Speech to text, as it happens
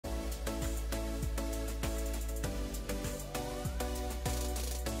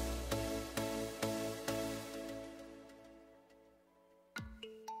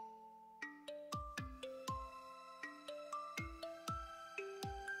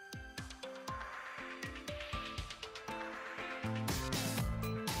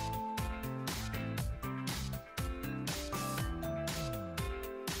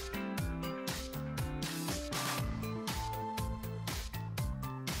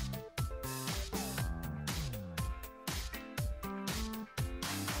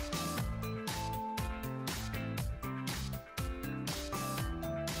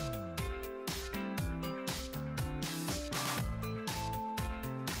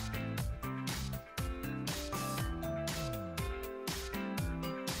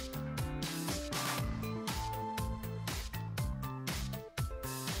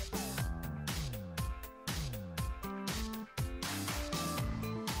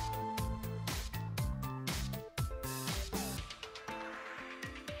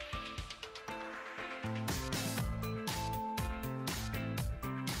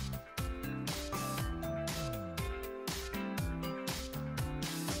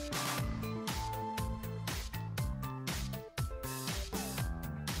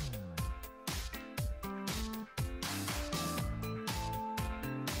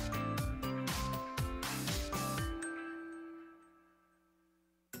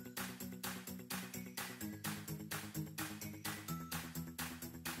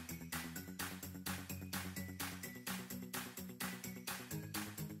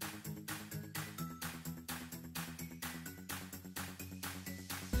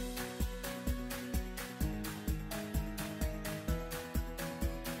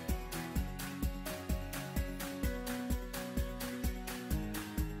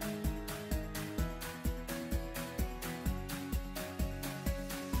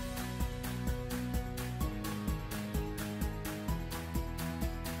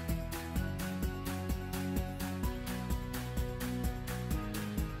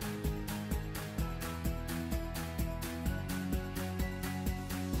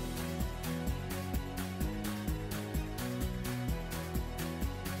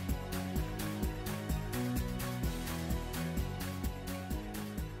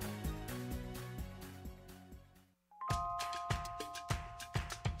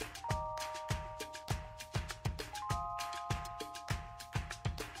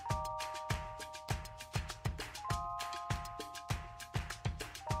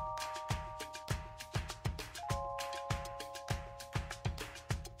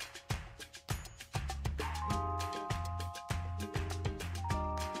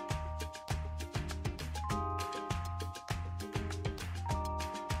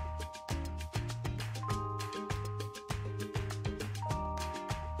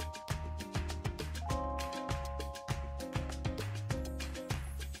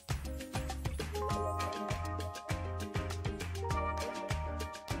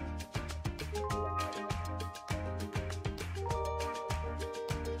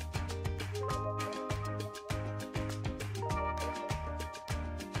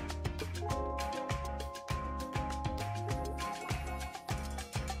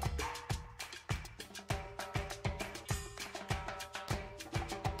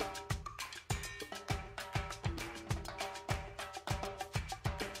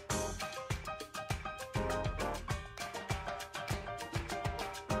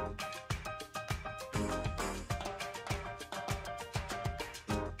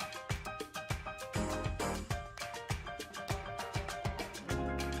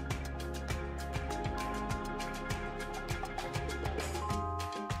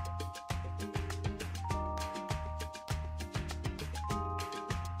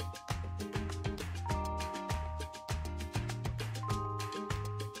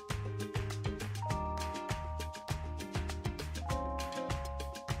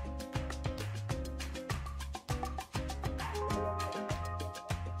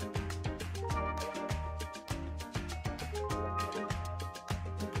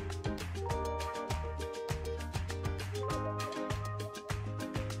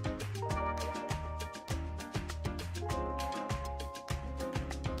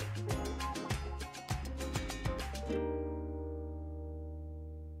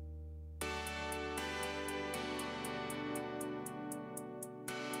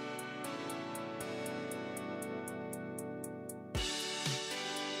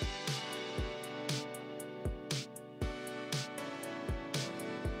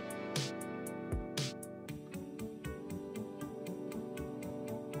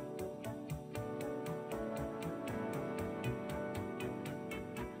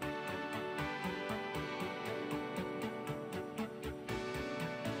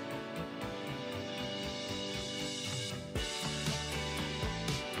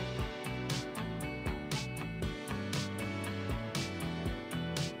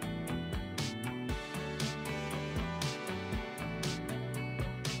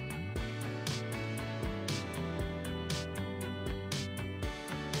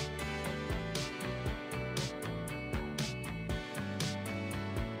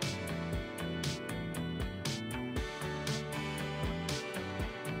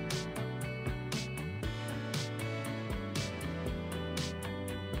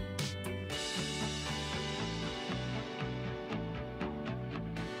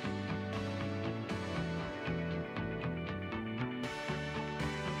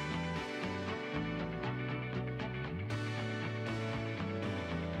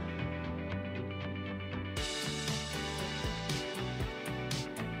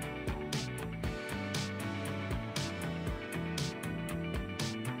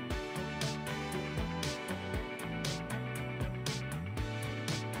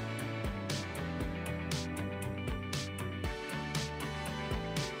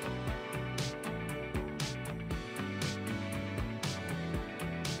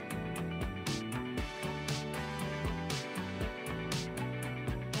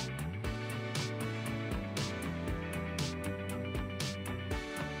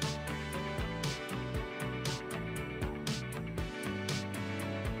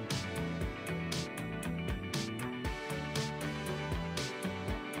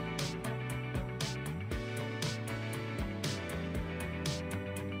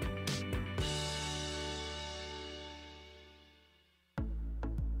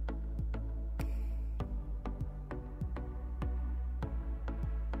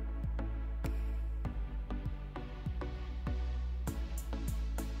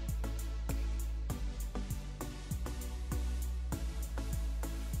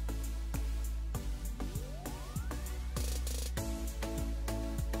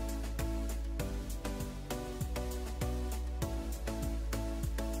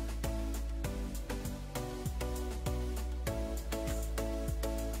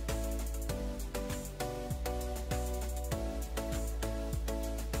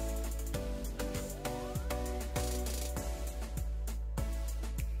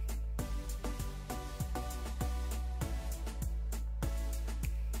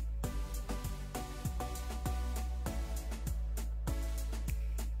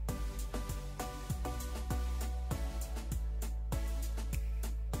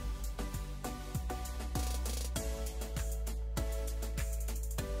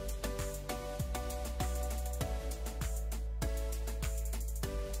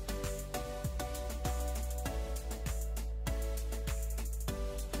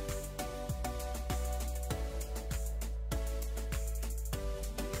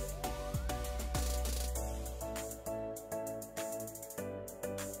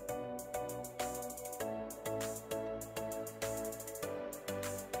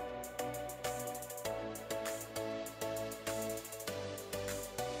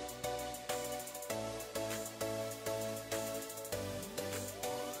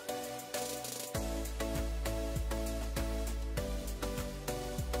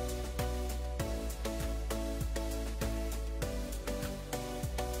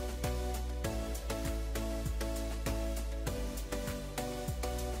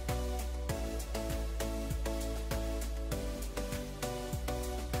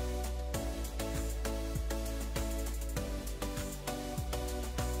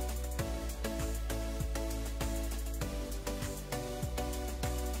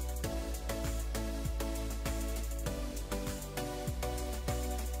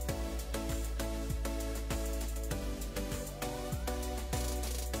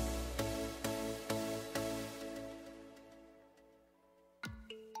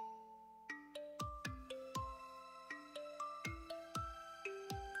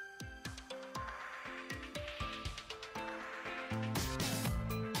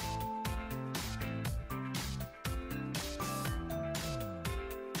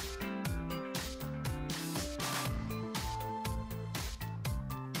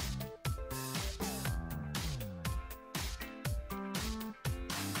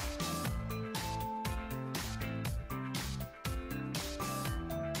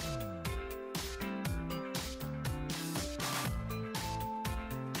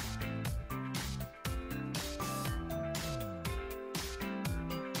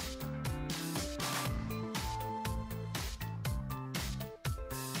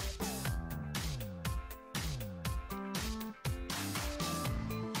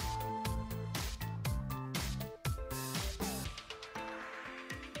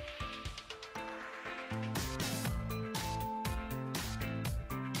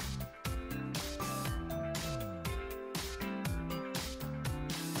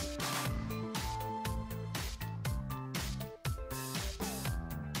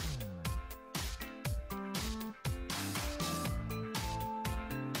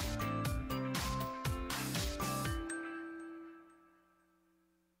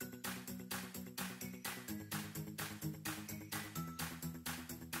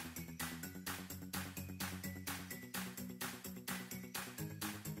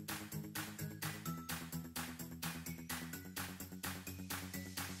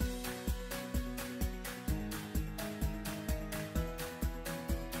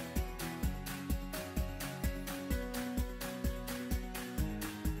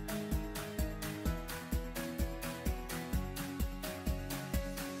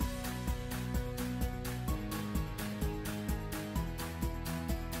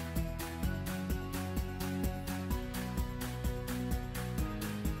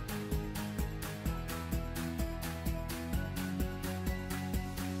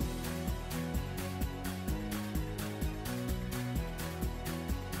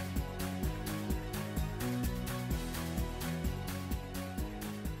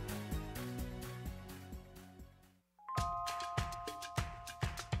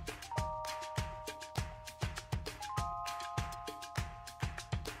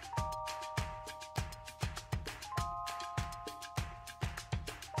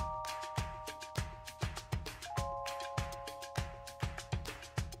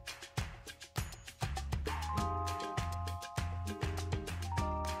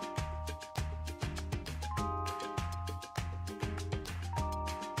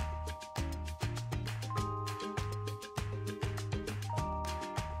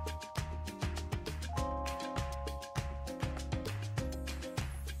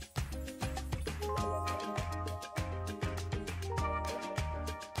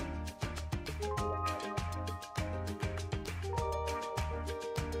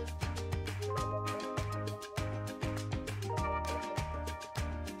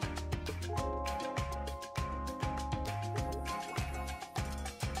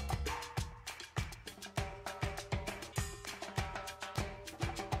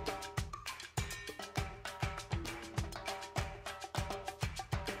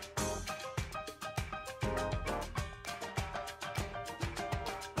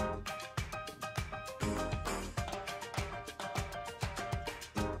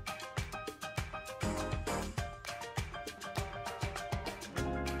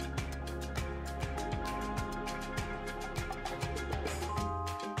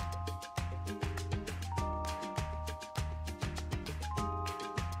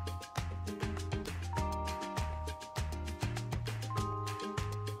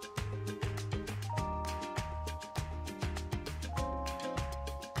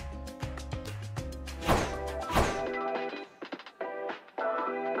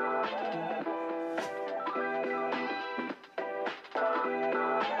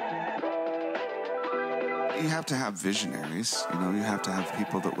You have to have visionaries, you know, you have to have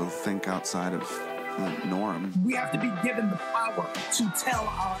people that will think outside of the norm. We have to be given the power to tell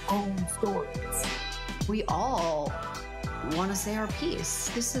our own stories. We all want to say our piece.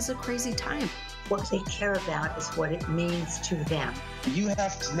 This is a crazy time. What they care about is what it means to them. You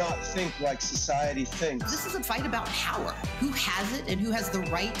have to not think like society thinks. This is a fight about power. Who has it and who has the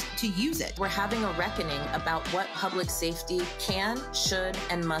right to use it? We're having a reckoning about what public safety can, should,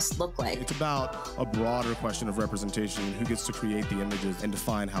 and must look like. It's about a broader question of representation, who gets to create the images and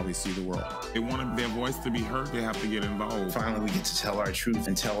define how we see the world. They want their voice to be heard, they have to get involved. Finally, we get to tell our truth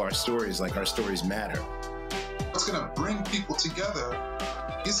and tell our stories like our stories matter. What's going to bring people together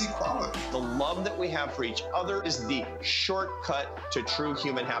is equality. The love that we have for each other is the shortcut to true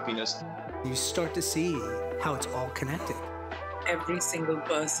human happiness. You start to see how it's all connected. Every single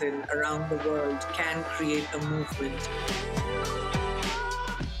person around the world can create a movement.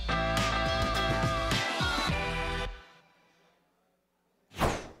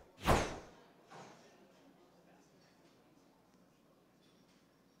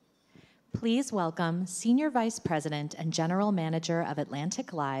 Please welcome Senior Vice President and General Manager of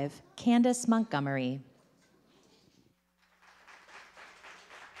Atlantic Live, Candace Montgomery.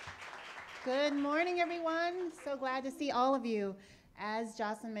 Good morning, everyone. So glad to see all of you. As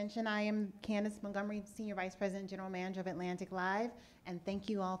Jocelyn mentioned, I am Candace Montgomery, Senior Vice President and General Manager of Atlantic Live, and thank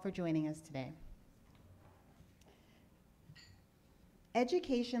you all for joining us today.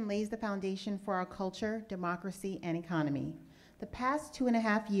 Education lays the foundation for our culture, democracy, and economy. The past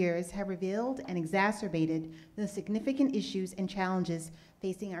 2.5 years have revealed and exacerbated the significant issues and challenges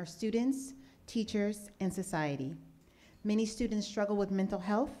facing our students, teachers, and society. Many students struggle with mental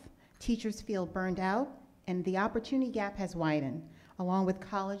health, teachers feel burned out, and the opportunity gap has widened, along with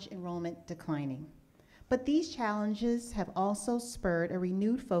college enrollment declining. But these challenges have also spurred a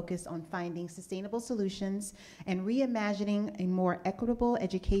renewed focus on finding sustainable solutions and reimagining a more equitable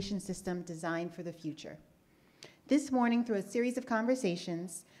education system designed for the future. This morning, through a series of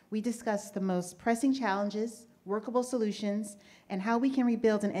conversations, we discussed the most pressing challenges, workable solutions, and how we can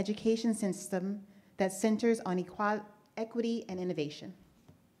rebuild an education system that centers on equity and innovation.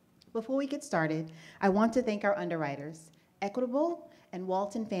 Before we get started, I want to thank our underwriters, Equitable and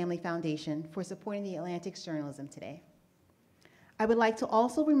Walton Family Foundation, for supporting the Atlantic's journalism today. I would like to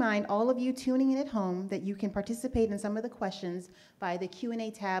also remind all of you tuning in at home that you can participate in some of the questions via the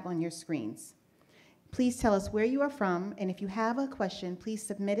Q&A tab on your screens. Please tell us where you are from, and if you have a question, please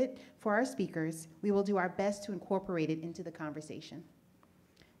submit it for our speakers. We will do our best to incorporate it into the conversation.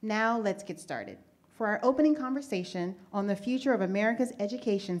 Now, let's get started. For our opening conversation on the future of America's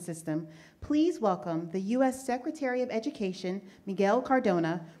education system, please welcome the U.S. Secretary of Education, Miguel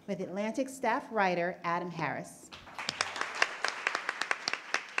Cardona, with Atlantic staff writer, Adam Harris.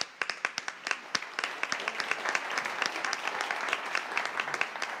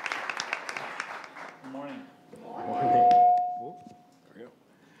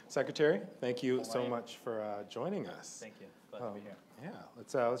 Secretary, thank you so much for joining us. Thank you. Glad to be here.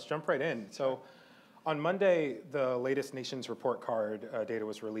 Yeah, let's jump right in. So, on Monday, the latest Nations Report Card data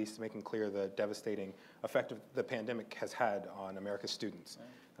was released, making clear the devastating effect the pandemic has had on America's students.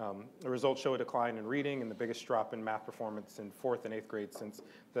 The results show a decline in reading and the biggest drop in math performance in 4th and 8th grade since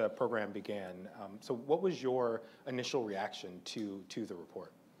the program began. So, what was your initial reaction to the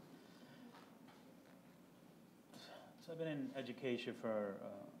report? So, I've been in education for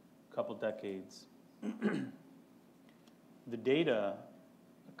couple decades. The data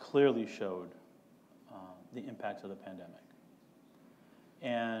clearly showed the impacts of the pandemic.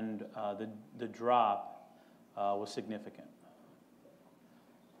 And the drop was significant.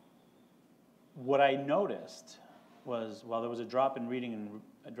 What I noticed was while there was a drop in reading and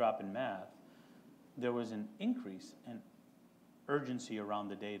a drop in math, there was an increase in urgency around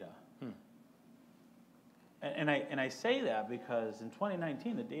the data. And I say that because in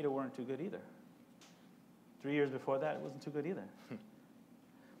 2019, the data weren't too good either. 3 years before that, it wasn't too good either.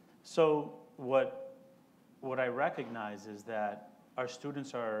 So what I recognize is that our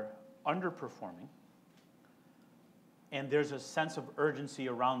students are underperforming, and there's a sense of urgency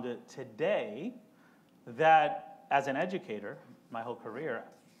around it today that, as an educator, my whole career,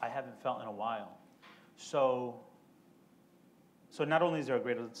 I haven't felt in a while. So not only is there a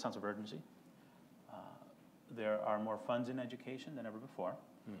greater sense of urgency, there are more funds in education than ever before.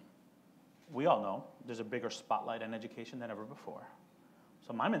 We all know there's a bigger spotlight on education than ever before.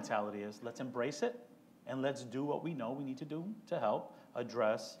 So my mentality is let's embrace it and let's do what we know we need to do to help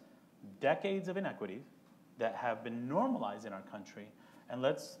address decades of inequity that have been normalized in our country, and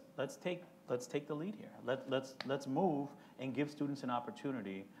let's take the lead here. Let's move and give students an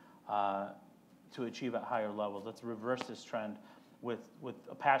opportunity to achieve at higher levels. Let's reverse this trend with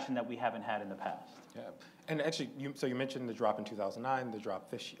a passion that we haven't had in the past. Yeah, and actually, so you mentioned the drop in 2009, the drop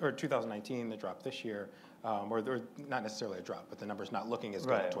this year, or 2019, the drop this year, or not necessarily a drop, but the number's not looking as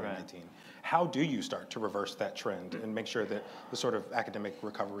good in 2019. Right. How do you start to reverse that trend and make sure that the sort of academic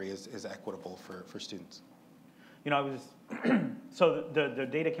recovery is equitable for students? You know, I was, so the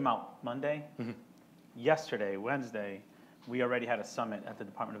data came out Monday. Mm-hmm. Yesterday, Wednesday, we already had a summit at the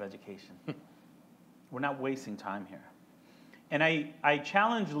Department of Education. We're not wasting time here. And I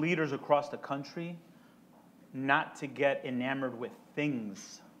challenge leaders across the country not to get enamored with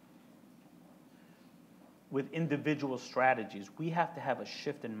things, with individual strategies. We have to have a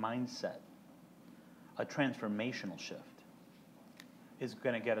shift in mindset. A transformational shift is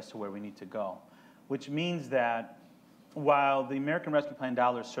going to get us to where we need to go, which means that while the American Rescue Plan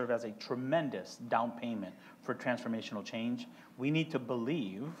dollars serve as a tremendous down payment for transformational change, we need to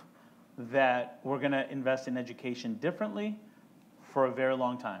believe that we're going to invest in education differently for a very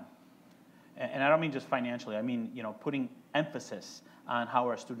long time. And I don't mean just financially. I mean, you know, putting emphasis on how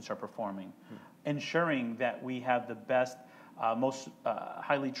our students are performing, ensuring that we have the best, most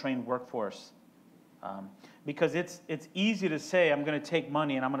highly trained workforce. Because it's easy to say, I'm going to take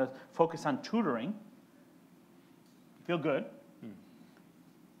money and I'm going to focus on tutoring. Feel good.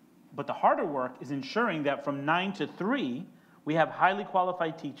 But the harder work is ensuring that from 9 to 3, we have highly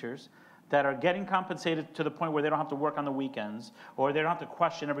qualified teachers that are getting compensated to the point where they don't have to work on the weekends, or they don't have to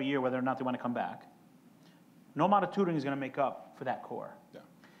question every year whether or not they want to come back. No amount of tutoring is going to make up for that core. Yeah.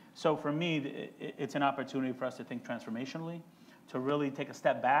 So for me, it's an opportunity for us to think transformationally, to really take a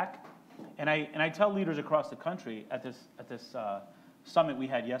step back. And I tell leaders across the country at this summit we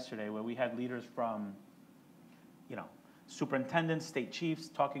had yesterday, where we had leaders from, you know, superintendents, state chiefs,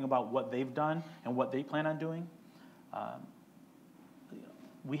 talking about what they've done and what they plan on doing.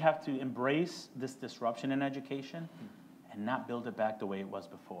 We have to embrace this disruption in education and not build it back the way it was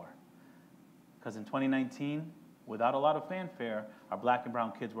before. Because in 2019, without a lot of fanfare, our black and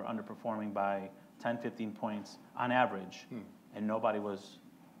brown kids were underperforming by 10, 15 points on average, and nobody was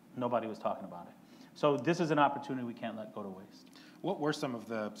talking about it. So this is an opportunity we can't let go to waste. What were some of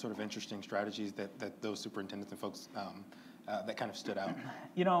the sort of interesting strategies that those superintendents and folks that kind of stood out?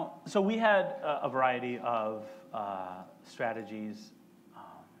 You know, so we had a variety of strategies.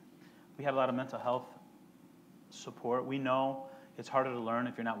 We had a lot of mental health support. We know it's harder to learn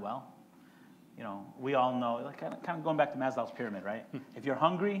if you're not well. You know, we all know, like kind of going back to Maslow's pyramid, right? If you're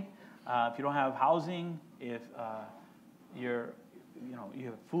hungry, if you don't have housing, if you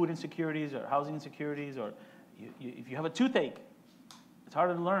have food insecurities or housing insecurities, or if you have a toothache, it's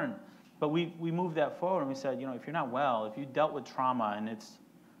harder to learn. But we moved that forward and we said, you know, if you're not well, if you dealt with trauma and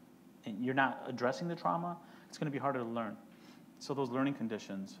you're not addressing the trauma, it's going to be harder to learn. So those learning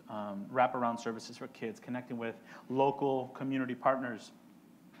conditions, wraparound services for kids, connecting with local community partners.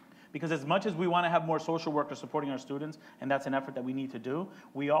 Because as much as we want to have more social workers supporting our students, and that's an effort that we need to do,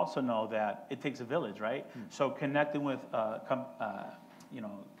 we also know that it takes a village, right? So connecting with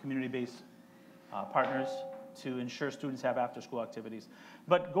community-based partners to ensure students have after-school activities.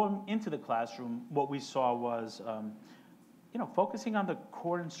 But going into the classroom, what we saw was focusing on the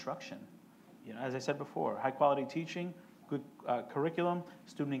core instruction. You know, as I said before, high-quality teaching, good curriculum,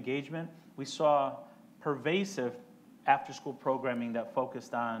 student engagement. We saw pervasive after-school programming that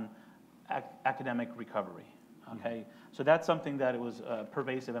focused on academic recovery, okay? So that's something that it was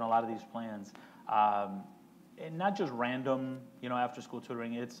pervasive in a lot of these plans. And not just random, after-school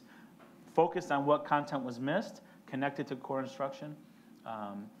tutoring. It's focused on what content was missed, connected to core instruction.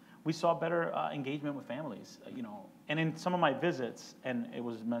 We saw better engagement with families, And in some of my visits, and it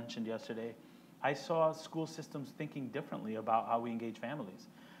was mentioned yesterday, I saw school systems thinking differently about how we engage families.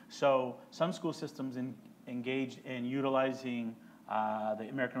 So some school systems engaged in utilizing the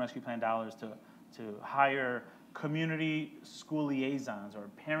American Rescue Plan dollars to hire community school liaisons or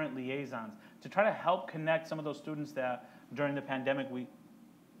parent liaisons to try to help connect some of those students that during the pandemic we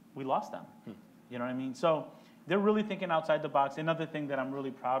lost them. You know what I mean? So they're really thinking outside the box. Another thing that I'm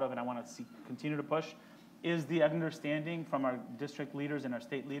really proud of and I want to continue to push is the understanding from our district leaders and our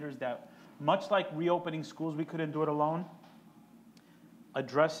state leaders that much like reopening schools, we couldn't do it alone.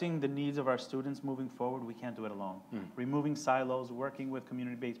 Addressing the needs of our students moving forward, we can't do it alone. Removing silos, working with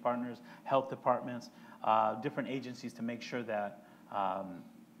community-based partners, health departments, different agencies to make sure that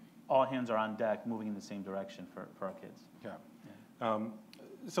all hands are on deck moving in the same direction for our kids. Yeah.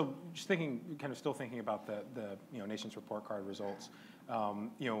 So just still thinking about the Nation's report card results.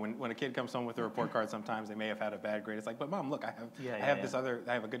 When a kid comes home with a report card, sometimes they may have had a bad grade. It's like, but mom, look, I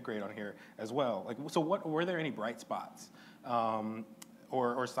have a good grade on here as well. Like, so were there any bright spots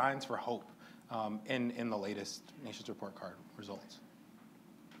or signs for hope in the latest Nations Report Card results?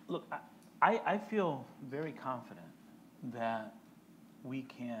 Look, I feel very confident that we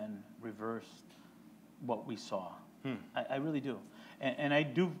can reverse what we saw. I really do. And I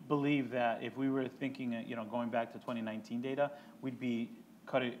do believe that if we were thinking, going back to 2019 data, we'd be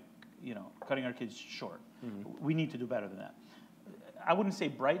cutting our kids short. We need to do better than that. I wouldn't say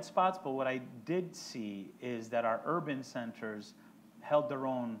bright spots, but what I did see is that our urban centers held their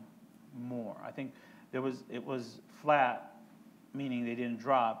own more. I think it was flat, meaning they didn't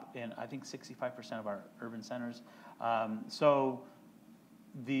drop in, I think, 65% of our urban centers. So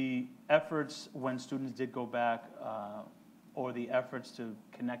the efforts when students did go back, or the efforts to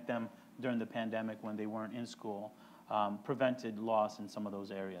connect them during the pandemic when they weren't in school, prevented loss in some of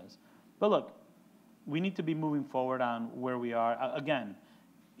those areas. But look, we need to be moving forward on where we are. Again,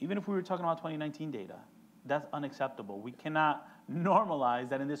 even if we were talking about 2019 data, that's unacceptable. We cannot normalize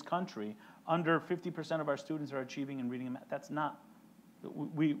that in this country, under 50% of our students are achieving in reading and math. That's not,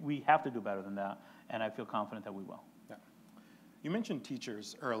 we have to do better than that, and I feel confident that we will. Yeah. You mentioned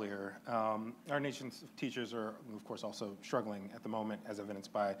teachers earlier. Our nation's teachers are, of course, also struggling at the moment, as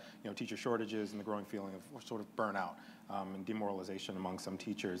evidenced by teacher shortages and the growing feeling of sort of burnout and demoralization among some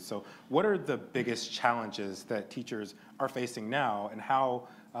teachers. So what are the biggest challenges that teachers are facing now, and how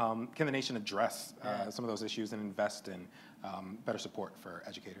can the nation address some of those issues and invest in better support for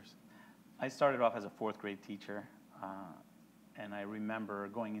educators? I started off as a fourth grade teacher, and I remember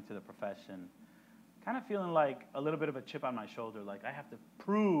going into the profession kind of feeling like a little bit of a chip on my shoulder, like I have to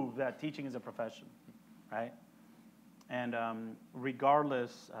prove that teaching is a profession, right? And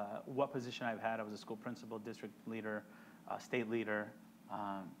regardless what position I've had, I was a school principal, district leader, state leader,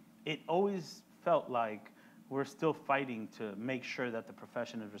 it always felt like we're still fighting to make sure that the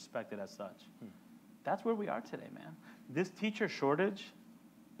profession is respected as such. That's where we are today, man. This teacher shortage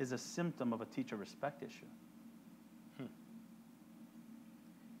is a symptom of a teacher respect issue.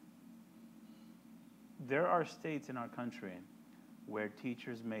 There are states in our country where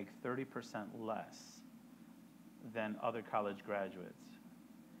teachers make 30% less than other college graduates.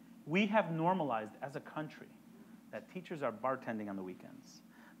 We have normalized as a country that teachers are bartending on the weekends,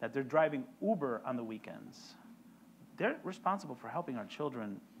 that they're driving Uber on the weekends. They're responsible for helping our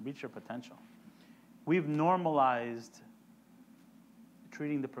children reach their potential. We've normalized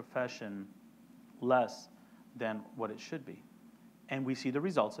treating the profession less than what it should be. And we see the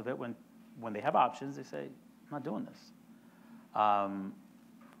results of it when they have options, they say, I'm not doing this.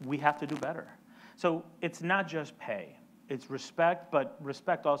 We have to do better. So it's not just pay. It's respect, but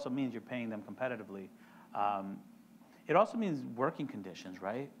respect also means you're paying them competitively. It also means working conditions,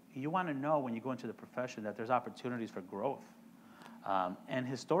 right? You want to know when you go into the profession that there's opportunities for growth. And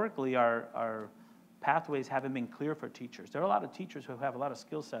historically, our pathways haven't been clear for teachers. There are a lot of teachers who have a lot of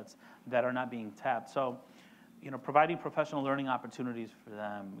skill sets that are not being tapped. So, providing professional learning opportunities for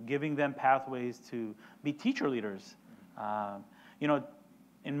them, giving them pathways to be teacher leaders.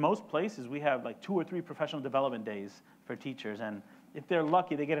 In most places, we have like 2 or 3 professional development days for teachers, and if they're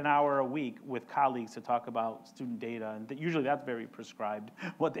lucky, they get an hour a week with colleagues to talk about student data, and usually that's very prescribed,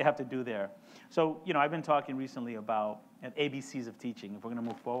 what they have to do there. So, I've been talking recently about ABCs of teaching. If we're gonna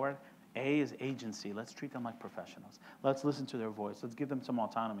move forward, A is agency. Let's treat them like professionals. Let's listen to their voice. Let's give them some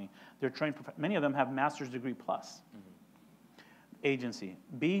autonomy. They're trained, many of them have master's degree plus. Agency.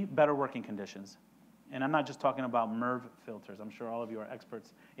 B, better working conditions. And I'm not just talking about MERV filters. I'm sure all of you are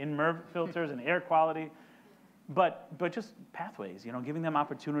experts in MERV filters and air quality, but just pathways, giving them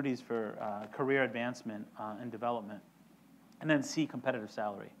opportunities for career advancement and development. And then C, competitive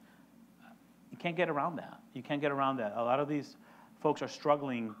salary. You can't get around that. You can't get around that. A lot of these folks are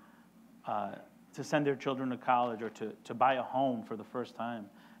struggling to send their children to college or to buy a home for the first time.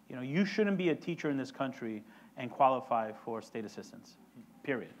 You shouldn't be a teacher in this country and qualify for state assistance,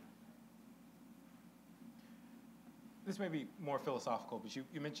 period. This may be more philosophical, but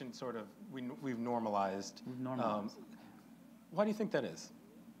you mentioned sort of we've normalized. We've normalized. Why do you think that is?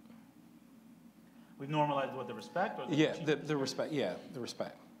 We've normalized what, the respect? Or the respect. Yeah, the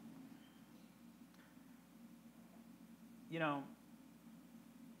respect.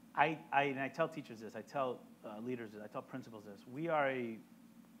 I tell teachers this, I tell leaders this, I tell principals this. We are a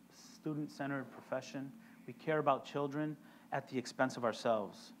student-centered profession. We care about children at the expense of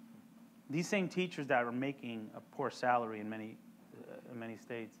ourselves. These same teachers that are making a poor salary in many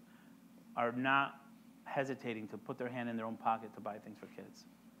states are not hesitating to put their hand in their own pocket to buy things for kids.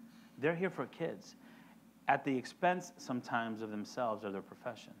 They're here for kids at the expense sometimes of themselves or their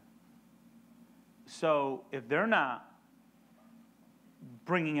profession. So if they're not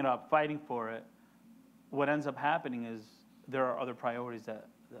bringing it up, fighting for it, what ends up happening is there are other priorities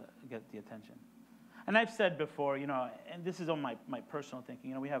the attention. And I've said before, you know, and this is on my personal thinking,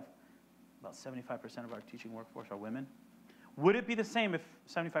 you know, we have about 75% of our teaching workforce are women. Would it be the same if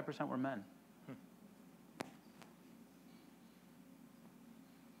 75% were men?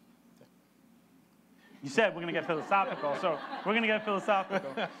 You said we're going to get philosophical, so we're going to get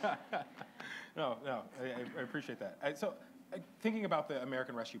philosophical. No, I appreciate that. So thinking about the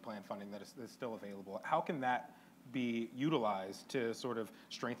American Rescue Plan funding that is still available, how can that be utilized to sort of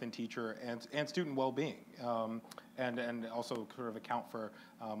strengthen teacher and student well-being, and also sort of account for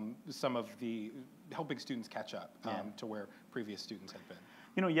some of the helping students catch up to where previous students had been?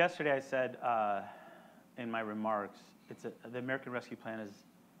 You know, yesterday I said in my remarks, the American Rescue Plan is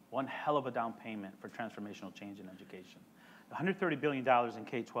one hell of a down payment for transformational change in education. $130 billion in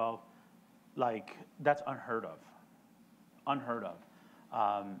K-12, like, that's unheard of. Unheard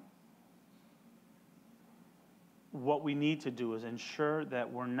of. What we need to do is ensure that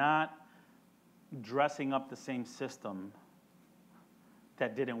we're not dressing up the same system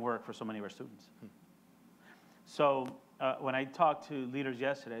that didn't work for so many of our students. So when I talked to leaders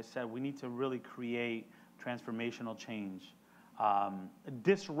yesterday, I said we need to really create transformational change.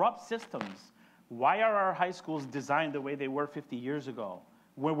 Disrupt systems. Why are our high schools designed the way they were 50 years ago,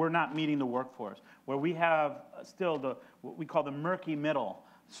 where we're not meeting the workforce, where we have still what we call the murky middle,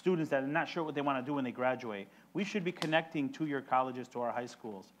 students that are not sure what they want to do when they graduate? We should be connecting two-year colleges to our high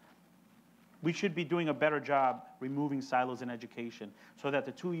schools. We should be doing a better job removing silos in education so that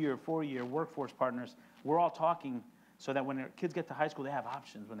the 2-year, 4-year workforce partners, we're all talking so that when our kids get to high school, they have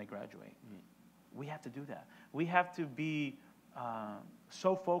options when they graduate. We have to do that. We have to be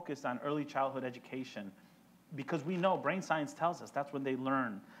so focused on early childhood education because we know brain science tells us that's when they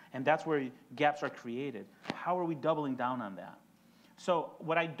learn and that's where gaps are created. How are we doubling down on that? So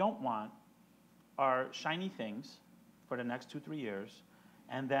what I don't want are shiny things for the next 2-3 years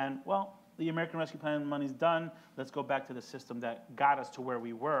and then, well, the American Rescue Plan money's done. Let's go back to the system that got us to where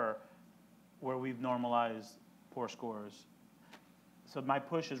we were, where we've normalized poor scores. So my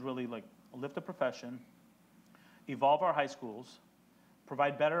push is really like lift the profession, evolve our high schools,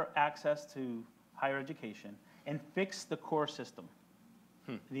 provide better access to higher education, and fix the core system.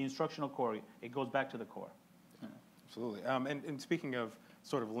 The instructional core, it goes back to the core. Absolutely. And speaking of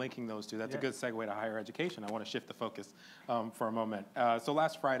sort of linking those two, that's a good segue to higher education. I want to shift the focus for a moment. So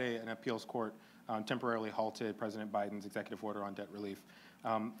last Friday, an appeals court temporarily halted President Biden's executive order on debt relief.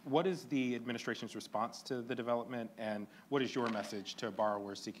 What is the administration's response to the development, and what is your message to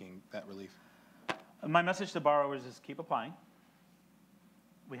borrowers seeking that relief? My message to borrowers is keep applying.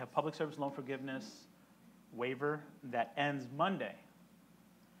 We have public service loan forgiveness waiver that ends Monday.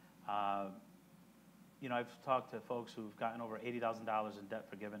 You know, I've talked to folks who've gotten over $80,000 in debt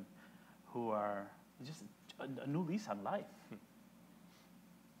forgiven who are just a new lease on life.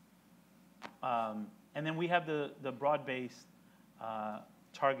 And then we have the broad-based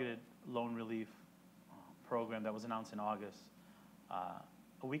targeted loan relief program that was announced in August.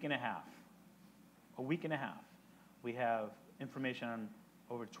 A week and a half. We have information on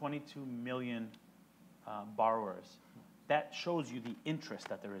over 22 million borrowers. That shows you the interest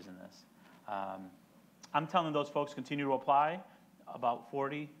that there is in this. I'm telling those folks continue to apply. About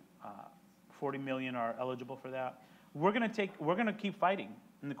 40 million are eligible for that. We're gonna keep fighting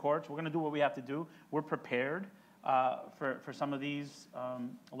in the courts. We're gonna do what we have to do. We're prepared for some of these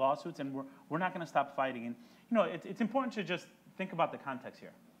lawsuits, and we're not gonna stop fighting. And you know, it's important to just think about the context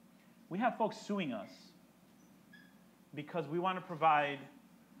here. We have folks suing us because we want to provide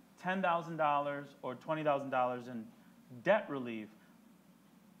 $10,000 or $20,000 in debt relief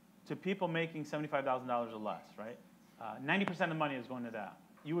to people making $75,000 or less, right? 90% of the money is going to that.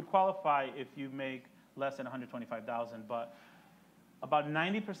 You would qualify if you make less than $125,000, but about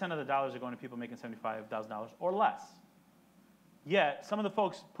 90% of the dollars are going to people making $75,000 or less. Yet, some of the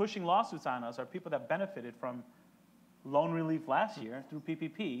folks pushing lawsuits on us are people that benefited from loan relief last year through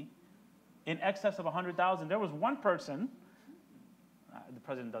PPP in excess of $100,000. There was one person, the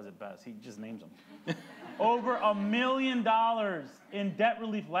president does it best, he just names them, over $1 million in debt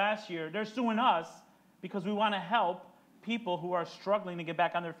relief last year. They're suing us because we want to help people who are struggling to get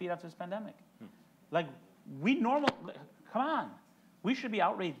back on their feet after this pandemic. Like, come on. We should be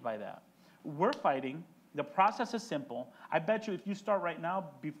outraged by that. We're fighting. The process is simple. I bet you if you start right now,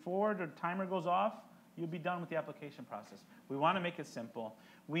 before the timer goes off, you'll be done with the application process. We want to make it simple.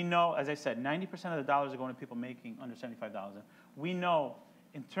 We know, as I said, 90% of the dollars are going to people making under $75,000. We know,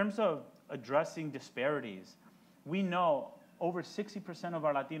 in terms of addressing disparities, we know over 60% of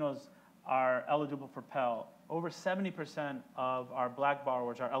our Latinos are eligible for Pell. Over 70% of our black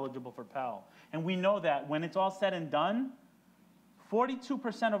borrowers are eligible for Pell. And we know that when it's all said and done,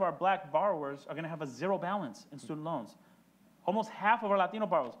 42% of our black borrowers are going to have a zero balance in student loans. Almost half of our Latino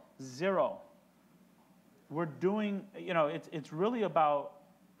borrowers, zero. We're doing, you know, it's really about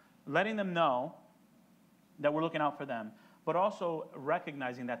letting them know that we're looking out for them, but also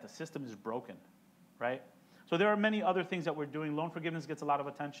recognizing that the system is broken, right? So there are many other things that we're doing. Loan forgiveness gets a lot of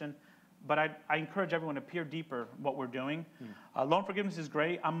attention, but I encourage everyone to peer deeper what we're doing. Loan forgiveness is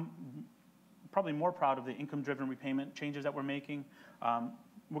great. I'm probably more proud of the income-driven repayment changes that we're making.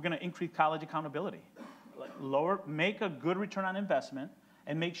 We're going to increase college accountability. Make a good return on investment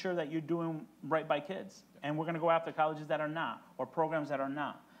and make sure that you're doing right by kids. And we're going to go after colleges that are not, or programs that are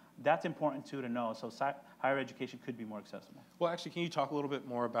not. That's important too to know, so higher education could be more accessible. Well, actually, can you talk a little bit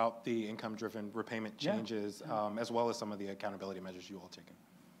more about the income-driven repayment changes, as well as some of the accountability measures you all taken?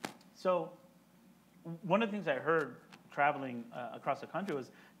 So one of the things I heard traveling across the country was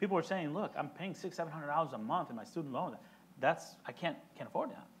people were saying, look, I'm paying $600-700 a month in my student loan. I can't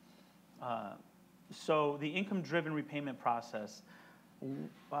afford that. So the income-driven repayment process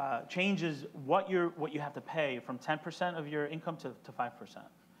changes what you have to pay from 10% of your income to 5%.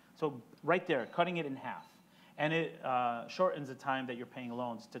 So right there, cutting it in half. And it shortens the time that you're paying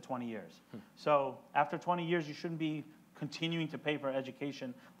loans to 20 years. So after 20 years, you shouldn't be continuing to pay for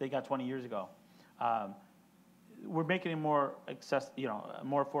education that you got 20 years ago. We're making it more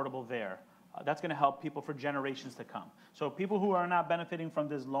more affordable there. That's going to help people for generations to come. So people who are not benefiting from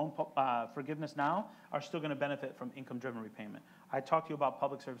this loan forgiveness now are still going to benefit from income-driven repayment. I talked to you about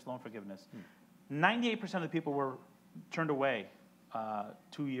public service loan forgiveness. 98% of the people were turned away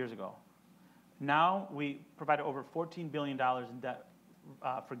 2 years ago. Now we provided over $14 billion in debt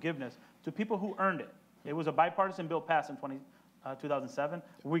forgiveness to people who earned it. It was a bipartisan bill passed in 2007.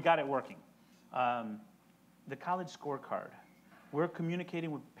 We got it working. The college scorecard. We're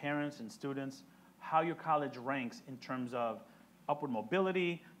communicating with parents and students how your college ranks in terms of upward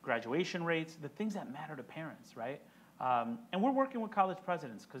mobility, graduation rates, the things that matter to parents, right? And we're working with college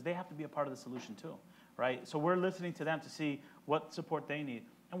presidents because they have to be a part of the solution too, right? So we're listening to them to see what support they need.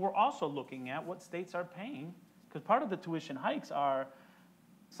 And we're also looking at what states are paying, because part of the tuition hikes are,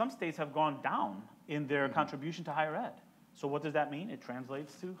 some states have gone down in their contribution to higher ed. So what does that mean? It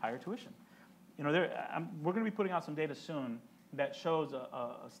translates to higher tuition. You know, we're going to be putting out some data soon that shows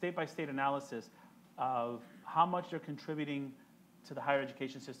a state-by-state analysis of how much they're contributing to the higher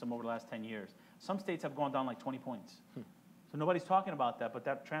education system over the last 10 years. Some states have gone down like 20 points. So nobody's talking about that, but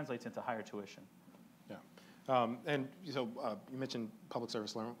that translates into higher tuition. Yeah. And so you mentioned public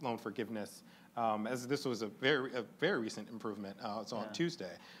service loan forgiveness. As this was a very recent improvement. So on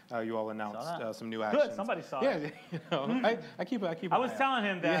Tuesday, you all announced some new actions. Good, somebody saw it. Yeah, you know, I keep I was telling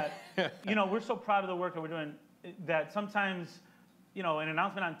him that, you know, we're so proud of the work that we're doing that sometimes, you know, an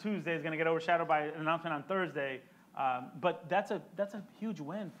announcement on Tuesday is going to get overshadowed by an announcement on Thursday. But that's a huge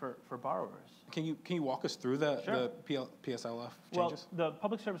win for borrowers. Can you walk us through the PSLF changes? Well, the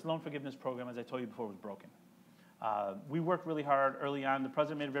public service loan forgiveness program, as I told you before, was broken. We worked really hard early on. The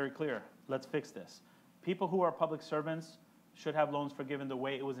president made it very clear, let's fix this. People who are public servants should have loans forgiven the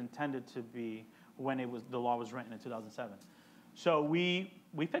way it was intended to be when the law was written in 2007. So we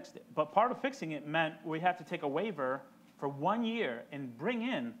fixed it. But part of fixing it meant we had to take a waiver for 1 year and bring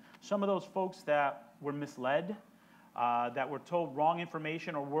in some of those folks that were misled, that were told wrong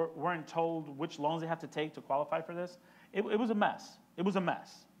information or weren't told which loans they have to take to qualify for this. It was a mess. It was a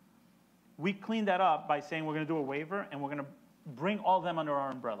mess. We cleaned that up by saying we're going to do a waiver and we're going to bring all of them under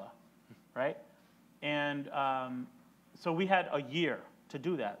our umbrella, right? And so we had a year to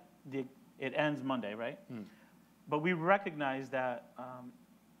do that. It ends Monday, right? But we recognize that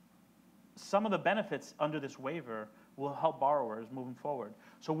some of the benefits under this waiver will help borrowers moving forward.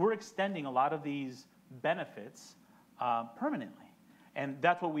 So we're extending a lot of these benefits permanently. And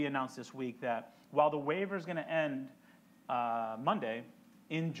that's what we announced this week, that while the waiver is going to end Monday,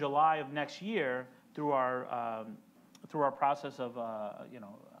 in July of next year, through our process of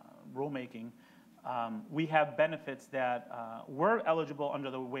rulemaking, we have benefits that were eligible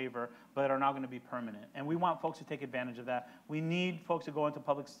under the waiver, but are now going to be permanent. And we want folks to take advantage of that. We need folks to go into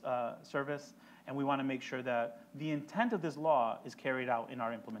public service, and we want to make sure that the intent of this law is carried out in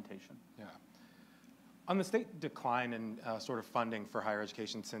our implementation. Yeah. On the state decline in sort of funding for higher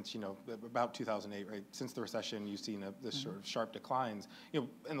education since, about 2008, right? Since the recession, you've seen this sort of sharp declines. In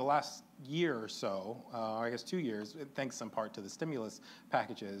the last year or so, I guess 2 years, thanks in part to the stimulus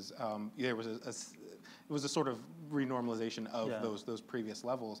packages, there was it was a sort of renormalization of those previous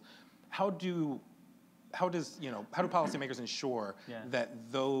levels. How do how do policymakers ensure that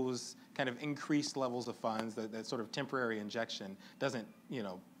those kind of increased levels of funds, that sort of temporary injection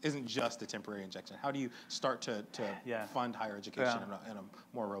isn't just a temporary injection? How do you start to fund higher education in a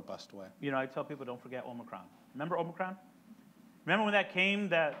more robust way? I tell people, don't forget Omicron. Remember Omicron? Remember when that came,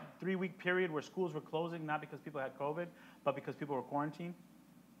 that 3-week period where schools were closing, not because people had COVID, but because people were quarantined?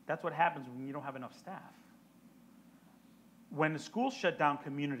 That's what happens when you don't have enough staff. When the schools shut down,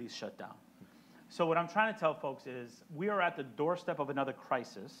 communities shut down. So what I'm trying to tell folks is we are at the doorstep of another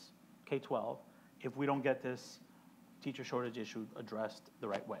crisis, K-12, if we don't get this teacher shortage issue addressed the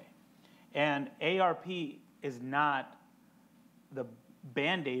right way. And ARP is not the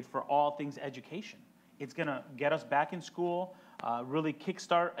Band-Aid for all things education. It's going to get us back in school, really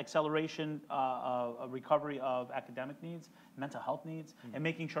kickstart acceleration, recovery of academic needs, mental health needs, and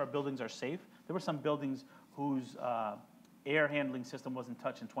making sure our buildings are safe. There were some buildings whose air handling system wasn't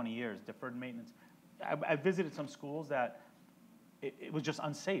touched in 20 years, deferred maintenance. I visited some schools that it was just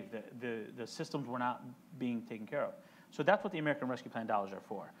unsafe. The systems were not being taken care of. So that's what the American Rescue Plan dollars are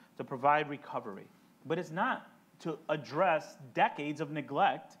for, to provide recovery. But it's not to address decades of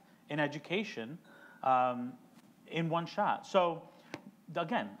neglect in education in one shot. So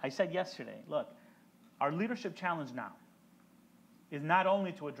again, I said yesterday, look, our leadership challenge now is not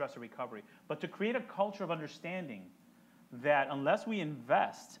only to address a recovery, but to create a culture of understanding that unless we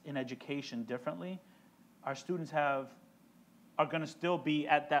invest in education differently, our students are going to still be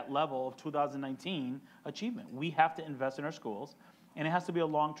at that level of 2019 achievement. We have to invest in our schools, and it has to be a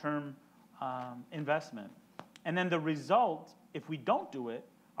long-term investment. And then the result, if we don't do it,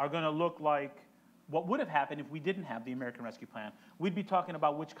 are going to look like what would have happened if we didn't have the American Rescue Plan. We'd be talking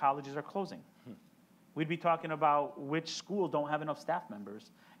about which colleges are closing. We'd be talking about which schools don't have enough staff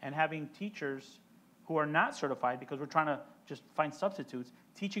members, and having teachers who are not certified, because we're trying to just find substitutes,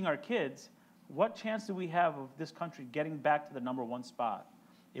 teaching our kids, what chance do we have of this country getting back to the #1 spot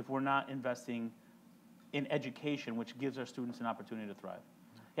if we're not investing in education, which gives our students an opportunity to thrive?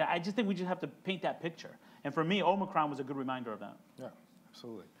 Yeah, I just think we just have to paint that picture. And for me, Omicron was a good reminder of that. Yeah,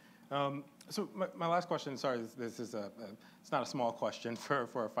 absolutely. So my last question, sorry, this is it's not a small question for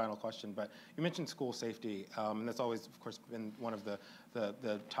our final question, but you mentioned school safety, and that's always, of course, been one of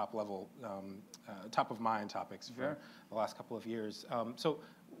the top level, top of mind topics for the last couple of years. So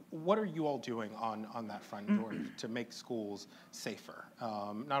what are you all doing on that front in order to make schools safer,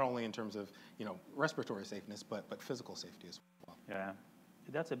 not only in terms of respiratory safeness, but physical safety as well? Yeah,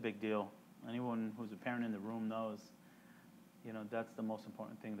 that's a big deal. Anyone who's a parent in the room knows, that's the most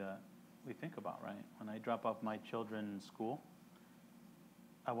important thing that we think about, right? When I drop off my children in school,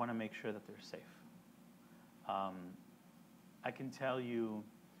 I want to make sure that they're safe. I can tell you,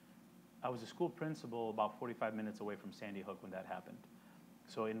 I was a school principal about 45 minutes away from Sandy Hook when that happened.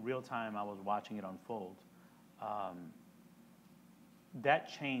 So in real time, I was watching it unfold. That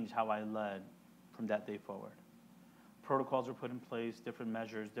changed how I led from that day forward. Protocols were put in place, different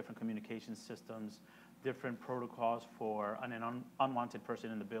measures, different communication systems, different protocols for an unwanted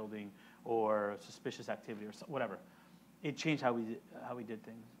person in the building or suspicious activity or whatever. It changed how we did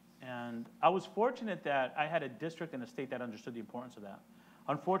things. And I was fortunate that I had a district and a state that understood the importance of that.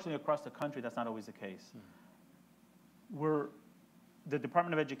 Unfortunately, across the country, that's not always the case. The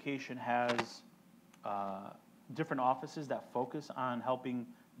Department of Education has different offices that focus on helping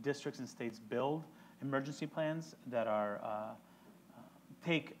districts and states build emergency plans that are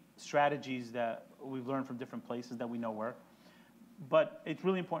take strategies that we've learned from different places that we know work. But it's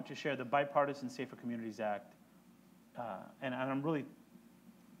really important to share the Bipartisan Safer Communities Act, and I'm really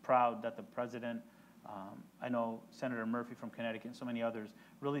proud that the president, I know Senator Murphy from Connecticut and so many others,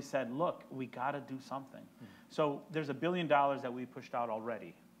 really said, look, we got to do something. So there's $1 billion that we pushed out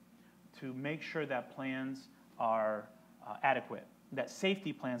already to make sure that plans are adequate, that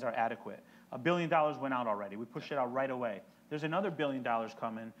safety plans are adequate. $1 billion went out already. We pushed it out right away. There's another $1 billion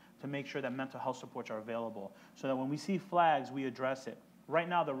coming to make sure that mental health supports are available so that when we see flags, we address it. Right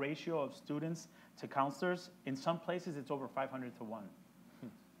now, the ratio of students to counselors, in some places, it's over 500 to 1.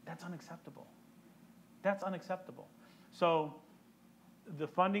 That's unacceptable. That's unacceptable. So the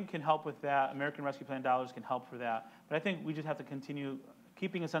funding can help with that. American Rescue Plan dollars can help for that. But I think we just have to continue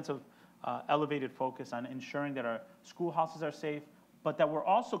keeping a sense of elevated focus on ensuring that our schoolhouses are safe, but that we're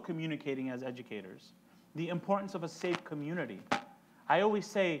also communicating as educators the importance of a safe community. I always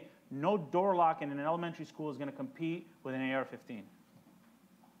say no door lock in an elementary school is going to compete with an AR-15.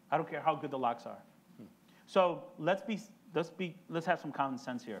 I don't care how good the locks are. So let's have some common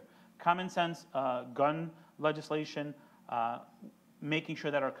sense here. Common sense, gun legislation, making sure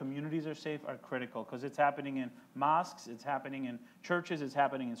that our communities are safe are critical because it's happening in mosques, it's happening in churches, it's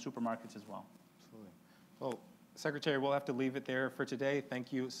happening in supermarkets as well. Absolutely. Well, Secretary, we'll have to leave it there for today.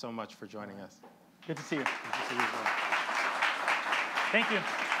 Thank you so much for joining us. Good to see you. Good to see you as well. Thank you.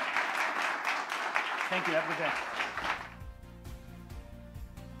 Thank you. Have a good day.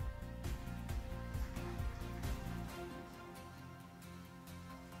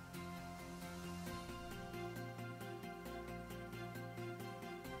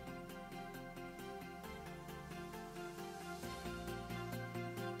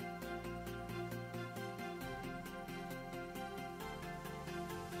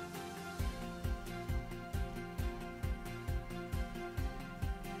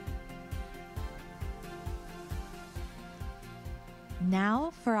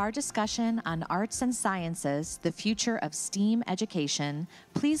 Now, for our discussion on arts and sciences, the future of STEAM education,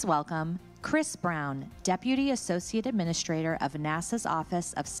 please welcome Chris Brown, Deputy Associate Administrator of NASA's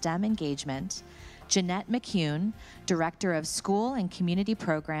Office of STEM Engagement, Jeanette McCune, Director of School and Community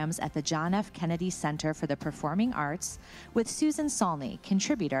Programs at the John F. Kennedy Center for the Performing Arts, with Susan Solney,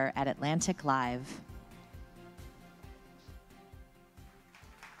 contributor at Atlantic Live.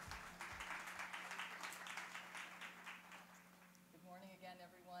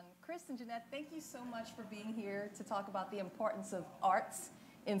 Chris and Jeanette, thank you so much for being here to talk about the importance of arts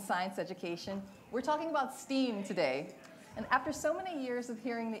in science education. We're talking about STEAM today. And after so many years of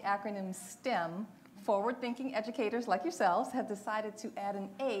hearing the acronym STEM, forward-thinking educators like yourselves have decided to add an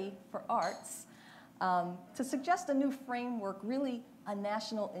A for arts to suggest a new framework, really a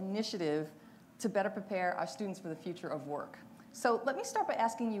national initiative to better prepare our students for the future of work. So let me start by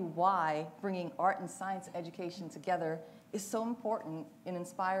asking you why bringing art and science education together is so important in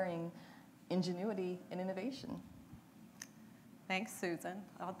inspiring ingenuity and innovation. Thanks, Susan.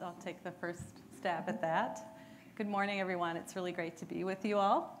 I'll take the first stab at that. Good morning, everyone. It's really great to be with you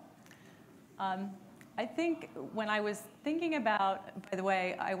all. I think when I was thinking about, by the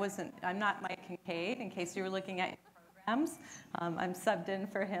way, I'm not Mike Kincaid, in case you were looking at your programs. I'm subbed in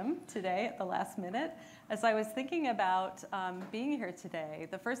for him today at the last minute. As I was thinking about being here today,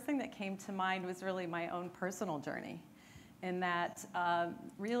 the first thing that came to mind was really my own personal journey. In that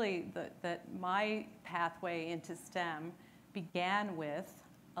that my pathway into STEM began with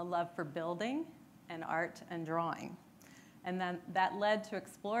a love for building and art and drawing. And then that led to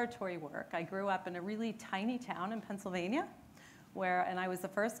exploratory work. I grew up in a really tiny town in Pennsylvania, and I was the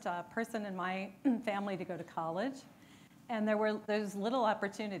first person in my family to go to college. And there's little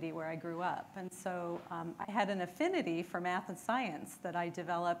opportunity where I grew up. And so I had an affinity for math and science that I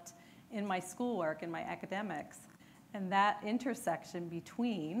developed in my schoolwork, in my academics. And that intersection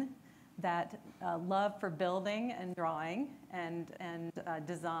between that love for building and drawing and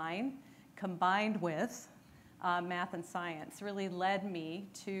design combined with math and science really led me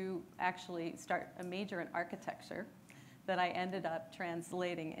to actually start a major in architecture that I ended up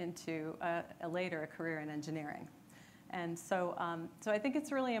translating into later a career in engineering. And so I think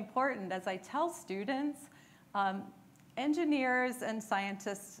it's really important, as I tell students, engineers and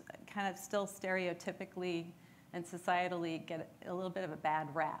scientists kind of still stereotypically and societally get a little bit of a bad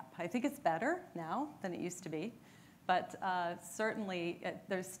rap. I think it's better now than it used to be, but certainly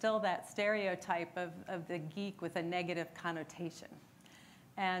there's still that stereotype of the geek with a negative connotation.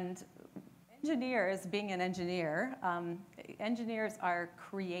 And engineers, being an engineer, engineers are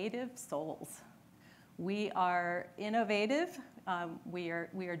creative souls. We are innovative. We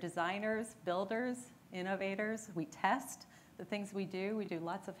are designers, builders, innovators. We test the things we do. We do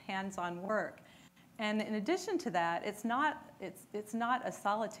lots of hands-on work. And in addition to that, it's not a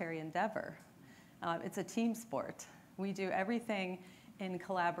solitary endeavor. It's a team sport. We do everything in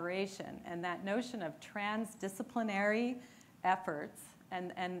collaboration. And that notion of transdisciplinary efforts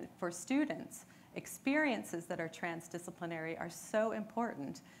and for students, experiences that are transdisciplinary are so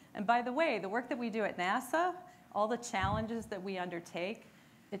important. And by the way, the work that we do at NASA, all the challenges that we undertake,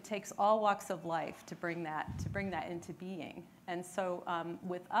 it takes all walks of life to bring that into being. And so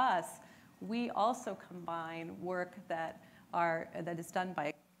with us, we also combine work that is done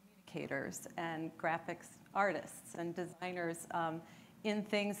by communicators and graphics artists and designers in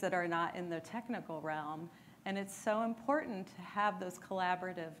things that are not in the technical realm. And it's so important to have those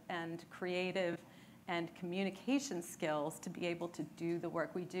collaborative and creative and communication skills to be able to do the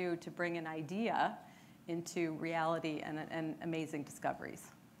work we do to bring an idea into reality and amazing discoveries.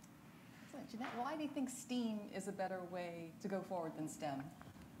 Jeanette, why do you think STEAM is a better way to go forward than STEM?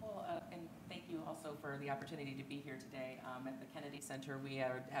 Well, and thank you also for the opportunity to be here today. At the Kennedy Center, we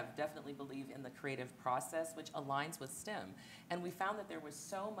have definitely believe in the creative process, which aligns with STEM. And we found that there was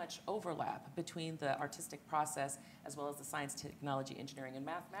so much overlap between the artistic process as well as the science, technology, engineering, and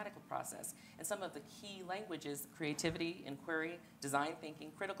mathematical process. And some of the key languages, creativity, inquiry, design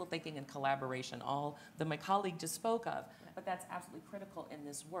thinking, critical thinking, and collaboration, all that my colleague just spoke of. But that's absolutely critical in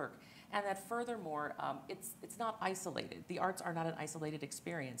this work. And that furthermore, it's not isolated. The arts are not an isolated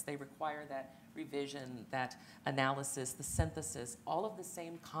experience. They require that revision, that analysis, the synthesis, all of the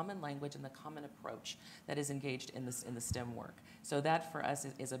same common language and the common approach that is engaged in the STEM work. So that for us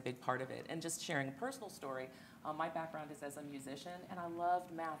is a big part of it. And just sharing a personal story, my background is as a musician, and I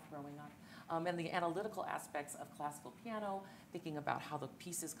loved math growing up. And the analytical aspects of classical piano, thinking about how the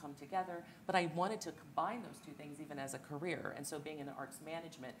pieces come together. But I wanted to combine those two things even as a career. And so being in arts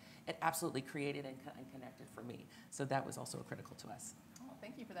management, it absolutely created and connected for me. So that was also critical to us. Oh,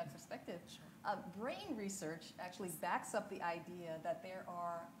 thank you for that perspective. Sure. Brain research actually backs up the idea that there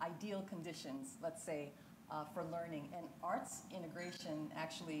are ideal conditions, let's say, for learning. And arts integration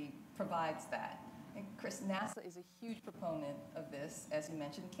actually provides that. And Chris, NASA is a huge proponent of this, as you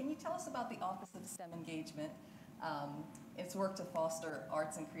mentioned. Can you tell us about the Office of STEM Engagement, its work to foster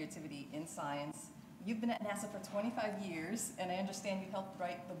arts and creativity in science? You've been at NASA for 25 years, and I understand you helped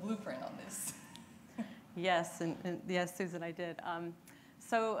write the blueprint on this. Yes, and yes, Susan, I did.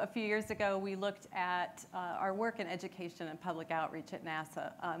 So a few years ago, we looked at our work in education and public outreach at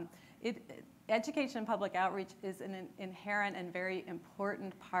NASA. Education and public outreach is an inherent and very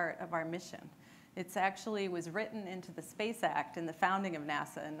important part of our mission. It actually was written into the Space Act in the founding of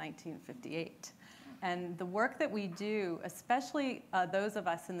NASA in 1958. And the work that we do, especially those of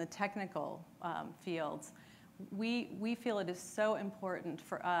us in the technical fields, we feel it is so important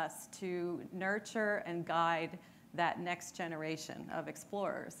for us to nurture and guide that next generation of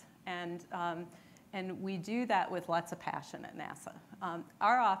explorers. And we do that with lots of passion at NASA.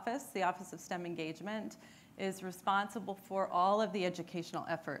 Our office, the Office of STEM Engagement, is responsible for all of the educational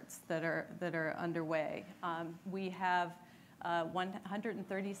efforts that are underway. We have a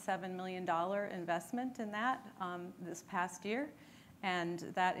 $137 million investment in that this past year,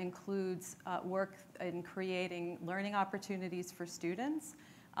 and that includes work in creating learning opportunities for students.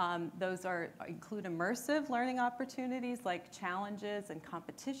 Those include immersive learning opportunities like challenges and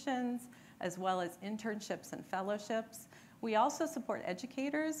competitions, as well as internships and fellowships. We also support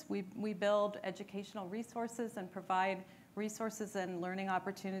educators. We build educational resources and provide resources and learning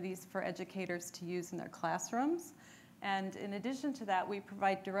opportunities for educators to use in their classrooms. And in addition to that, we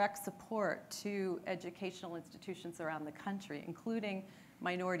provide direct support to educational institutions around the country, including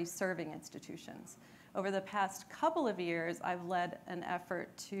minority-serving institutions. Over the past couple of years, I've led an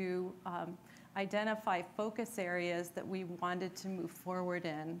effort to identify focus areas that we wanted to move forward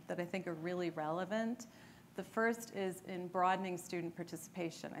in that I think are really relevant. The first is in broadening student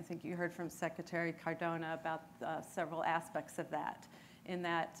participation. I think you heard from Secretary Cardona about several aspects of that, in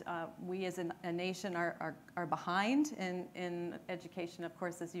that we as a nation are behind in education, of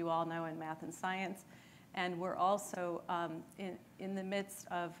course, as you all know, in math and science. And we're also in the midst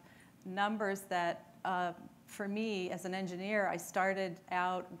of numbers that, for me as an engineer, I started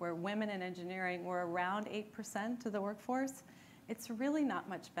out where women in engineering were around 8% of the workforce. It's really not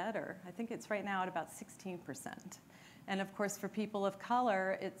much better. I think it's right now at about 16%. And of course, for people of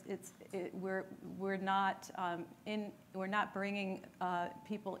color, we're not bringing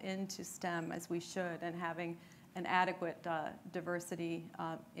people into STEM as we should, and having an adequate diversity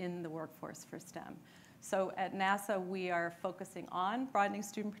in the workforce for STEM. So at NASA, we are focusing on broadening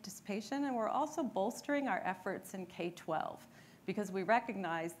student participation, and we're also bolstering our efforts in K-12, because we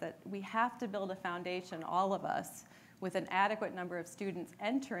recognize that we have to build a foundation, all of us, with an adequate number of students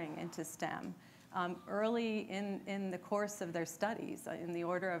entering into STEM early in the course of their studies, in the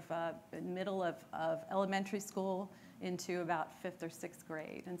order of middle of elementary school into about 5th or 6th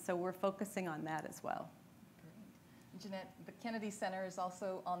grade. And so we're focusing on that as well. Great. Jeanette, the Kennedy Center is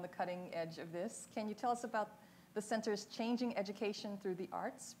also on the cutting edge of this. Can you tell us about the center's Changing Education Through the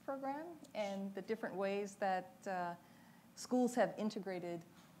Arts program and the different ways that schools have integrated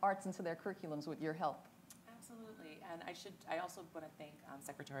arts into their curriculums with your help? Absolutely, and I also want to thank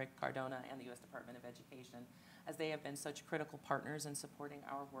Secretary Cardona and the U.S. Department of Education, as they have been such critical partners in supporting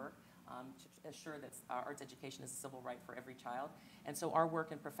our work to assure that arts education is a civil right for every child. And so our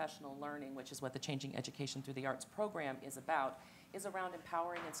work in professional learning, which is what the Changing Education Through the Arts program is about, is around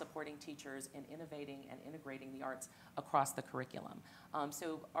empowering and supporting teachers in innovating and integrating the arts across the curriculum.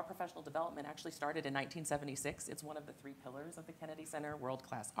 So our professional development actually started in 1976. It's one of the 3 pillars of the Kennedy Center: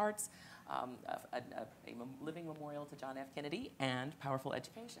 world-class arts, a living memorial to John F. Kennedy, and powerful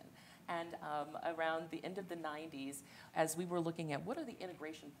education. And around the end of the 90s, as we were looking at what are the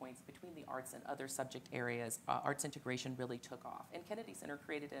integration points between the arts and other subject areas, arts integration really took off. And Kennedy Center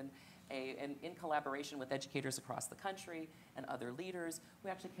created in collaboration with educators across the country and other leaders, we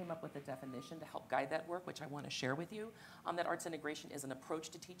actually came up with a definition to help guide that work, which I want to share with you, that arts integration is an approach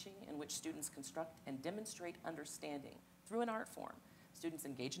to teaching in which students construct and demonstrate understanding through an art form. Students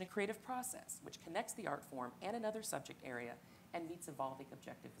engage in a creative process, which connects the art form and another subject area and meets evolving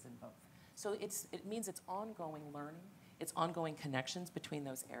objectives in both. So it means it's ongoing learning, it's ongoing connections between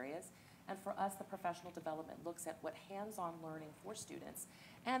those areas. And for us, the professional development looks at what hands-on learning for students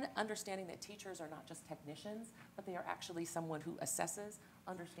and understanding that teachers are not just technicians, but they are actually someone who assesses,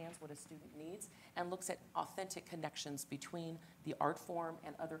 understands what a student needs, and looks at authentic connections between the art form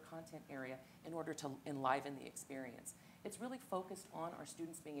and other content area in order to enliven the experience. It's really focused on our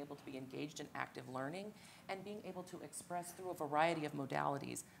students being able to be engaged in active learning and being able to express through a variety of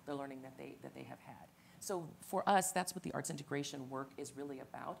modalities the learning that they have had. So for us, that's what the arts integration work is really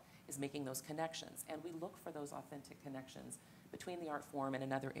about, is making those connections. And we look for those authentic connections between the art form and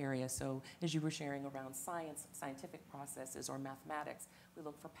another area. So as you were sharing around science, scientific processes, or mathematics, we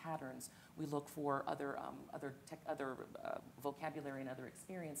look for patterns. We look for other vocabulary and other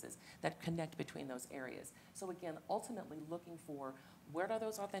experiences that connect between those areas. So again, ultimately looking for where are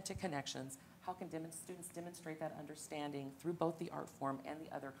those authentic connections, how can students demonstrate that understanding through both the art form and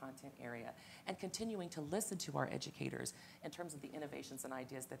the other content area, and continuing to listen to our educators in terms of the innovations and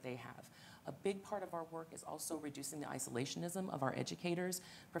ideas that they have. A big part of our work is also reducing the isolationism of our educators,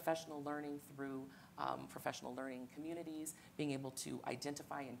 professional learning through professional learning communities, being able to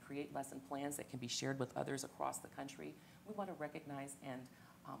identify and create lesson plans that can be shared with others across the country. We want to recognize and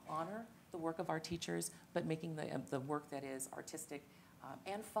honor the work of our teachers, but making the work that is artistic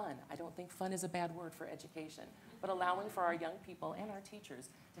and fun. I don't think fun is a bad word for education, but allowing for our young people and our teachers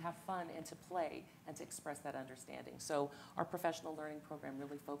to have fun and to play and to express that understanding. So our professional learning program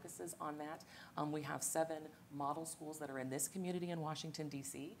really focuses on that. We have 7 model schools that are in this community in Washington,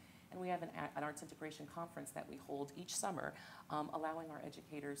 D.C., and we have an arts integration conference that we hold each summer, allowing our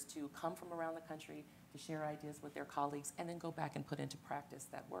educators to come from around the country to share ideas with their colleagues and then go back and put into practice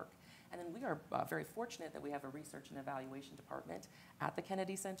that work. And then we are very fortunate that we have a research and evaluation department at the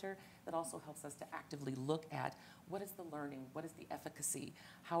Kennedy Center that also helps us to actively look at what is the learning, what is the efficacy,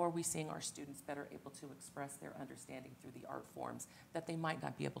 how are we seeing our students better able to express their understanding through the art forms that they might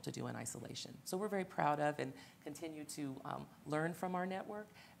not be able to do in isolation. So we're very proud of and continue to learn from our network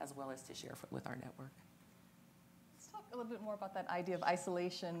as well as to share with our network. Let's talk a little bit more about that idea of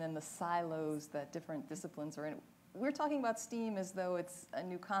isolation and the silos that different disciplines are in. We're talking about STEAM as though it's a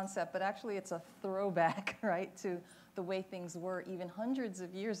new concept, but actually it's a throwback, right, to the way things were even hundreds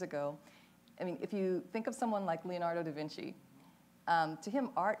of years ago. I mean, if you think of someone like Leonardo da Vinci, to him,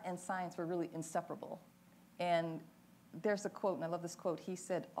 art and science were really inseparable. And there's a quote, and I love this quote. He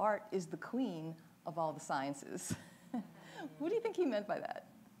said, "Art is the queen of all the sciences." What do you think he meant by that?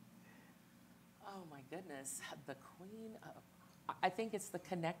 Oh, my goodness. The queen of... I think it's the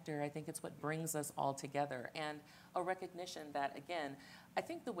connector. I think it's what brings us all together, and a recognition that, again, I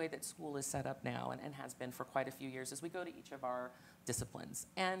think the way that school is set up now and has been for quite a few years is we go to each of our disciplines.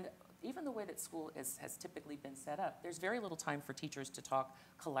 And even the way that school has typically been set up, there's very little time for teachers to talk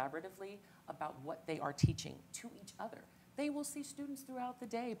collaboratively about what they are teaching to each other. They will see students throughout the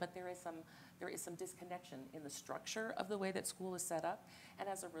day, but there is some disconnection in the structure of the way that school is set up, and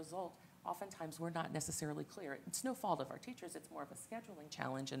as a result, oftentimes we're not necessarily clear. It's no fault of our teachers, it's more of a scheduling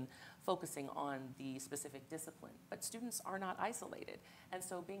challenge and focusing on the specific discipline. But students are not isolated, and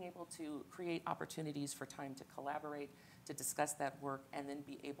so being able to create opportunities for time to collaborate, to discuss that work, and then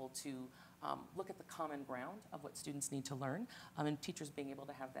be able to look at the common ground of what students need to learn, and teachers being able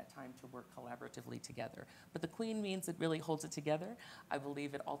to have that time to work collaboratively together. But the queen means it really holds it together. I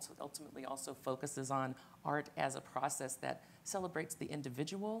believe it ultimately also focuses on art as a process that celebrates the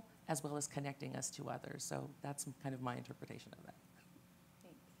individual as well as connecting us to others. So that's kind of my interpretation of that.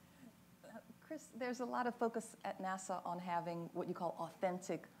 Chris, there's a lot of focus at NASA on having what you call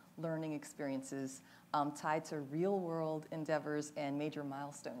authentic learning experiences tied to real-world endeavors and major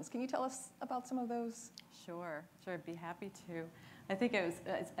milestones. Can you tell us about some of those? Sure, I'd be happy to. I think it was,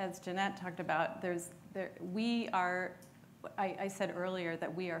 as Jeanette talked about, I said earlier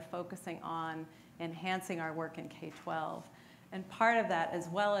that we are focusing on enhancing our work in K-12. And part of that, as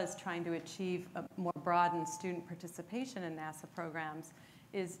well as trying to achieve a more broadened student participation in NASA programs,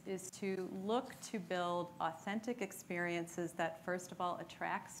 is to look to build authentic experiences that, first of all,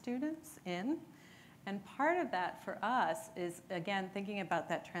 attract students in. And part of that for us is, again, thinking about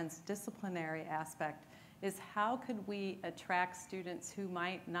that transdisciplinary aspect, is how could we attract students who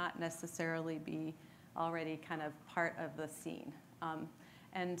might not necessarily be already kind of part of the scene.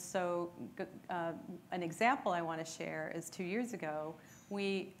 And so an example I want to share is 2 years ago,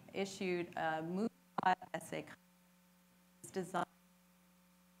 we issued a movie essay designed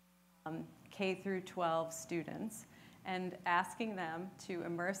K through 12 students, and asking them to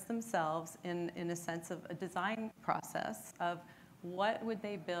immerse themselves in a sense of a design process of what would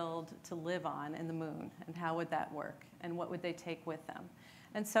they build to live on in the moon, and how would that work, and what would they take with them.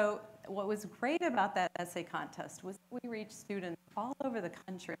 And so what was great about that essay contest was we reached students all over the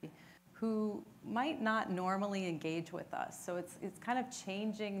country who might not normally engage with us. So it's kind of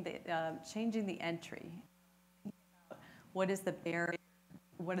changing the entry. What is the barrier?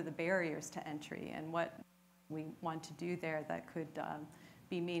 What are the barriers to entry, and what we want to do there that could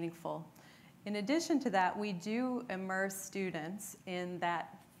be meaningful. In addition to that, we do immerse students in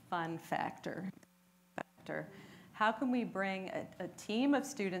that fun factor. How can we bring a team of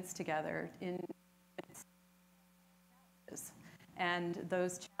students together in and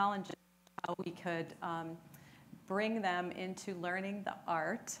those challenges, how we could bring them into learning the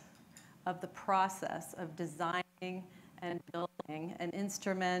art of the process of designing and building an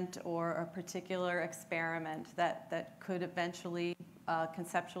instrument or a particular experiment that could eventually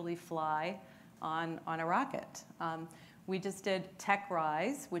conceptually fly on a rocket. We just did Tech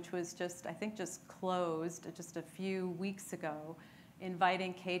Rise, which was just, I think, just closed just a few weeks ago,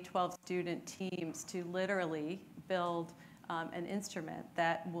 inviting K-12 student teams to literally build an instrument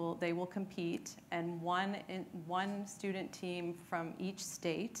that they will compete, and one student team from each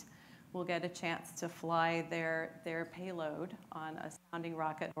state will get a chance to fly their payload on a sounding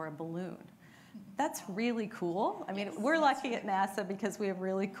rocket or a balloon. That's really cool. I mean, yes, we're lucky at NASA because we have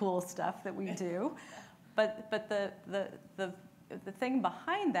really cool stuff that we do. But the thing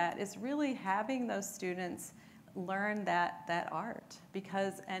behind that is really having those students learn that art,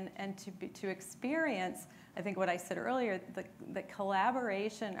 because and to experience, I think what I said earlier, the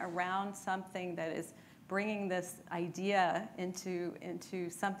collaboration around something that is bringing this idea into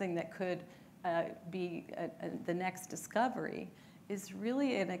something that could be the next discovery is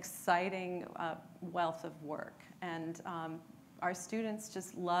really an exciting wealth of work. And our students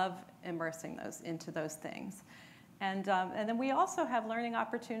just love immersing into those things. And then we also have learning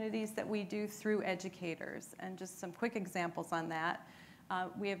opportunities that we do through educators. And just some quick examples on that.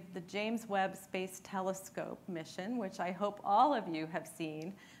 We have the James Webb Space Telescope mission, which I hope all of you have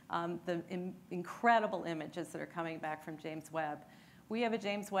seen, the incredible images that are coming back from James Webb. We have a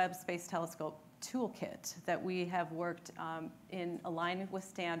James Webb Space Telescope toolkit that we have worked in alignment with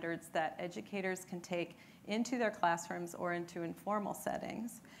standards that educators can take into their classrooms or into informal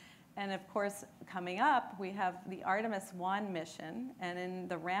settings. And of course, coming up, we have the Artemis 1 mission, and in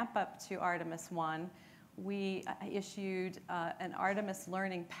the ramp up to Artemis 1, we issued an Artemis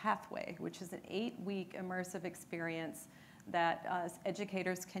Learning Pathway, which is an 8-week immersive experience that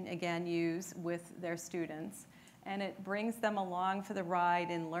educators can again use with their students. And it brings them along for the ride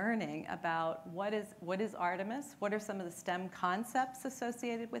in learning about what is Artemis, what are some of the STEM concepts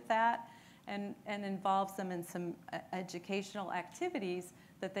associated with that, and involves them in some educational activities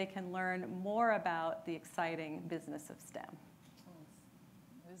that they can learn more about the exciting business of STEM.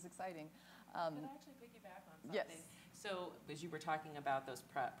 It is exciting. Could I actually piggyback on something? Yes. So as you were talking about those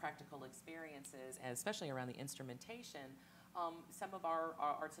practical experiences, and especially around the instrumentation, some of our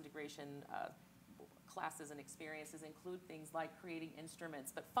arts integration classes and experiences include things like creating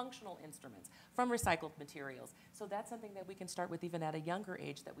instruments, but functional instruments from recycled materials. So that's something that we can start with even at a younger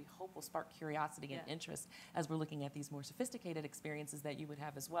age that we hope will spark curiosity and interest as we're looking at these more sophisticated experiences that you would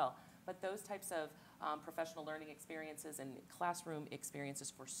have as well. But those types of professional learning experiences and classroom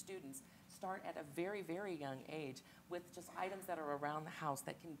experiences for students start at a very, very young age with just items that are around the house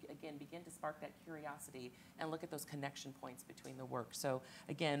that can, again, begin to spark that curiosity and look at those connection points between the work. So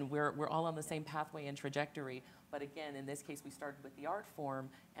again, we're all on the same pathway and trajectory, but again, in this case, we started with the art form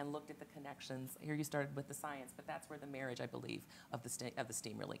and looked at the connections. Here you started with the science, but that's where the marriage, I believe, of the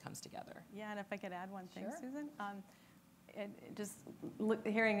STEAM really comes together. Yeah, and if I could add one thing, Susan.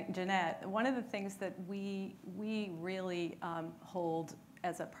 Hearing Jeanette, one of the things that we really hold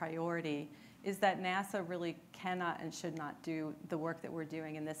as a priority is that NASA really cannot and should not do the work that we're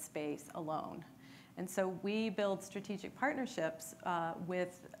doing in this space alone. And so we build strategic partnerships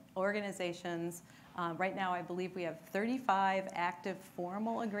with organizations. Right now, I believe we have 35 active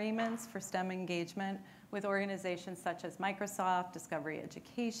formal agreements for STEM engagement with organizations such as Microsoft, Discovery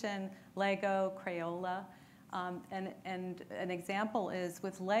Education, Lego, Crayola. And an example is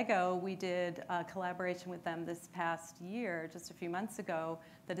with Lego, we did a collaboration with them this past year, just a few months ago,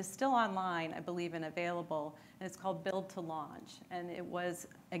 that is still online, I believe, and available, and it's called Build to Launch. And it was,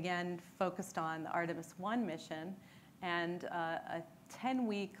 again, focused on the Artemis I mission and a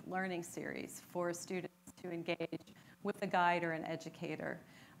 10-week learning series for students to engage with a guide or an educator.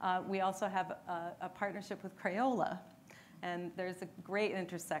 We also have a partnership with Crayola. And there's a great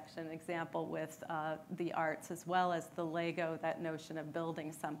intersection example with the arts as well as the Lego, that notion of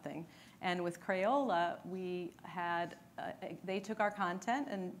building something. And with Crayola, we had, they took our content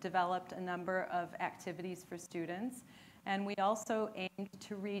and developed a number of activities for students. And we also aimed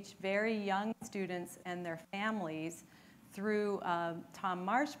to reach very young students and their families through Tom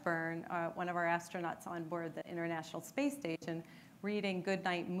Marshburn, one of our astronauts on board the International Space Station, reading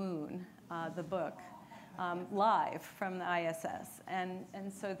Goodnight Moon, the book. Live from the ISS. And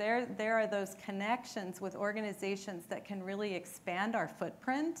so there are those connections with organizations that can really expand our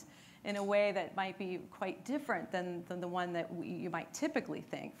footprint in a way that might be quite different than the one that you might typically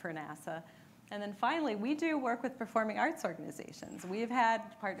think for NASA. And then finally, we do work with performing arts organizations. We've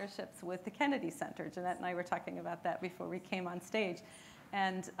had partnerships with the Kennedy Center. Jeanette and I were talking about that before we came on stage.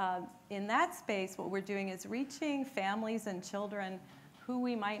 And in that space, what we're doing is reaching families and children who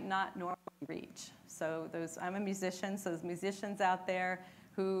we might not normally reach. So I'm a musician, so those musicians out there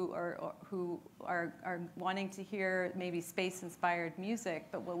who are wanting to hear maybe space-inspired music,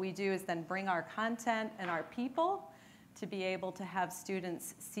 but what we do is then bring our content and our people to be able to have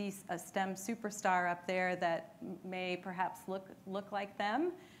students see a STEM superstar up there that may perhaps look like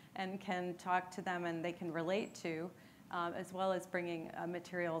them and can talk to them and they can relate to, as well as bringing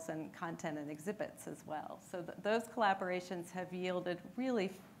materials and content and exhibits as well. So those collaborations have yielded really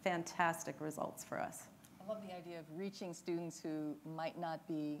fantastic results for us. I love the idea of reaching students who might not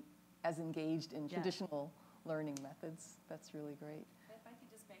be as engaged in traditional learning methods. That's really great. If I could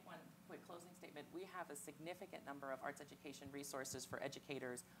just make one quick closing statement, we have a significant number of arts education resources for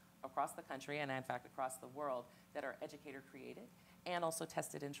educators across the country and in fact across the world that are educator created and also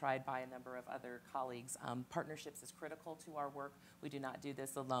tested and tried by a number of other colleagues. Partnerships is critical to our work. We do not do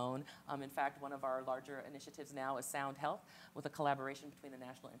this alone. In fact, one of our larger initiatives now is Sound Health, with a collaboration between the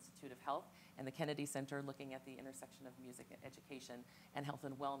National Institute of Health and the Kennedy Center, looking at the intersection of music education and health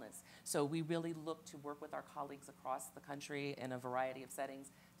and wellness. So we really look to work with our colleagues across the country in a variety of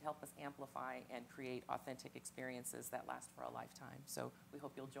settings to help us amplify and create authentic experiences that last for a lifetime. So we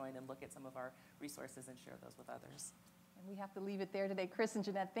hope you'll join and look at some of our resources and share those with others. And we have to leave it there today. Chris and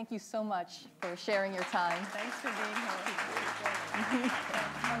Jeanette, thank you so much for sharing your time. Thanks for being here.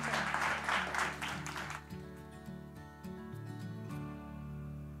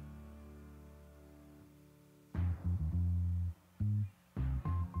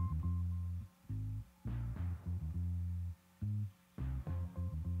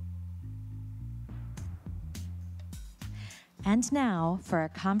 And now, for a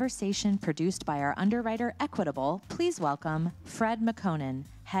conversation produced by our underwriter Equitable, please welcome Fred McConan,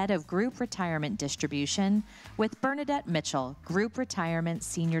 Head of Group Retirement Distribution, with Bernadette Mitchell, Group Retirement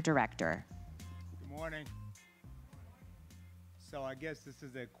Senior Director. Good morning. So I guess this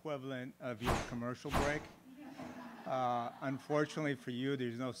is the equivalent of your commercial break. Unfortunately for you,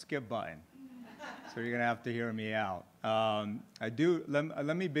 there's no skip button, so you're gonna have to hear me out.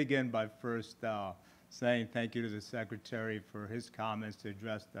 Let me begin by first saying thank you to the Secretary for his comments to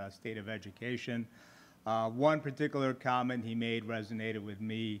address the state of education. One particular comment he made resonated with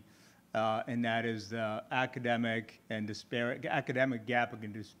me, and that is the academic gap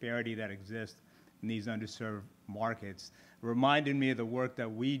and disparity that exists in these underserved markets. It reminded me of the work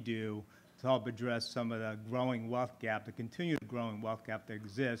that we do to help address some of the growing wealth gap, the continued growing wealth gap that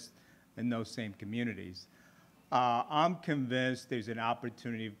exists in those same communities. I'm convinced there's an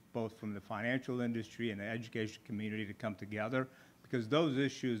opportunity both from the financial industry and the education community to come together, because those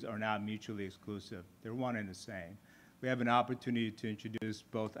issues are not mutually exclusive. They're one and the same. We have an opportunity to introduce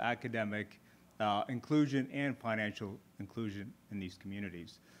both academic inclusion and financial inclusion in these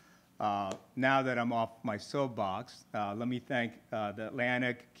communities. Now that I'm off my soapbox, let me thank the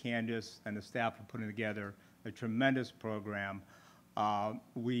Atlantic, Candace, and the staff for putting together a tremendous program. On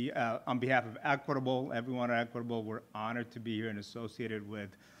behalf of Equitable, everyone at Equitable, we're honored to be here and associated with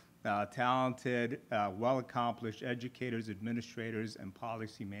talented, well-accomplished educators, administrators, and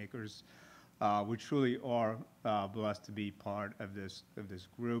policymakers. We truly are blessed to be part of this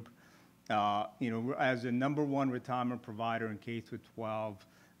group. As the #1 retirement provider in K-12,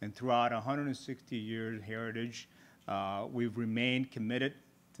 And throughout 160 years heritage, we've remained committed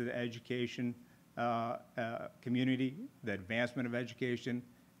to the education community, the advancement of education,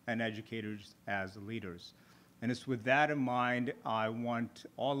 and educators as leaders. And it's with that in mind, I want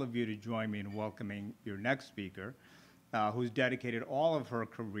all of you to join me in welcoming your next speaker, who's dedicated all of her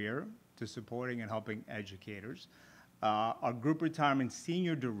career to supporting and helping educators. Our Group Retirement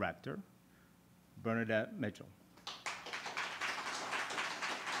Senior Director, Bernadette Mitchell.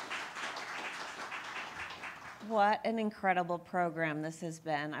 What an incredible program this has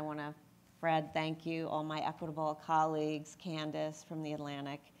been. I want to, Fred, thank you, all my Equitable colleagues, Candace from the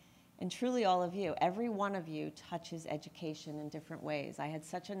Atlantic, and truly all of you. Every one of you touches education in different ways. I had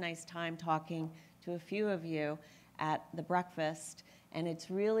such a nice time talking to a few of you at the breakfast, and it's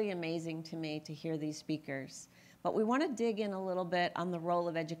really amazing to me to hear these speakers. But we want to dig in a little bit on the role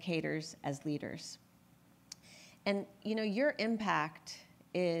of educators as leaders. And you know, your impact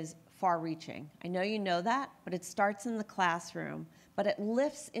is far-reaching. I know you know that, but it starts in the classroom, but it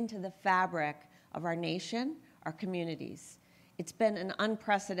lifts into the fabric of our nation, our communities. It's been an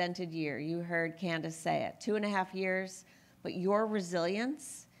unprecedented year. You heard Candace say it, 2.5 years, but your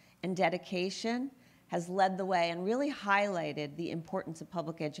resilience and dedication has led the way and really highlighted the importance of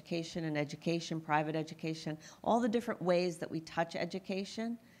public education and education, private education, all the different ways that we touch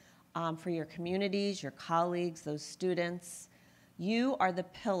education for your communities, your colleagues, those students. You are the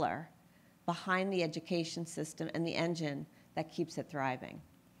pillar behind the education system and the engine that keeps it thriving.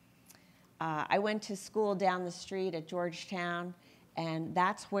 I went to school down the street at Georgetown, and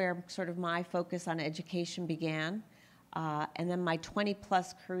that's where sort of my focus on education began. And then my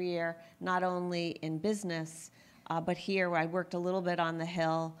 20-plus career, not only in business, but here where I worked a little bit on the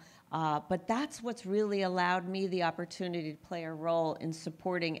Hill. But that's what's really allowed me the opportunity to play a role in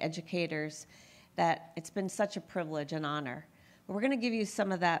supporting educators, that it's been such a privilege and honor. But we're going to give you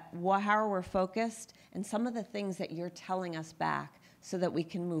some of that, how we're focused, and some of the things that you're telling us back so that we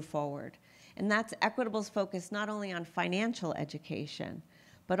can move forward. And that's Equitable's focus not only on financial education,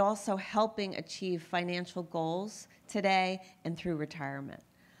 but also helping achieve financial goals today and through retirement.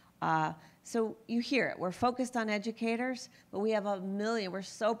 So you hear it, we're focused on educators, but we have 1 million, we're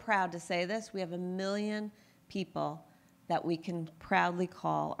so proud to say this, we have 1 million people that we can proudly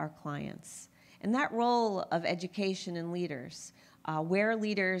call our clients. And that role of education and leaders, where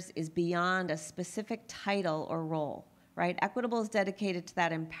leaders is beyond a specific title or role, right? Equitable is dedicated to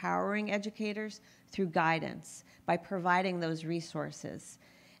that, empowering educators through guidance by providing those resources.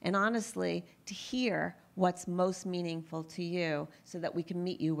 And honestly, to hear what's most meaningful to you so that we can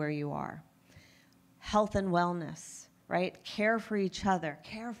meet you where you are. Health and wellness, right? Care for each other,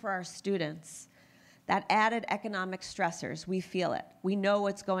 care for our students. That added economic stressors, we feel it. We know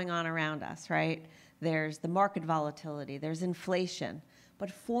what's going on around us, right? There's the market volatility, there's inflation. But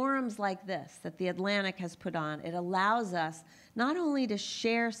forums like this that the Atlantic has put on, it allows us not only to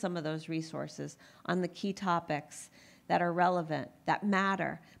share some of those resources on the key topics that are relevant, that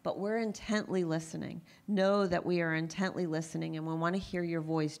matter, but we're intently listening. Know that we are intently listening, and we want to hear your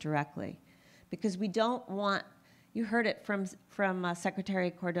voice directly. Because we don't want, you heard it from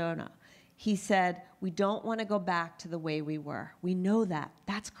Secretary Cardona. He said, we don't want to go back to the way we were. We know that.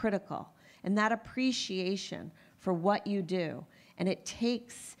 That's critical. And that appreciation for what you do, and it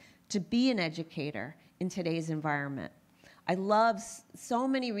takes to be an educator in today's environment. I love so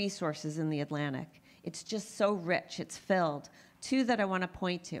many resources in the Atlantic. It's just so rich, it's filled. Two that I want to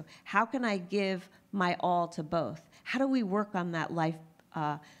point to. How can I give my all to both? How do we work on that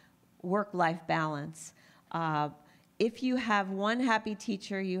work-life balance? If you have one happy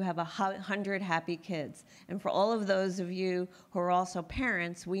teacher, you have 100 happy kids. And for all of those of you who are also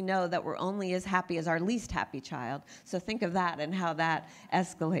parents, we know that we're only as happy as our least happy child. So think of that and how that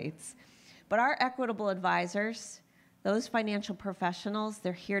escalates. But our Equitable advisors, those financial professionals,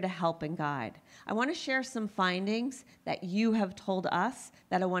 they're here to help and guide. I want to share some findings that you have told us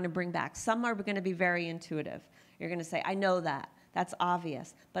that I want to bring back. Some are going to be very intuitive. You're going to say, I know that. That's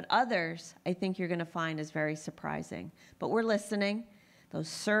obvious. But others, I think you're going to find is very surprising. But we're listening. Those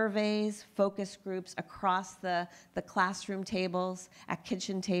surveys, focus groups across the classroom tables, at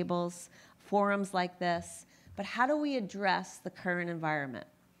kitchen tables, forums like this. But how do we address the current environment?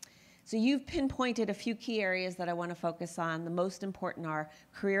 So you've pinpointed a few key areas that I want to focus on. The most important are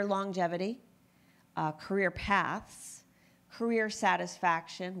career longevity, career paths, career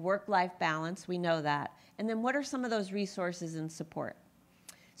satisfaction, work-life balance, we know that. And then what are some of those resources and support?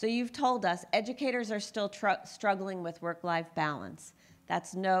 So you've told us educators are still struggling with work-life balance.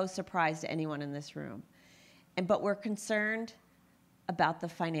 That's no surprise to anyone in this room. But we're concerned about the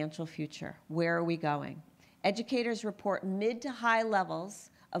financial future. Where are we going? Educators report mid to high levels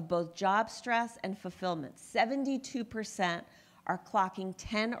of both job stress and fulfillment. 72% are clocking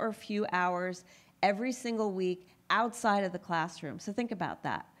 10 or few hours every single week outside of the classroom. So think about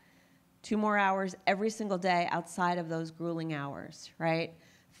that. 2 more hours every single day outside of those grueling hours, right?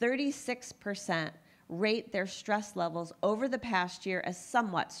 36% rate their stress levels over the past year as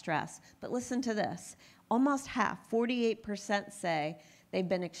somewhat stress. But listen to this. Almost half, 48% say they've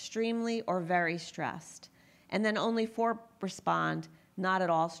been extremely or very stressed. And then only 4 respond, not at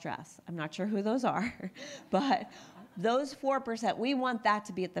all stress. I'm not sure who those are, but those 4%, we want that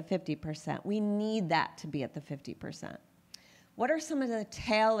to be at the 50%. We need that to be at the 50%. What are some of the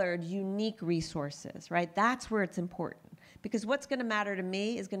tailored, unique resources, right? That's where it's important. Because what's going to matter to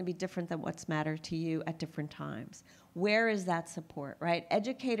me is going to be different than what's mattered to you at different times. Where is that support, right?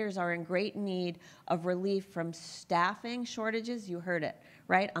 Educators are in great need of relief from staffing shortages. You heard it,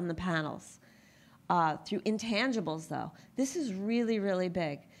 right, on the panels. Through intangibles, though. This is really, really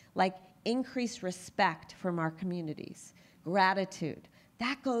big. Like increased respect from our communities, gratitude.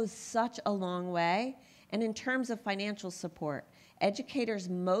 That goes such a long way. And in terms of financial support, educators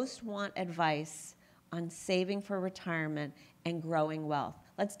most want advice on saving for retirement and growing wealth.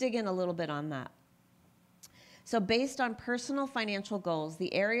 Let's dig in a little bit on that. So based on personal financial goals,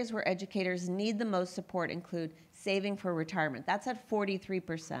 the areas where educators need the most support include saving for retirement. That's at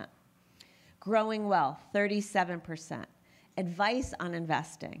 43%. Growing wealth, 37%. Advice on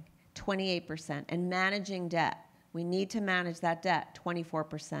investing, 28%. And managing debt, we need to manage that debt,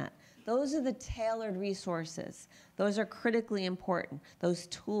 24%. Those are the tailored resources. Those are critically important, those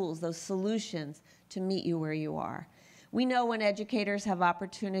tools, those solutions to meet you where you are. We know when educators have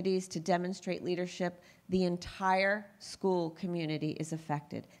opportunities to demonstrate leadership, the entire school community is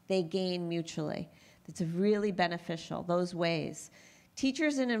affected. They gain mutually. It's really beneficial, those ways.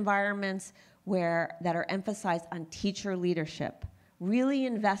 Teachers in environments that are emphasized on teacher leadership, really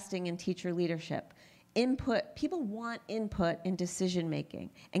investing in teacher leadership. Input, people want input in decision making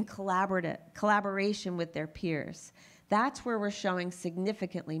and collaboration with their peers. That's where we're showing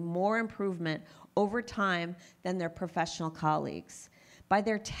significantly more improvement over time than their professional colleagues. By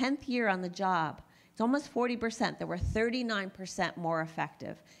their 10th year on the job, it's almost 40% that were 39% more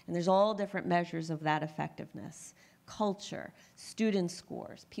effective. And there's all different measures of that effectiveness. Culture, student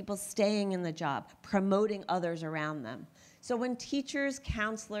scores, people staying in the job, promoting others around them. So when teachers,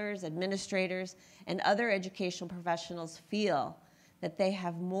 counselors, administrators, and other educational professionals feel that they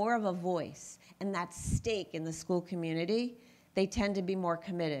have more of a voice and that stake in the school community, they tend to be more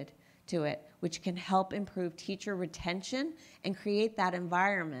committed to it, which can help improve teacher retention and create that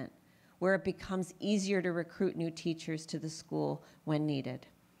environment where it becomes easier to recruit new teachers to the school when needed.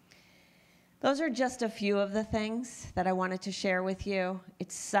 Those are just a few of the things that I wanted to share with you.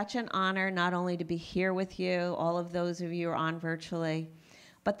 It's such an honor not only to be here with you, all of those of you who are on virtually,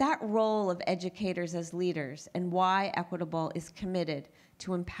 but that role of educators as leaders and why Equitable is committed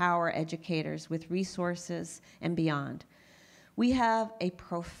to empower educators with resources and beyond. We have a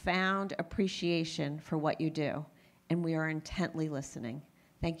profound appreciation for what you do, and we are intently listening.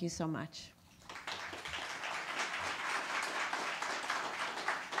 Thank you so much.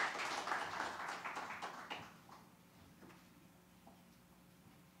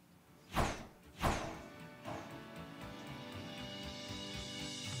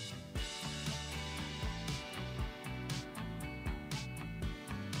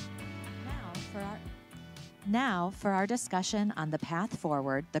 Now, for our discussion on the path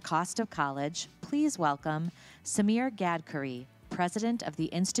forward, the cost of college, please welcome Samir Gadkari, President of the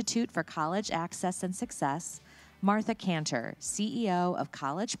Institute for College Access and Success, Martha Cantor, CEO of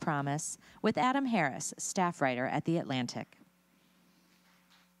College Promise, with Adam Harris, staff writer at The Atlantic.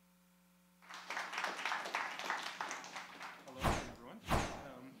 Hello, everyone.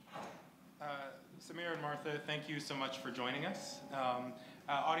 Samir and Martha, thank you so much for joining us.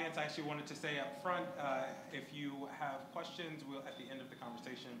 Audience, I actually wanted to say up front, if you have questions, at the end of the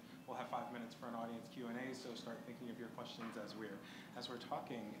conversation, we'll have 5 minutes for an audience Q&A, so start thinking of your questions as we're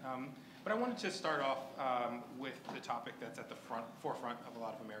talking. But I wanted to start off with the topic that's at the forefront of a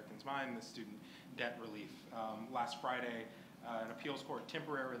lot of Americans' mind, the student debt relief. Last Friday, an appeals court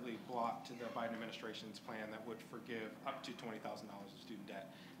temporarily blocked the Biden administration's plan that would forgive up to $20,000 of student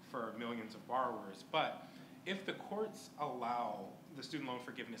debt for millions of borrowers. But if the courts allow the student loan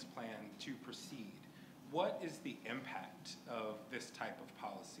forgiveness plan to proceed, what is the impact of this type of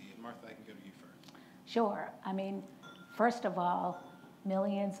policy? And Martha, I can go to you first. Sure. I mean, first of all,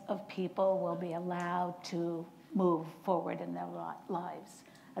 millions of people will be allowed to move forward in their lives,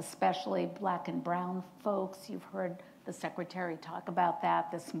 especially Black and brown folks. You've heard the Secretary talk about that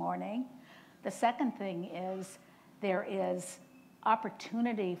this morning. The second thing is there is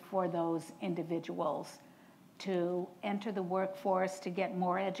opportunity for those individuals to enter the workforce, to get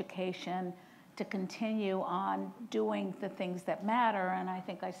more education, to continue on doing the things that matter. And I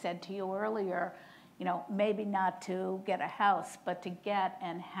think I said to you earlier, you know, maybe not to get a house, but to get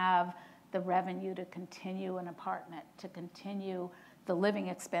and have the revenue to continue an apartment, to continue the living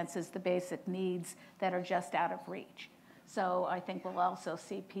expenses, the basic needs that are just out of reach. So I think we'll also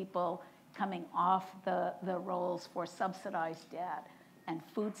see people coming off the rolls for subsidized debt and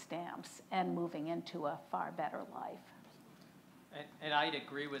food stamps and moving into a far better life. And I'd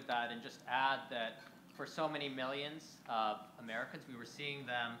agree with that and just add that for so many millions of Americans, we were seeing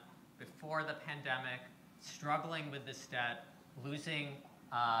them before the pandemic struggling with this debt, losing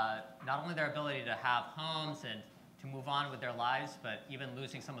not only their ability to have homes and to move on with their lives, but even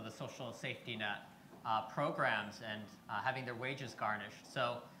losing some of the social safety net programs and having their wages garnished.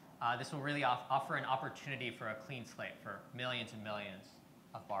 So this will really offer an opportunity for a clean slate for millions and millions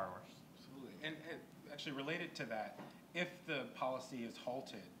of borrowers. Absolutely. And actually related to that, if the policy is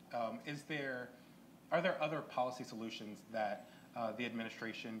halted, are there other policy solutions that the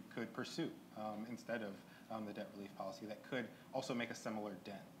administration could pursue instead of the debt relief policy that could also make a similar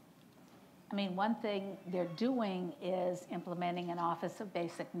dent? I mean, one thing they're doing is implementing an Office of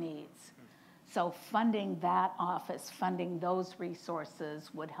Basic Needs. So funding that office, funding those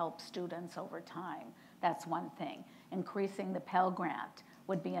resources would help students over time. That's one thing. Increasing the Pell Grant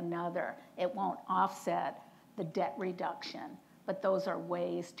would be another. It won't offset the debt reduction, but those are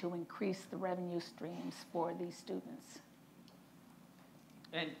ways to increase the revenue streams for these students.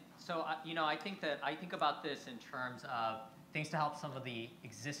 And so, you know, I think about this in terms of things to help some of the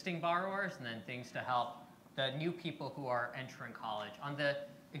existing borrowers and then things to help the new people who are entering college. On the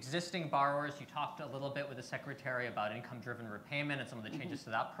existing borrowers, you talked a little bit with the Secretary about income-driven repayment and some of the changes to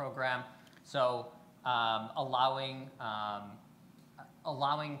that program. So allowing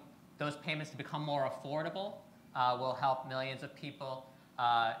those payments to become more affordable will help millions of people.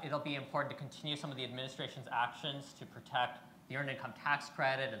 It'll be important to continue some of the administration's actions to protect the Earned Income Tax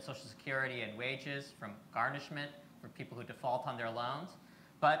Credit and Social Security and wages from garnishment for people who default on their loans.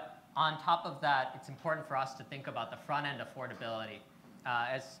 But on top of that, it's important for us to think about the front-end affordability.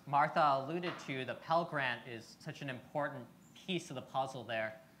 As Martha alluded to, the Pell Grant is such an important piece of the puzzle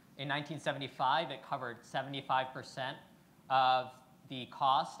there. In 1975, it covered 75% of the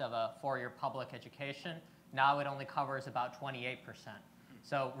cost of a four-year public education. Now it only covers about 28%.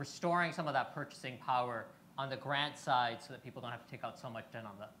 So restoring some of that purchasing power on the grant side so that people don't have to take out so much debt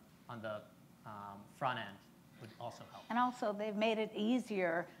on the front end would also help. And also, they've made it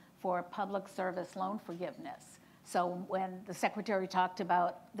easier for public service loan forgiveness. So when the Secretary talked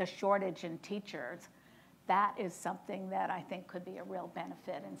about the shortage in teachers, that is something that I think could be a real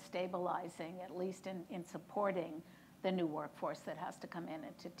benefit in stabilizing, at least in supporting the new workforce that has to come in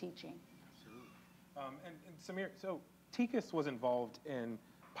into teaching. Absolutely. And Samir, so TICAS was involved in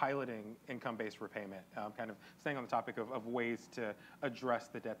piloting income-based repayment, kind of staying on the topic of ways to address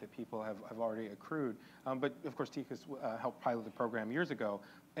the debt that people have already accrued. But of course, TICAS helped pilot the program years ago.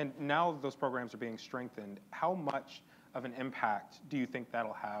 And now those programs are being strengthened. How much of an impact do you think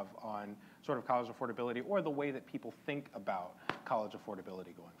that'll have on sort of college affordability or the way that people think about college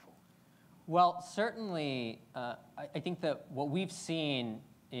affordability going forward? Well, certainly, I think that what we've seen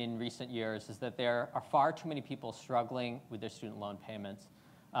in recent years is that there are far too many people struggling with their student loan payments.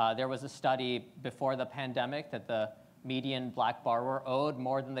 There was a study before the pandemic that the median black borrower owed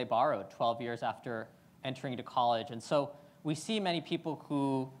more than they borrowed 12 years after entering to college. And so we see many people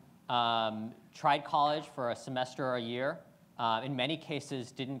who tried college for a semester or a year, in many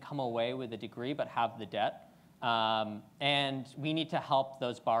cases didn't come away with a degree but have the debt. And we need to help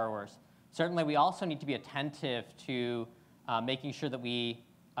those borrowers. Certainly, we also need to be attentive to making sure that we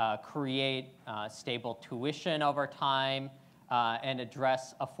create stable tuition over time and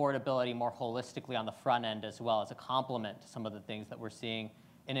address affordability more holistically on the front end as well as a complement to some of the things that we're seeing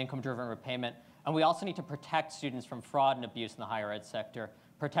in income-driven repayment. And we also need to protect students from fraud and abuse in the higher ed sector,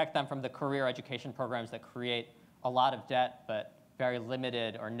 protect them from the career education programs that create a lot of debt but very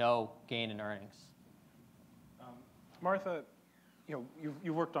limited or no gain in earnings. Martha, you know,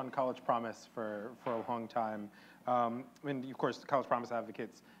 you've worked on College Promise for a long time. And of course, College Promise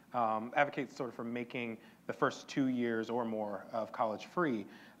advocates sort of for making the first 2 years or more of college free.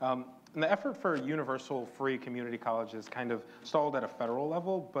 And the effort for universal free community colleges kind of stalled at a federal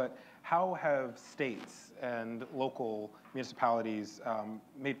level, but how have states and local municipalities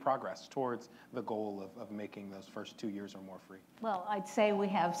made progress towards the goal of making those first 2 years or more free? Well, I'd say we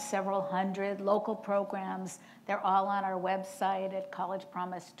have several hundred local programs. They're all on our website at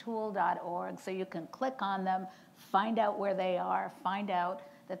collegepromisetool.org, so you can click on them, find out where they are, find out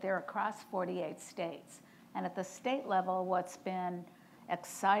that they're across 48 states. And at the state level, what's been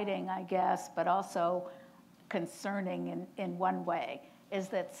exciting, I guess, but also concerning in one way, is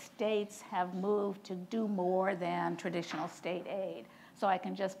that states have moved to do more than traditional state aid. So I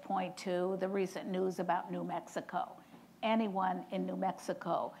can just point to the recent news about New Mexico. Anyone in New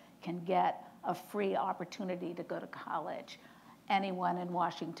Mexico can get a free opportunity to go to college. Anyone in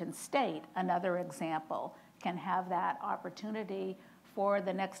Washington State, another example, can have that opportunity for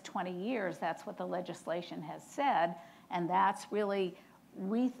the next 20 years. That's what the legislation has said, and that's really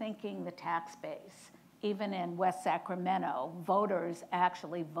rethinking the tax base. Even in West Sacramento, voters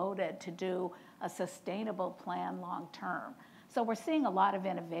actually voted to do a sustainable plan long term. So we're seeing a lot of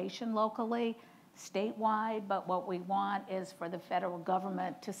innovation locally, statewide, but what we want is for the federal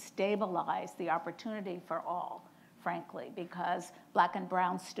government to stabilize the opportunity for all, frankly, because Black and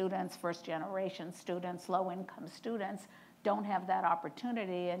brown students, first generation students, low income students don't have that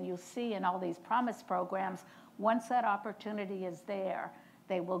opportunity. And you see in all these promise programs, once that opportunity is there,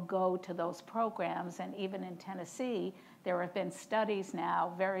 they will go to those programs. And even in Tennessee, there have been studies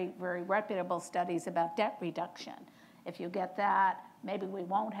now, very, very reputable studies about debt reduction. If you get that, maybe we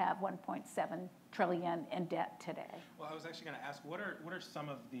won't have 1.7 trillion in debt today. Well, I was actually going to ask, what are some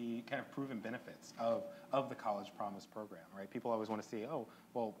of the kind of proven benefits of the College Promise program, right? People always want to see, oh,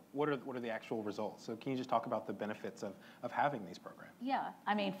 well, what are the actual results? So can you just talk about the benefits of having these programs? Yeah,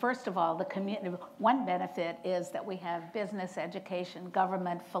 I mean, first of all, the community, one benefit is that we have business, education,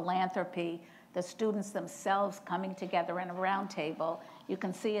 government, philanthropy, the students themselves coming together in a round table. You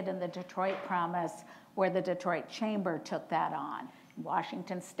can see it in the Detroit Promise, where the Detroit Chamber took that on.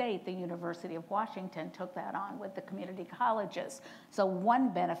 Washington State, the University of Washington took that on with the community colleges. So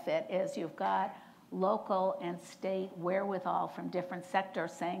one benefit is you've got local and state wherewithal from different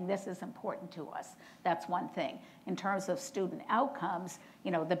sectors saying this is important to us. That's one thing. In terms of student outcomes,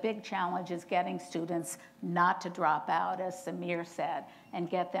 you know, the big challenge is getting students not to drop out, as Samir said, and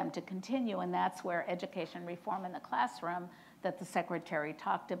get them to continue. And that's where education reform in the classroom that the Secretary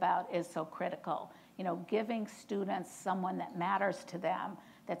talked about is so critical. You know, giving students someone that matters to them,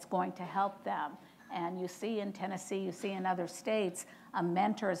 that's going to help them. And you see in Tennessee, you see in other states, a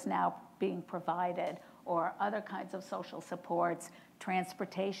mentor is now being provided, or other kinds of social supports,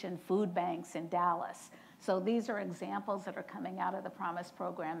 transportation, food banks in Dallas. So these are examples that are coming out of the Promise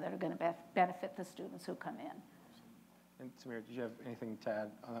program that are going to benefit the students who come in. And Samir, did you have anything to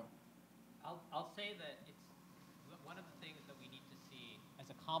add on that? I'll say that it's one of the things that we need to see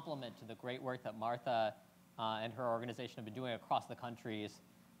as a complement to the great work that Martha and her organization have been doing across the country is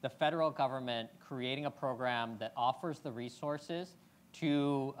the federal government creating a program that offers the resources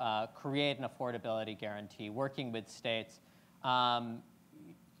to create an affordability guarantee, working with states.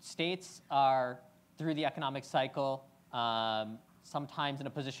 States are, through the economic cycle, sometimes in a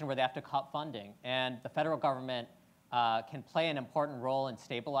position where they have to cut funding. And the federal government can play an important role in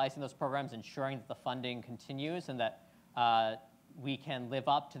stabilizing those programs, ensuring that the funding continues and that we can live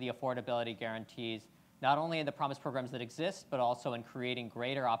up to the affordability guarantees, not only in the Promise programs that exist, but also in creating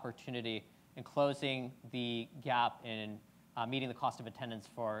greater opportunity and closing the gap in meeting the cost of attendance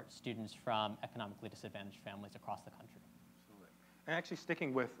for students from economically disadvantaged families across the country. Absolutely. And actually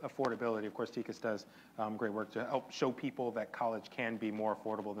sticking with affordability, of course, TICAS does great work to help show people that college can be more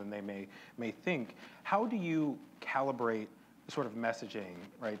affordable than they may think. How do you calibrate sort of messaging,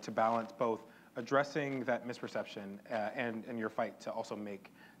 right, to balance both addressing that misperception and your fight to also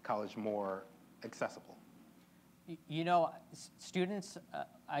make college more accessible? You know, students,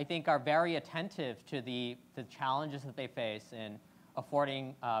 I think, are very attentive to the challenges that they face in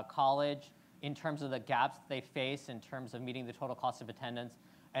affording college, in terms of the gaps that they face in terms of meeting the total cost of attendance.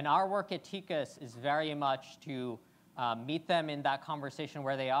 And our work at TICAS is very much to meet them in that conversation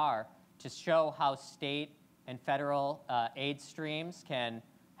where they are, to show how state and federal aid streams can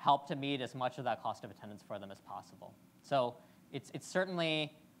help to meet as much of that cost of attendance for them as possible. So it's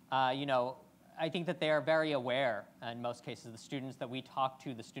certainly, you know, I think that they are very aware, in most cases, the students that we talk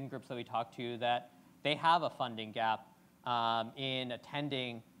to, the student groups that we talk to, that they have a funding gap in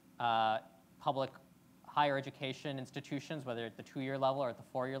attending public higher education institutions, whether at the 2-year level or at the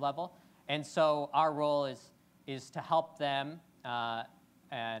 4-year level. And so our role is to help them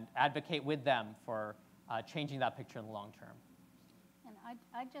and advocate with them for changing that picture in the long term. And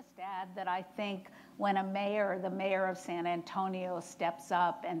I'd just add that I think when the mayor of San Antonio steps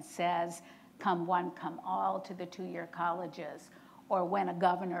up and says, come one, come all to the two-year colleges, or when a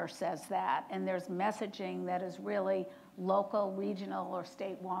governor says that, and there's messaging that is really local, regional, or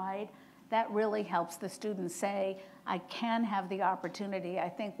statewide, that really helps the students say, I can have the opportunity. I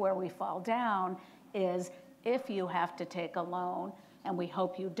think where we fall down is if you have to take a loan, and we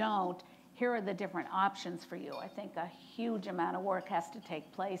hope you don't, here are the different options for you. I think a huge amount of work has to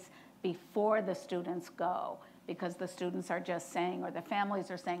take place before the students go, because the students are just saying, or the families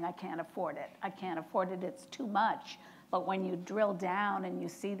are saying, I can't afford it. I can't afford it, it's too much. But when you drill down and you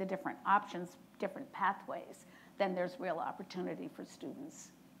see the different options, different pathways, then there's real opportunity for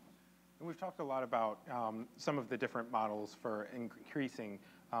students. And we've talked a lot about some of the different models for increasing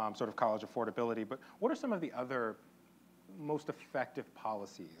sort of college affordability, but what are some of the other most effective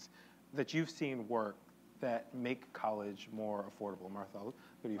policies that you've seen work that make college more affordable? Martha, I'll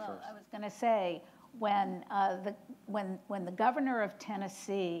go to you first. I was going to say, when the governor of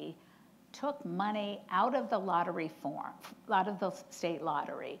Tennessee took money out of the lottery form, out of the state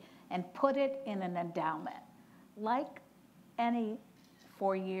lottery, and put it in an endowment, like any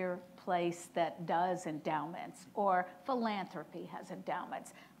four-year place that does endowments, or philanthropy has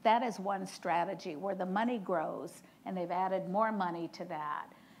endowments. That is one strategy where the money grows, and they've added more money to that,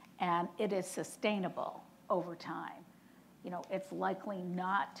 and it is sustainable over time. You know, it's likely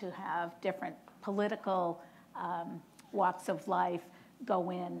not to have different political walks of life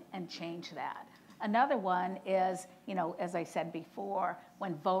go in and change that. Another one is, you know, as I said before,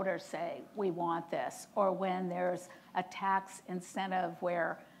 when voters say, we want this, or when there's a tax incentive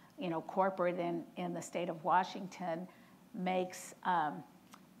where, you know, corporate in the state of Washington makes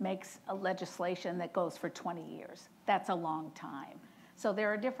a legislation that goes for 20 years. That's a long time. So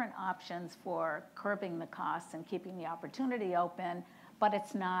there are different options for curbing the costs and keeping the opportunity open, but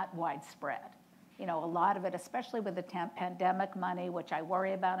it's not widespread. You know, a lot of it, especially with the pandemic money, which I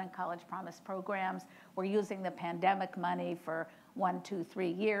worry about in college promise programs, we're using the pandemic money for 1, 2, 3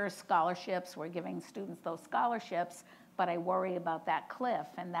 years, scholarships, we're giving students those scholarships, but I worry about that cliff,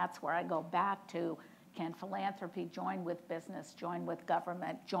 and that's where I go back to, can philanthropy join with business, join with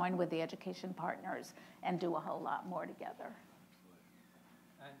government, join with the education partners, and do a whole lot more together?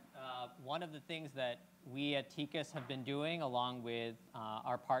 And one of the things that we at TICAS have been doing, along with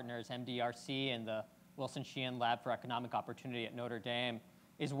our partners MDRC and the Wilson Sheehan Lab for Economic Opportunity at Notre Dame,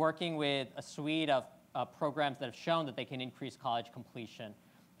 is working with a suite of programs that have shown that they can increase college completion.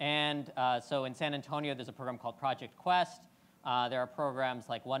 And so in San Antonio, there's a program called Project Quest. There are programs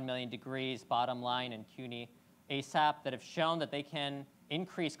like 1 Million Degrees, Bottom Line, and CUNY ASAP that have shown that they can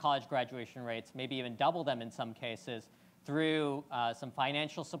increase college graduation rates, maybe even double them in some cases, through some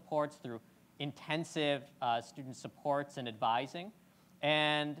financial supports, through intensive student supports and advising.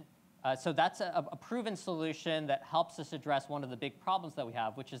 And so that's a proven solution that helps us address one of the big problems that we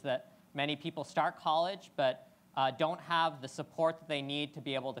have, which is that many people start college but don't have the support that they need to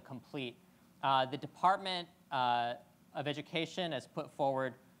be able to complete. The Department of Education has put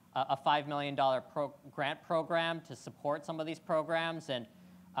forward a $5 million grant program to support some of these programs, and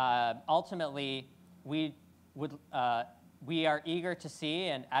ultimately we are eager to see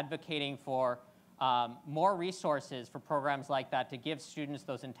and advocating for more resources for programs like that to give students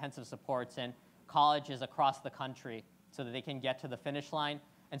those intensive supports in colleges across the country so that they can get to the finish line,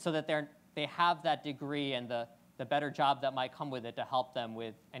 and so that they have that degree and the better job that might come with it to help them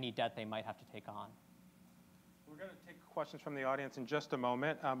with any debt they might have to take on. We're going to take questions from the audience in just a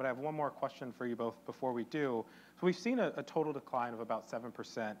moment, but I have one more question for you both before we do. So we've seen a total decline of about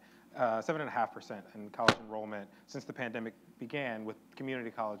 7%. 7.5% in college enrollment since the pandemic began, with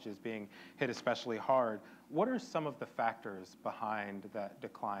community colleges being hit especially hard. What are some of the factors behind that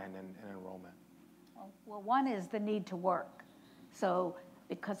decline in enrollment? Well, one is the need to work. So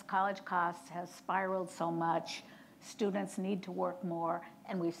because college costs have spiraled so much, students need to work more,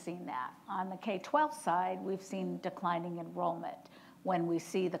 and we've seen that. On the K-12 side, we've seen declining enrollment. When we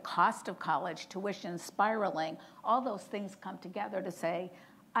see the cost of college, tuition spiraling, all those things come together to say,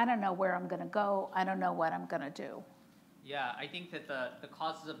 I don't know where I'm going to go. I don't know what I'm going to do. Yeah, I think that the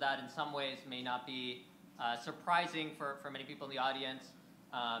causes of that in some ways may not be surprising for many people in the audience.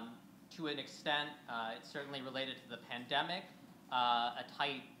 To an extent, it's certainly related to the pandemic, a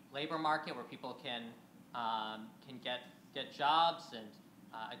tight labor market where people can get jobs, and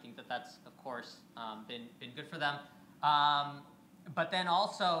I think that that's, of course, been good for them. But then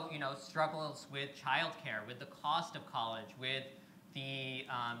also, you know, struggles with childcare, with the cost of college, with the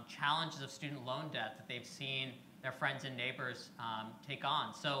challenges of student loan debt that they've seen their friends and neighbors take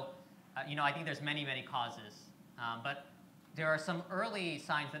on. So, you know, I think there's many, many causes. But there are some early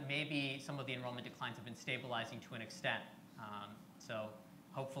signs that maybe some of the enrollment declines have been stabilizing to an extent. So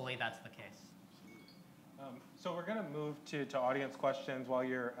hopefully that's the case. So we're going to move to audience questions while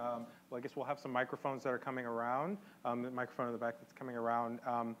you're, well, I guess we'll have some microphones that are coming around, the microphone in the back that's coming around.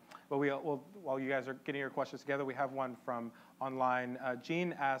 But while you guys are getting your questions together, we have one from online.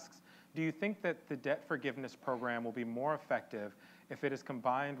 Jean asks, do you think that the debt forgiveness program will be more effective if it is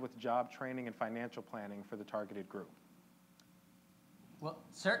combined with job training and financial planning for the targeted group? Well,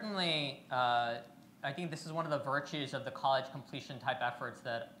 certainly, I think this is one of the virtues of the college completion type efforts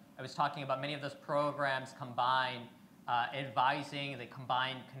that I was talking about. Many of those programs combine advising, they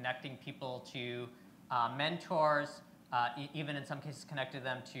combine connecting people to mentors, even in some cases connected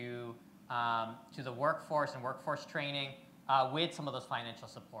them to the workforce and workforce training with some of those financial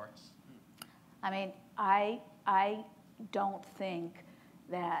supports. I mean, I don't think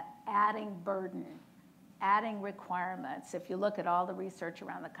that adding burden, adding requirements, if you look at all the research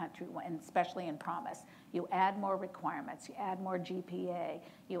around the country, and especially in Promise, you add more requirements, you add more GPA,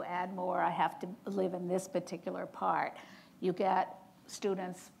 you add more, I have to live in this particular part, you get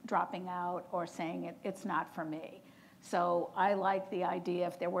students dropping out or saying it's not for me. So I like the idea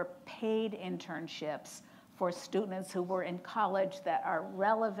if there were paid internships for students who were in college that are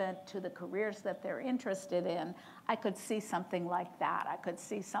relevant to the careers that they're interested in, I could see something like that. I could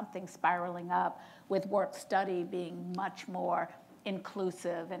see something spiraling up with work-study being much more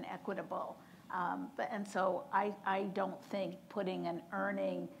inclusive and equitable. And so I don't think putting an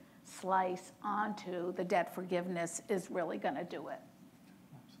earning slice onto the debt forgiveness is really going to do it.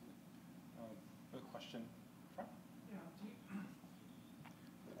 A question.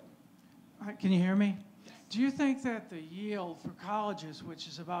 Can you hear me? Do you think that the yield for colleges, which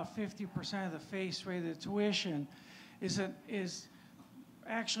is about 50% of the face rate of tuition, is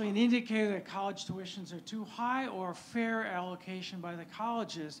actually an indicator that college tuitions are too high, or a fair allocation by the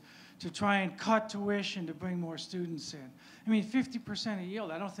colleges to try and cut tuition to bring more students in? I mean, 50% of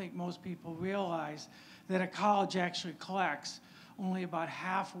yield, I don't think most people realize that a college actually collects only about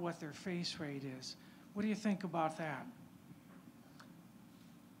half of what their face rate is. What do you think about that?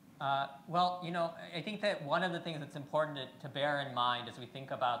 Well, you know, I think that one of the things that's important to bear in mind as we think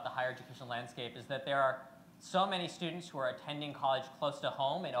about the higher education landscape is that there are so many students who are attending college close to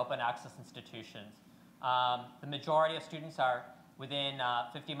home in open access institutions. The majority of students are within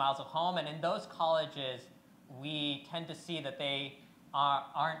 50 miles of home, and in those colleges, we tend to see that they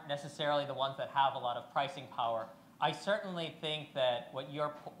aren't necessarily the ones that have a lot of pricing power. I certainly think that what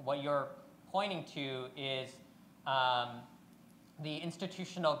you're pointing to is the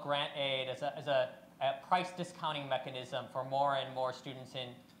institutional grant aid as a price discounting mechanism for more and more students in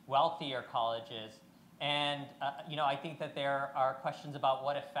wealthier colleges. And you know, I think that there are questions about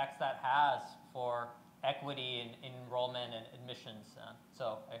what effects that has for equity in enrollment and admissions.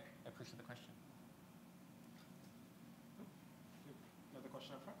 So I appreciate the question. Another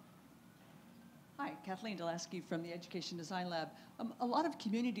question up front. Hi, Kathleen Delaski from the Education Design Lab. A lot of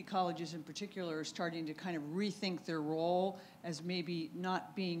community colleges in particular are starting to kind of rethink their role as maybe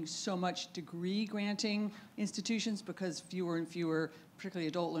not being so much degree granting institutions, because fewer and fewer, particularly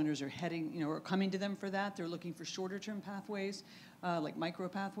adult learners, are heading, are coming to them for that. They're looking for shorter term pathways, like micro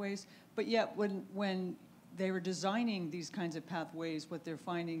pathways. But yet when they were designing these kinds of pathways, what they're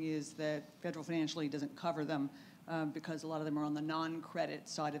finding is that federal financial aid doesn't cover them because a lot of them are on the non-credit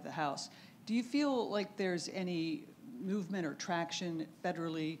side of the house. Do you feel like there's any movement or traction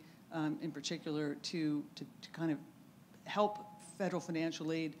federally, in particular, to kind of help federal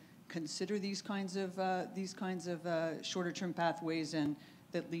financial aid consider these kinds of shorter-term pathways and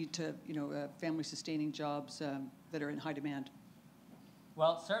that lead to family-sustaining jobs that are in high demand?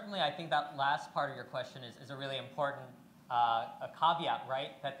 Well, certainly, I think that last part of your question is a really important a caveat,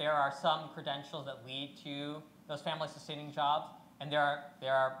 right? That there are some credentials that lead to those family-sustaining jobs, and there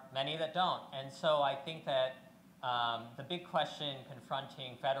are many that don't. And so I think that the big question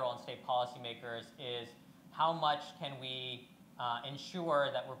confronting federal and state policymakers is how much can we ensure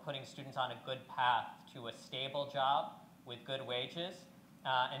that we're putting students on a good path to a stable job with good wages,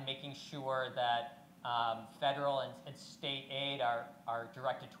 and making sure that federal and state aid are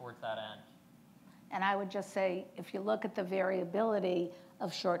directed towards that end. And I would just say, if you look at the variability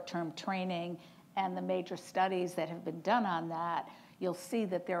of short-term training and the major studies that have been done on that, you'll see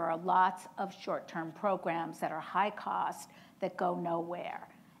that there are lots of short-term programs that are high cost that go nowhere.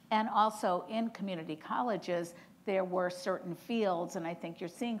 And also in community colleges, there were certain fields, and I think you're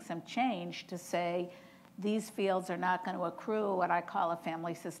seeing some change to say these fields are not going to accrue what I call a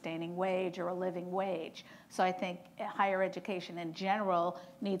family-sustaining wage or a living wage. So I think higher education in general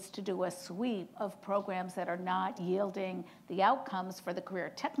needs to do a sweep of programs that are not yielding the outcomes for the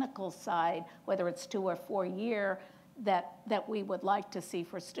career technical side, whether it's 2 or 4 year, that we would like to see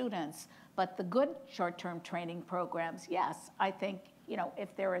for students. But the good short-term training programs, yes, I think, you know,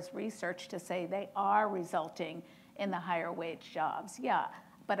 if there is research to say they are resulting in the higher wage jobs, yeah.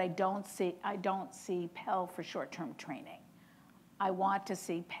 But I don't see Pell for short-term training. I want to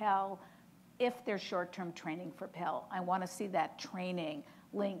see Pell, if there's short-term training for Pell, I want to see that training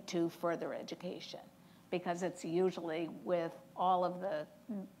linked to further education, because it's usually with all of the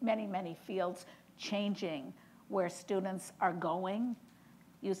many, many fields changing where students are going.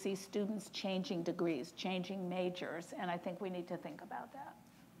 You see students changing degrees, changing majors, and I think we need to think about that.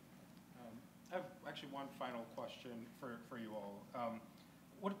 I have actually one final question for you all.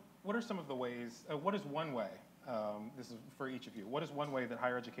 What are some of the ways, what is one way, this is for each of you, what is one way that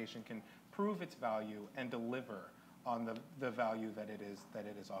higher education can prove its value and deliver on the value that it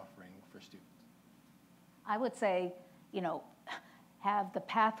is offering for students? I would say, you know, have the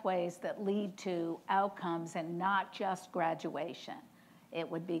pathways that lead to outcomes and not just graduation. It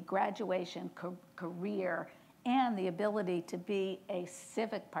would be graduation, career, and the ability to be a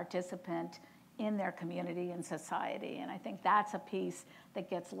civic participant in their community and society. And I think that's a piece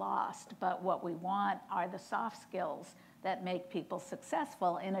that gets lost. But what we want are the soft skills that make people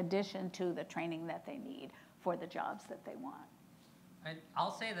successful in addition to the training that they need for the jobs that they want. And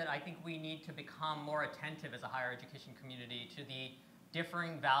I'll say that I think we need to become more attentive as a higher education community to the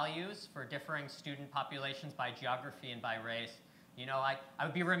differing values for differing student populations by geography and by race. You know, I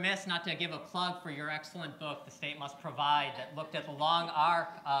would be remiss not to give a plug for your excellent book, The State Must Provide, that looked at the long arc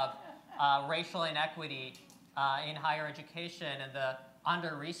of racial inequity in higher education and the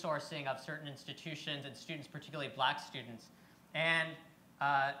under-resourcing of certain institutions and students, particularly black students. And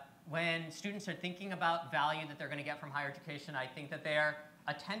when students are thinking about value that they're going to get from higher education, I think that they're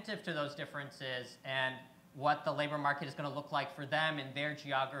attentive to those differences and what the labor market is going to look like for them in their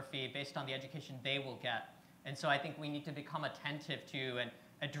geography based on the education they will get. And so I think we need to become attentive to and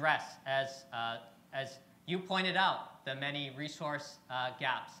address, as you pointed out, the many resource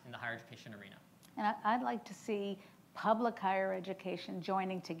gaps in the higher education arena. And I'd like to see public higher education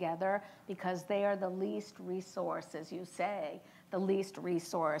joining together, because they are the least resourced, as you say, the least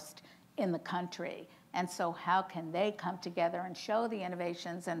resourced in the country. And so how can they come together and show the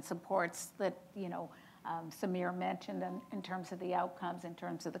innovations and supports that, you know, Samir mentioned in terms of the outcomes, in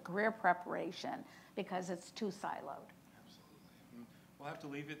terms of the career preparation, because it's too siloed. Absolutely. We'll have to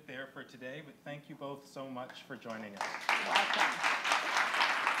leave it there for today, but thank you both so much for joining us. Welcome.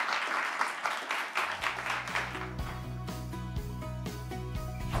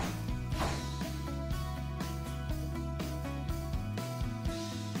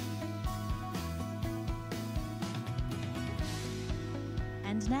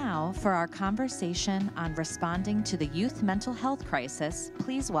 And now, for our conversation on responding to the youth mental health crisis,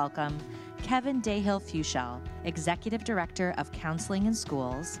 please welcome Kevin Dahill-Fuchel, Executive Director of Counseling in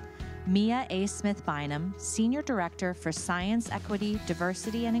Schools, Mia A. Smith-Bynum, Senior Director for Science, Equity,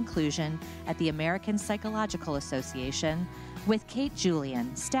 Diversity, and Inclusion at the American Psychological Association, with Kate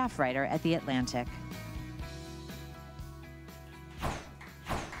Julian, staff writer at The Atlantic.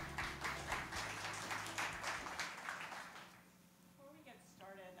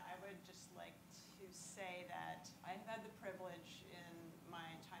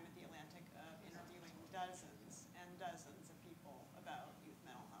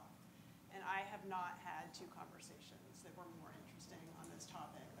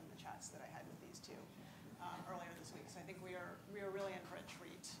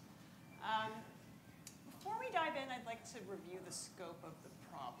 To review the scope of the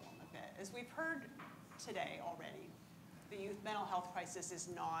problem a bit. As we've heard today already, the youth mental health crisis is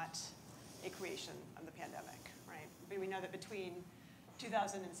not a creation of the pandemic, right? But we know that between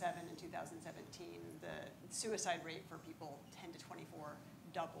 2007 and 2017, the suicide rate for people 10 to 24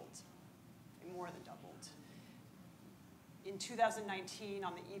 doubled, more than doubled. In 2019,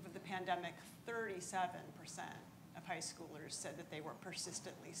 on the eve of the pandemic, 37% of high schoolers said that they were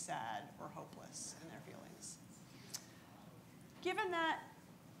persistently sad or hopeless in their feelings. Given that,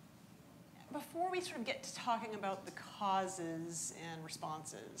 before we sort of get to talking about the causes and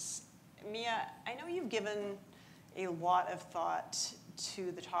responses, Mia, I know you've given a lot of thought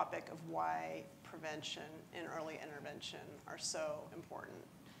to the topic of why prevention and early intervention are so important.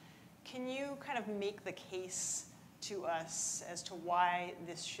 Can you kind of make the case to us as to why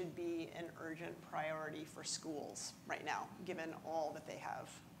this should be an urgent priority for schools right now, given all that they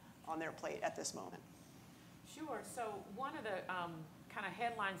have on their plate at this moment? Sure. So one of the kind of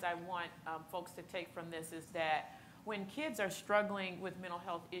headlines I want folks to take from this is that when kids are struggling with mental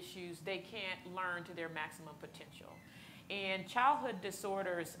health issues, they can't learn to their maximum potential. And childhood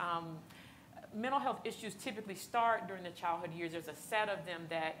disorders, mental health issues typically start during the childhood years. There's a set of them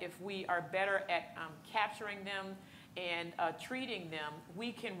that if we are better at capturing them and treating them,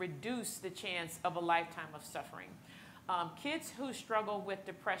 we can reduce the chance of a lifetime of suffering. Kids who struggle with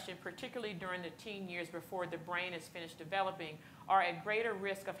depression, particularly during the teen years before the brain is finished developing, are at greater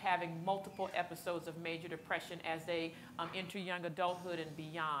risk of having multiple episodes of major depression as they enter young adulthood and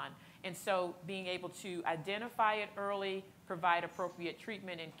beyond. And so being able to identify it early, provide appropriate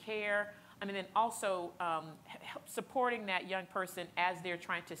treatment and care, and then also supporting that young person as they're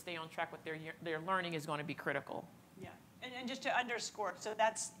trying to stay on track with their learning is going to be critical. Yeah, and just to underscore, so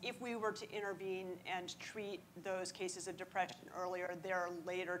that's if we were to intervene and treat those cases of depression earlier, their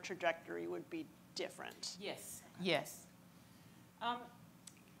later trajectory would be different. Yes, yes.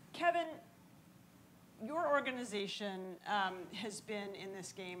 Kevin, your organization has been in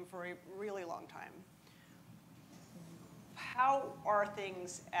this game for a really long time. How are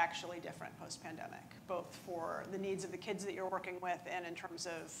things actually different post-pandemic, both for the needs of the kids that you're working with and in terms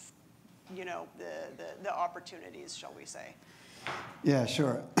of, you know, the opportunities, shall we say? Yeah,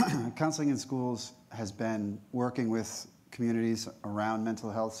 sure. Counseling in Schools has been working with communities around mental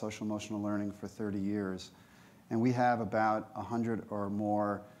health, social emotional learning for 30 years. And we have about 100 or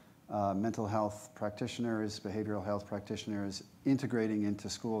more mental health practitioners, behavioral health practitioners integrating into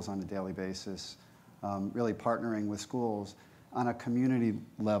schools on a daily basis, really partnering with schools on a community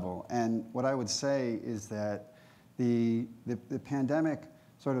level. And what I would say is that the pandemic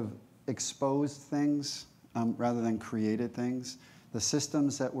sort of exposed things rather than created things. The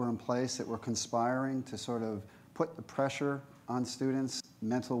systems that were in place that were conspiring to sort of put the pressure on students'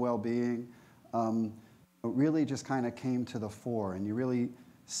 mental well-being really just kind of came to the fore, and you really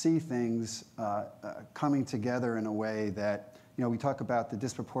see things coming together in a way that, you know, we talk about the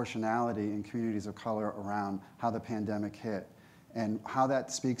disproportionality in communities of color around how the pandemic hit and how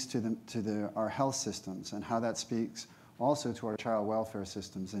that speaks to our health systems and how that speaks also to our child welfare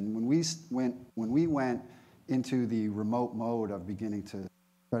systems. And when we went into the remote mode of beginning to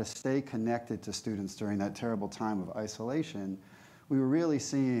try to stay connected to students during that terrible time of isolation, we were really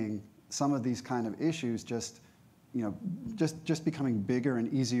seeing some of these kind of issues just becoming bigger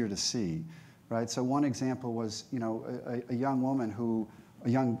and easier to see, right? So one example was, you know, a young woman a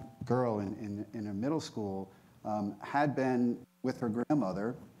young girl in a middle school had been with her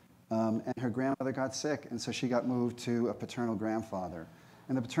grandmother, and her grandmother got sick, and so she got moved to a paternal grandfather.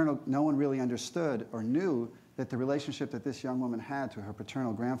 And no one really understood or knew that the relationship that this young woman had to her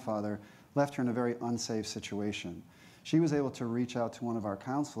paternal grandfather left her in a very unsafe situation. She was able to reach out to one of our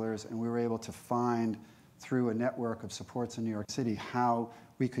counselors, and we were able to find, through a network of supports in New York City, how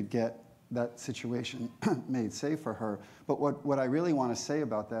we could get that situation made safe for her. But what I really want to say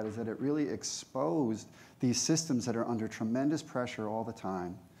about that is that it really exposed these systems that are under tremendous pressure all the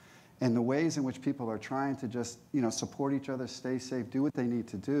time, and the ways in which people are trying to just, you know, support each other, stay safe, do what they need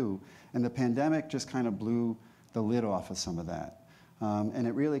to do. And the pandemic just kind of blew the lid off of some of that. And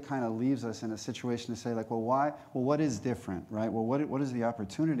it really kind of leaves us in a situation to say, like, well, why? Well, what is different, right? Well, what is the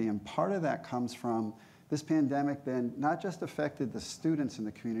opportunity? And part of that comes from this pandemic then not just affected the students in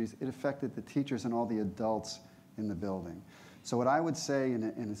the communities, it affected the teachers and all the adults in the building. So what I would say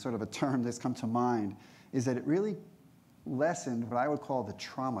in sort of a term that's come to mind is that it really lessened what I would call the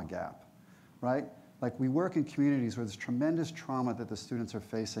trauma gap, right? Like, we work in communities where there's tremendous trauma that the students are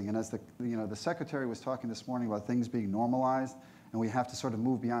facing, and as the secretary was talking this morning about things being normalized, and we have to sort of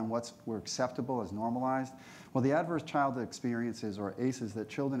move beyond what's acceptable as normalized. Well, the adverse childhood experiences, or ACEs, that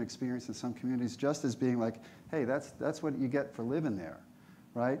children experience in some communities, just as being like, hey, that's what you get for living there,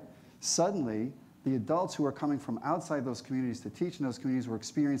 right? Suddenly, the adults who are coming from outside those communities to teach in those communities were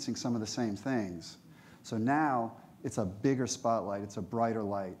experiencing some of the same things. So now, it's a bigger spotlight, it's a brighter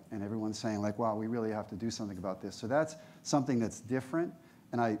light, and everyone's saying, like, wow, we really have to do something about this. So that's something that's different,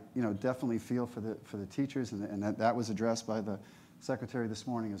 and I definitely feel for the teachers, and that was addressed by the secretary this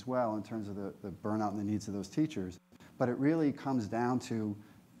morning as well in terms of the burnout and the needs of those teachers. But it really comes down to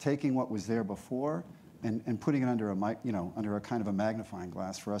taking what was there before and putting it under a kind of a magnifying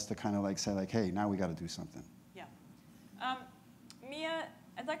glass for us to kind of like say, like, hey, now we got to do something. Yeah. Mia,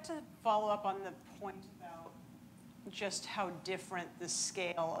 I'd like to follow up on the point about just how different the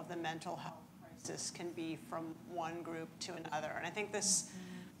scale of the mental health crisis can be from one group to another. And I think this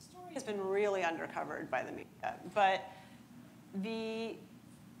story has been really undercovered by the media. But the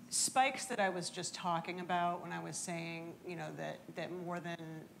spikes that I was just talking about when I was saying,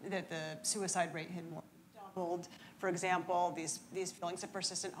 that the suicide rate had more than coupled, for example, these feelings of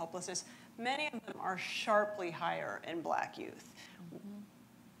persistent hopelessness, many of them are sharply higher in Black youth.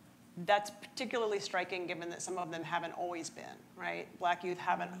 That's particularly striking given that some of them haven't always been, right? Black youth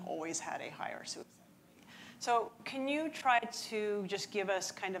haven't always had a higher suicide rate. So can you try to just give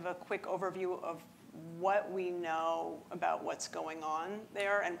us kind of a quick overview of what we know about what's going on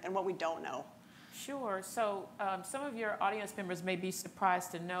there and what we don't know? Sure. So some of your audience members may be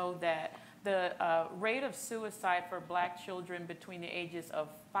surprised to know that the rate of suicide for Black children between the ages of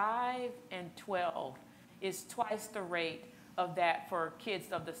 5 and 12 is twice the rate of that for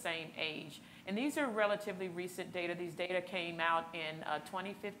kids of the same age. And these are relatively recent data. These data came out in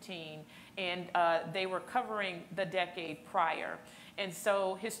 2015, and they were covering the decade prior. And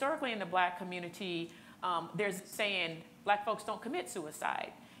so historically in the Black community, there's saying Black folks don't commit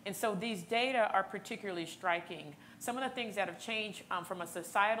suicide. And so these data are particularly striking. Some of the things that have changed from a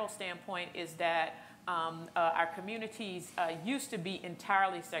societal standpoint is that our communities used to be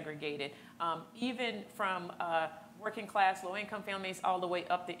entirely segregated, even from working class, low-income families all the way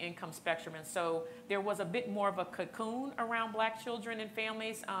up the income spectrum. And so there was a bit more of a cocoon around Black children and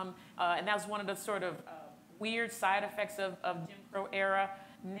families, and that was one of the sort of weird side effects of Jim Crow era.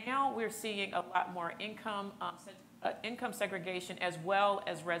 Now we're seeing a lot more income segregation as well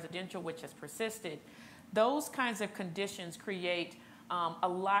as residential, which has persisted. Those kinds of conditions create a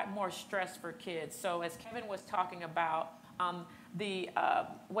lot more stress for kids. So as Kevin was talking about, the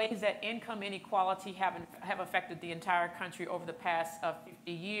ways that income inequality have affected the entire country over the past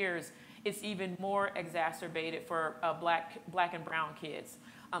 50 years, it's even more exacerbated for black and brown kids.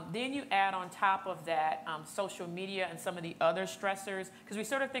 Then you add on top of that social media and some of the other stressors, because we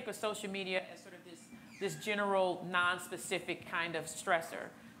sort of think of social media as sort of this general, non-specific kind of stressor.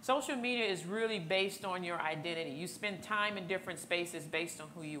 Social media is really based on your identity. You spend time in different spaces based on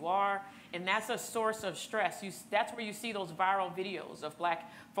who you are, and that's a source of stress. That's where you see those viral videos of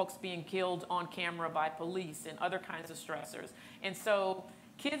Black folks being killed on camera by police and other kinds of stressors. And so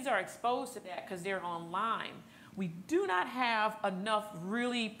kids are exposed to that because they're online. We do not have enough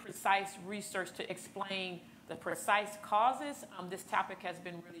really precise research to explain the precise causes. This topic has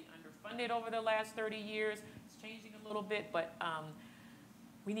been really underfunded over the last 30 years. It's changing a little bit, but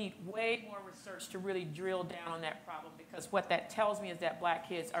we need way more research to really drill down on that problem, because what that tells me is that Black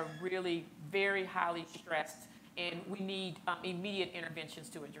kids are really very highly stressed, and we need immediate interventions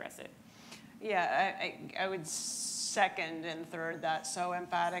to address it. Yeah, I would second and third that so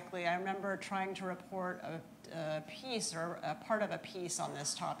emphatically. I remember trying to report a piece or a part of a piece on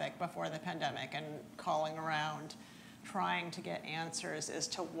this topic before the pandemic and calling around trying to get answers as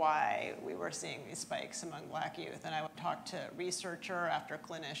to why we were seeing these spikes among Black youth. And I would talk to researcher after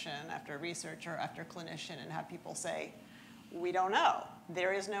clinician after researcher after clinician and have people say, we don't know.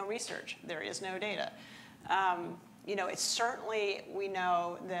 There is no research. There is no data. You know, it's certainly, we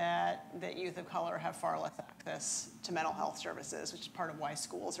know that youth of color have far less access to mental health services, which is part of why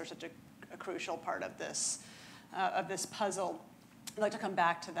schools are such a crucial part of this puzzle. I'd like to come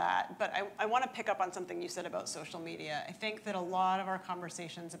back to that, but I want to pick up on something you said about social media. I think that a lot of our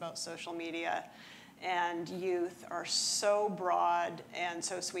conversations about social media and youth are so broad and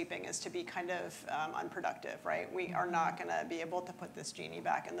so sweeping as to be kind of unproductive, right? We are not going to be able to put this genie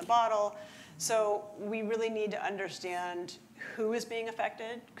back in the bottle. So we really need to understand who is being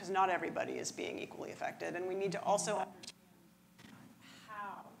affected, because not everybody is being equally affected, and we need to also understand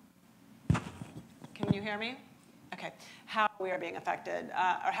how. Can you hear me? Okay, how we are being affected,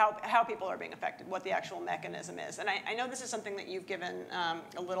 or how people are being affected, what the actual mechanism is. And I know this is something that you've given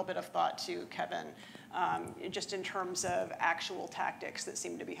a little bit of thought to, Kevin, just in terms of actual tactics that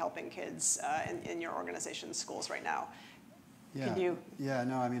seem to be helping kids in your organization's schools right now. Yeah. Can you? Yeah,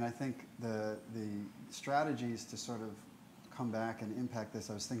 no, I mean, I think the strategies to sort of come back and impact this,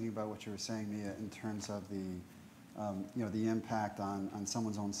 I was thinking about what you were saying, Mia, in terms of you know, the impact on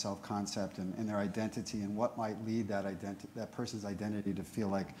someone's own self-concept and their identity, and what might lead that person's identity to feel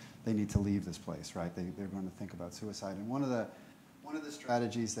like they need to leave this place, right? They're going to think about suicide. And one of the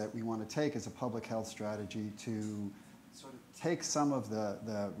strategies that we want to take is a public health strategy to sort of take some of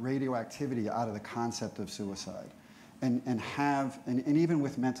the radioactivity out of the concept of suicide, and even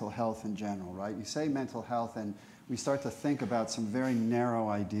with mental health in general, right? You say mental health, and we start to think about some very narrow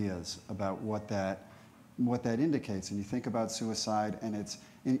ideas about what that indicates. And you think about suicide, and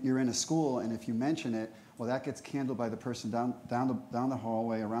you're in a school, and if you mention it, well, that gets handled by the person down the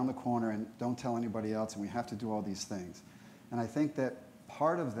hallway, around the corner, and don't tell anybody else, and we have to do all these things. And I think that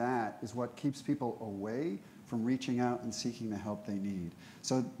part of that is what keeps people away from reaching out and seeking the help they need.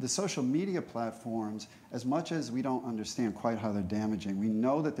 So the social media platforms, as much as we don't understand quite how they're damaging, we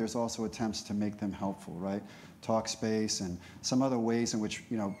know that there's also attempts to make them helpful, right? Talkspace and some other ways in which,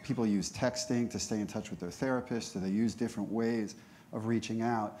 you know, people use texting to stay in touch with their therapist, or they use different ways of reaching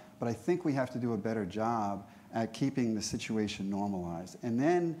out. But I think we have to do a better job at keeping the situation normalized. And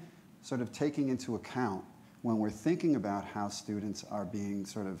then sort of taking into account, when we're thinking about how students are being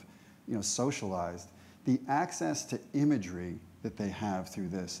sort of, you know, socialized, the access to imagery that they have through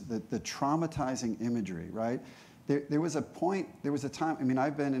this, the traumatizing imagery, right? There was a point, there was a time, I mean,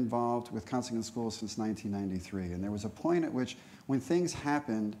 I've been involved with counseling in schools since 1993, and there was a point at which when things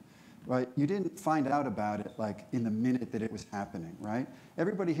happened, right, you didn't find out about it like in the minute that it was happening, right?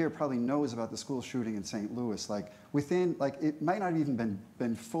 Everybody here probably knows about the school shooting in St. Louis, like within, like it might not even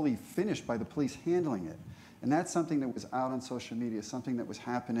been fully finished by the police handling it. And that's something that was out on social media, something that was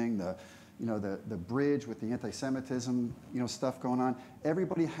happening, the bridge with the anti-Semitism, you know, stuff going on.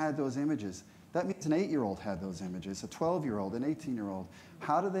 Everybody had those images. That means an 8-year-old had those images, a 12-year-old, an 18-year-old.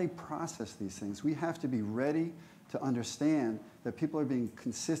 How do they process these things? We have to be ready to understand that people are being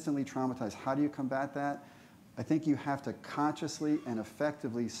consistently traumatized. How do you combat that? I think you have to consciously and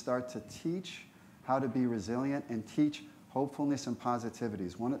effectively start to teach how to be resilient and teach hopefulness and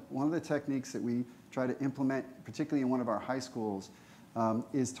positivities. One of the techniques that we try to implement, particularly in one of our high schools,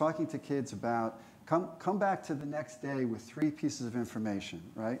 is talking to kids about, come back to the next day with 3 pieces of information,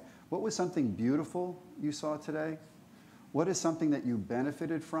 right? What was something beautiful you saw today? What is something that you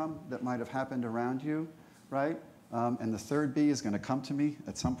benefited from that might have happened around you, right? And the third B is going to come to me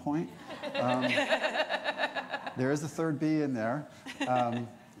at some point. There is a third B in there.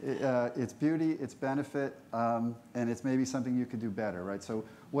 It's beauty, it's benefit, and it's maybe something you could do better, right? So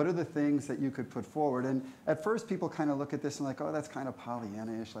what are the things that you could put forward? And at first people kind of look at this and like, oh, that's kind of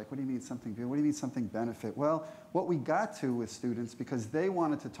Pollyanna-ish. Like, what do you mean something beauty? What do you mean something benefit? Well, what we got to with students, because they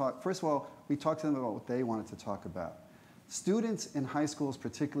wanted to talk, first of all, we talked to them about what they wanted to talk about. Students in high schools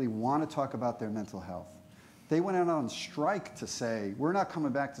particularly want to talk about their mental health. They went out on strike to say, we're not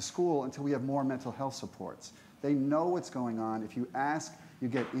coming back to school until we have more mental health supports. They know what's going on. If you ask, you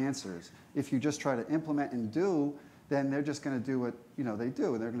get answers. If you just try to implement and do, then they're just going to do what, you know, they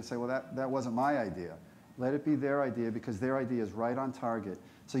do. And they're going to say, well, that wasn't my idea. Let it be their idea, because their idea is right on target.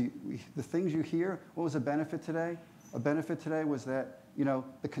 So the things you hear, what was a benefit today? A benefit today was that, you know,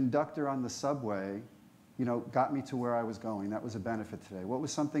 the conductor on the subway, you know, got me to where I was going. That was a benefit today. What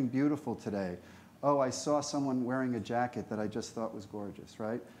was something beautiful today? Oh, I saw someone wearing a jacket that I just thought was gorgeous,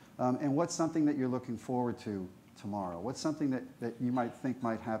 right? And what's something that you're looking forward to tomorrow? What's something that you might think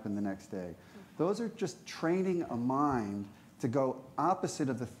might happen the next day? Those are just training a mind to go opposite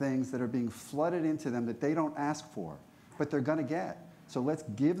of the things that are being flooded into them that they don't ask for, but they're going to get. So let's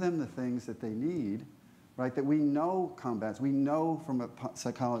give them the things that they need, right, that we know combats. We know from a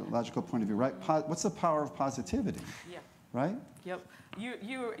psychological point of view, right? What's the power of positivity? Yeah. Right? Yep.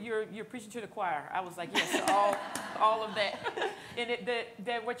 You're preaching to the choir. I was like, yes, all of that.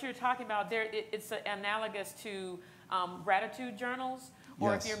 And what you're talking about there, it's analogous to gratitude journals,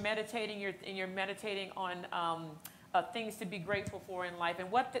 or Yes. if you're meditating, you're meditating on things to be grateful for in life.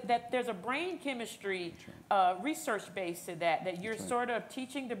 And there's a brain chemistry research base to that you're sort of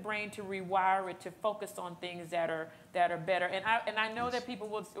teaching the brain to rewire it to focus on things that are better. And I know that people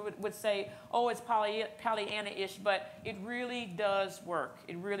would say, oh, it's Pollyanna-ish, but it really does work.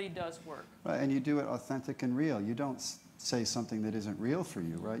 It really does work. Right, and you do it authentic and real. You don't say something that isn't real for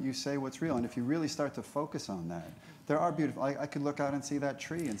you, right? You say what's real. And if you really start to focus on that, there are beautiful, I could look out and see that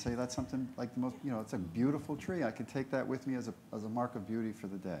tree and say that's something like the most, you know, it's a beautiful tree. I could take that with me as a mark of beauty for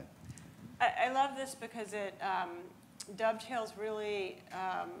the day. I love this because it dovetails really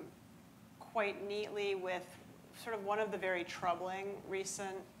quite neatly with sort of one of the very troubling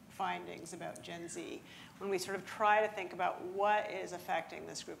recent findings about Gen Z, when we sort of try to think about what is affecting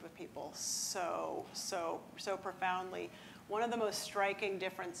this group of people so profoundly. One of the most striking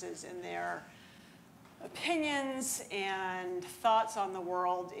differences in their opinions and thoughts on the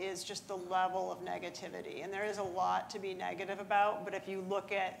world is just the level of negativity. And there is a lot to be negative about, but if you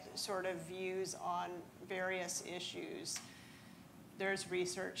look at sort of views on various issues, there's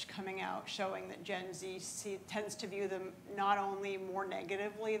research coming out showing that Gen Z tends to view them not only more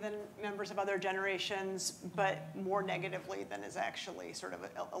negatively than members of other generations, but more negatively than is actually sort of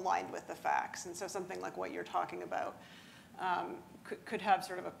aligned with the facts. And so something like what you're talking about could have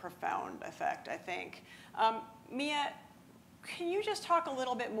sort of a profound effect, I think. Mia, can you just talk a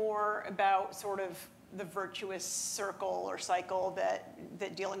little bit more about sort of the virtuous circle or cycle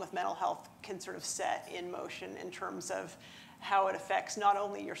that dealing with mental health can sort of set in motion in terms of how it affects not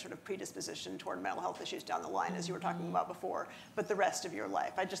only your sort of predisposition toward mental health issues down the line, as you were talking about before, but the rest of your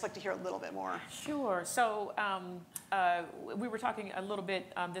life. I'd just like to hear a little bit more. Sure. So we were talking a little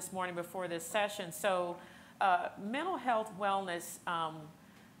bit this morning before this session. So mental health wellness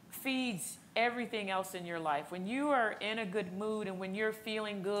feeds everything else in your life. When you are in a good mood and when you're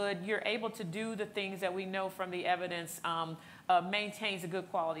feeling good, you're able to do the things that we know from the evidence maintains a good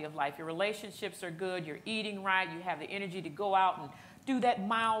quality of life. Your relationships are good, you're eating right, you have the energy to go out and do that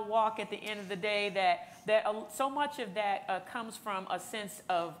mile walk at the end of the day. So much of that comes from a sense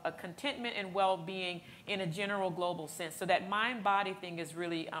of contentment and well-being in a general global sense. So that mind-body thing is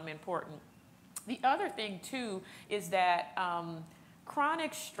really important. The other thing too is that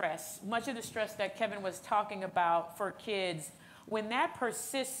chronic stress, much of the stress that Kevin was talking about for kids, when that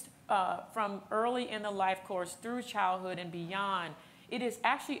persists from early in the life course through childhood and beyond, it is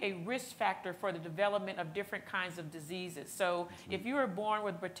actually a risk factor for the development of different kinds of diseases. So if you are born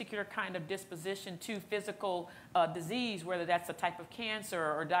with a particular kind of disposition to physical disease, whether that's a type of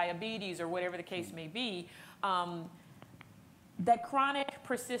cancer or diabetes or whatever the case may be, that chronic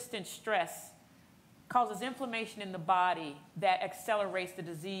persistent stress causes inflammation in the body that accelerates the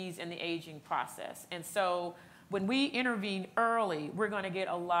disease and the aging process. And so when we intervene early, we're going to get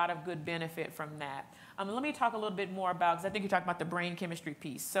a lot of good benefit from that. Let me talk a little bit more about, because I think you're talking about the brain chemistry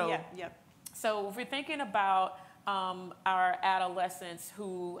piece. So, so if we're thinking about our adolescents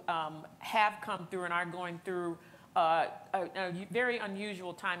who have come through and are going through a very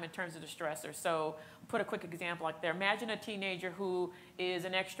unusual time in terms of the stressor. So put a quick example like there. Imagine a teenager who is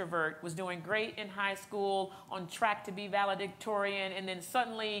an extrovert, was doing great in high school, on track to be valedictorian, and then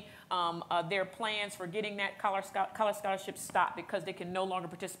suddenly their plans for getting that college scholarship stop because they can no longer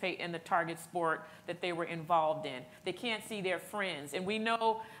participate in the target sport that they were involved in. They can't see their friends. And we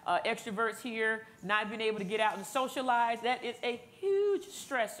know extroverts here, not being able to get out and socialize, that is a huge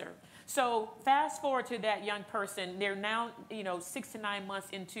stressor. So fast forward to that young person, they're now 6 to 9 months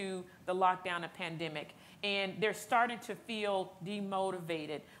into the lockdown and pandemic, and they're starting to feel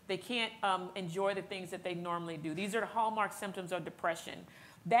demotivated. They can't enjoy the things that they normally do. These are the hallmark symptoms of depression.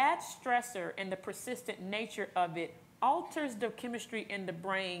 That stressor and the persistent nature of it alters the chemistry in the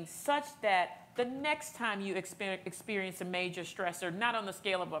brain such that the next time you experience a major stressor, not on the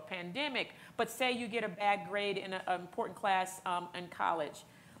scale of a pandemic, but say you get a bad grade in an important class in college,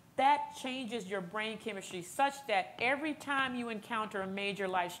 that changes your brain chemistry such that every time you encounter a major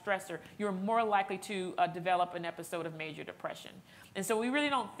life stressor, you're more likely to develop an episode of major depression. And so we really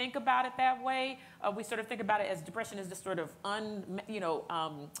don't think about it that way. We sort of think about it as depression is this sort of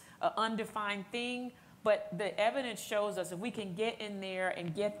undefined thing. But the evidence shows us if we can get in there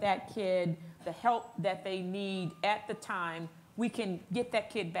and get that kid the help that they need at the time, we can get that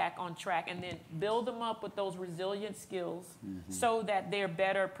kid back on track and then build them up with those resilient skills so that they're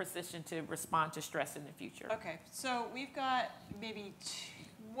better positioned to respond to stress in the future. Okay, so we've got maybe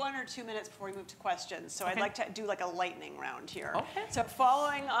 1 or 2 minutes before we move to questions. So I'd like to do like a lightning round here. Okay. So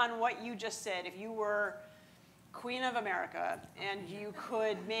following on what you just said, if you were Queen of America and you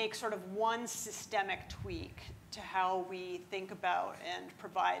could make sort of one systemic tweak to how we think about and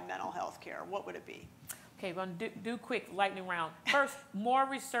provide mental health care, what would it be? Okay, we're going to do quick lightning round. First, more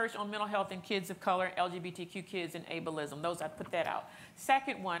research on mental health in kids of color, LGBTQ kids, and ableism. Those, I put that out.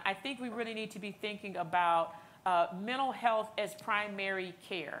 Second one, I think we really need to be thinking about mental health as primary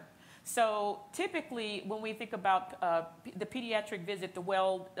care. So typically, when we think about the pediatric visit,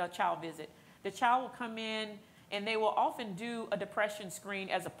 the child visit, the child will come in and they will often do a depression screen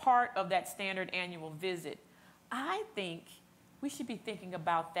as a part of that standard annual visit. I think we should be thinking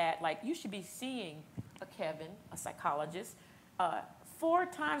about that, like you should be seeing a Kevin, a psychologist, 4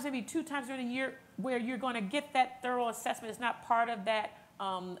 times, maybe 2 times during the year where you're going to get that thorough assessment. It's not part of that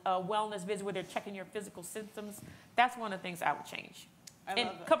wellness visit where they're checking your physical symptoms. That's one of the things I would change. And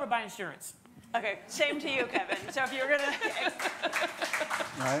covered by insurance. Okay, same to you, Kevin. So if you're going to...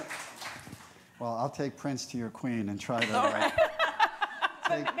 Right. Well, I'll take Prince to your queen and try to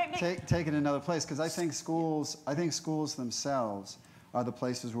take it another place, because I think schools themselves are the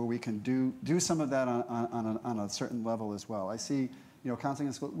places where we can do some of that on a certain level as well. I see, counseling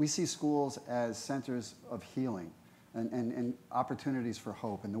in school, we see schools as centers of healing and opportunities for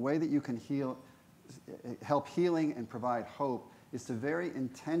hope. And the way that you can help healing and provide hope is to very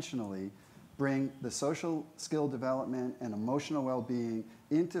intentionally bring the social skill development and emotional well-being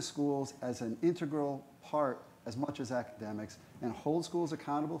into schools as an integral part as much as academics, and hold schools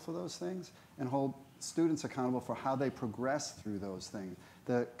accountable for those things and hold students accountable for how they progress through those things.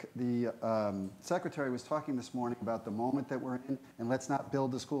 The secretary was talking this morning about the moment that we're in, and let's not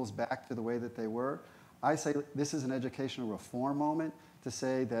build the schools back to the way that they were. I say this is an educational reform moment to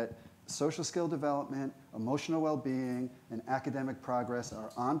say that social skill development, emotional well-being, and academic progress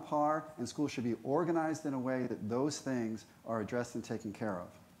are on par, and schools should be organized in a way that those things are addressed and taken care of.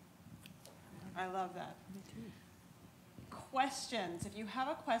 I love that. Me too. Questions. If you have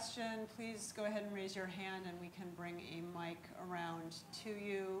a question, please go ahead and raise your hand and we can bring a mic around to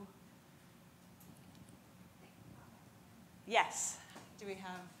you. Yes. Do we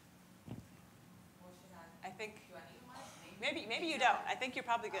have? I think. Maybe you don't. I think you're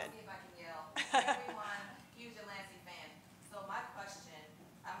probably good. I'll see if I can yell. Everyone, huge Lansing fan. So my question,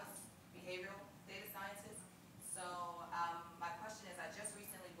 I'm a behavioral data scientist. So my question is, I just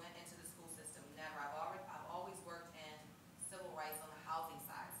recently went into the school system. Never. I've always worked in civil rights on the housing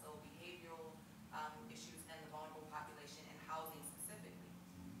side. So behavioral issues and the vulnerable population and housing specifically.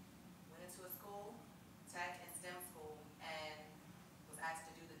 Went into a school, tech and STEM school, and was asked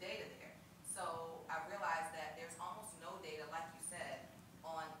to do the data there. So I realized that there's almost no data, like you said,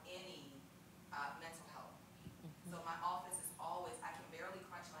 on any mental health. So my office is always, I can barely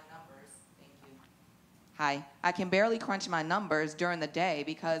crunch my numbers. Thank you. Hi. I can barely crunch my numbers during the day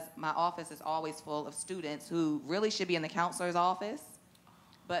because my office is always full of students who really should be in the counselor's office,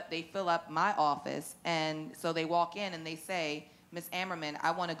 but they fill up my office, and so they walk in and they say, Ms. Ammerman,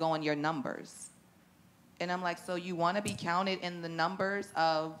 I want to go on your numbers. And I'm like, so you want to be counted in the numbers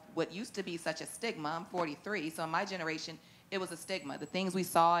of what used to be such a stigma? I'm 43, so in my generation, it was a stigma. The things we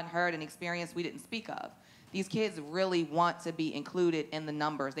saw and heard and experienced, we didn't speak of. These kids really want to be included in the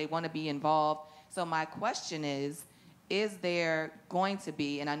numbers. They want to be involved. So my question is there going to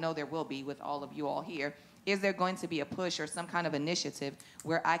be, and I know there will be with all of you all here, is there going to be a push or some kind of initiative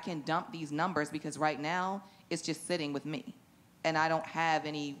where I can dump these numbers? Because right now, it's just sitting with me, and I don't have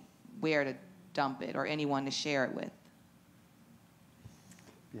anywhere to dump it or anyone to share it with.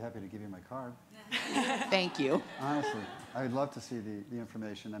 Be happy to give you my card. Thank you. Honestly, I would love to see the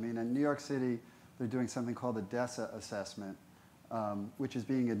information. I mean, in New York City, they're doing something called the DESA assessment, which is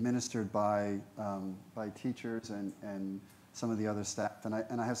being administered by teachers and some of the other staff.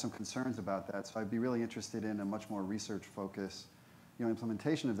 And I have some concerns about that. So I'd be really interested in a much more research-focused,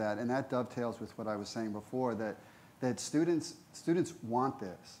 implementation of that. And that dovetails with what I was saying before, that students want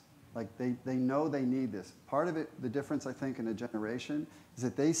this. Like, they know they need this. Part of it, the difference, I think, in a generation is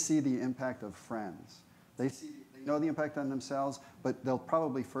that they see the impact of friends. They know the impact on themselves, but they'll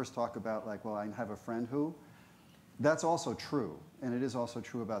probably first talk about, like, well, I have a friend who. That's also true, and it is also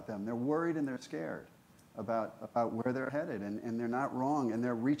true about them. They're worried and they're scared about where they're headed, and they're not wrong, and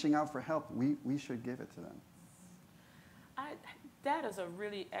they're reaching out for help. We should give it to them. That is a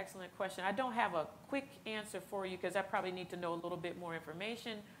really excellent question. I don't have a quick answer for you because I probably need to know a little bit more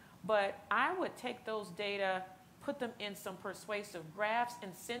information. But I would take those data, put them in some persuasive graphs,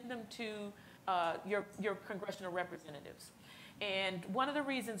 and send them to your congressional representatives. And one of the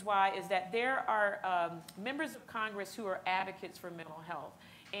reasons why is that there are members of Congress who are advocates for mental health.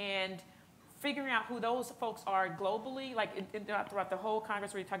 And figuring out who those folks are globally, like throughout the whole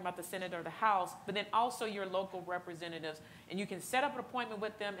Congress, where you're talking about the Senate or the House, but then also your local representatives. And you can set up an appointment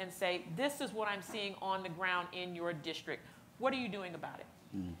with them and say, this is what I'm seeing on the ground in your district. What are you doing about it?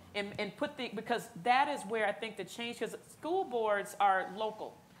 And because that is where I think the change, because school boards are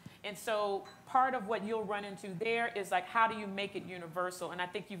local. And so part of what you'll run into there is like, how do you make it universal? And I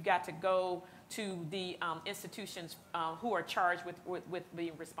think you've got to go to the institutions who are charged with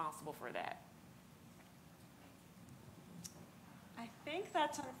being responsible for that. I think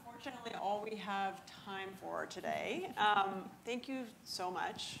that's unfortunately all we have time for today. Thank you so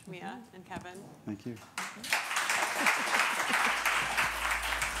much, Mia and Kevin. Thank you.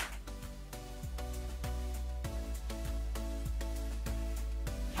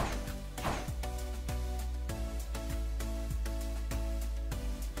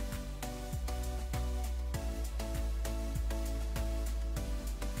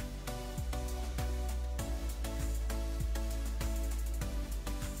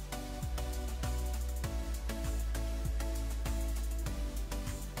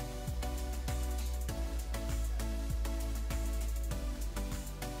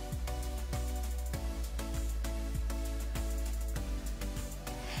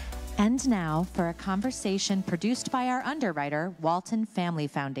 And now, for a conversation produced by our underwriter, Walton Family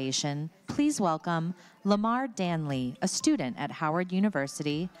Foundation, please welcome Lamar Danley, a student at Howard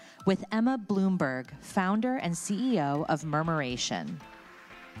University, with Emma Bloomberg, founder and CEO of Murmuration.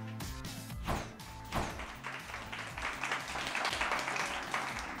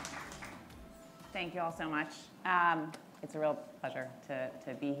 Thank you all so much. It's a real pleasure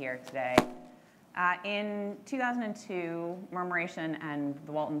to be here today. In 2002, Murmuration and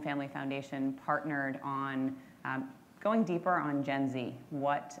the Walton Family Foundation partnered on going deeper on Gen Z.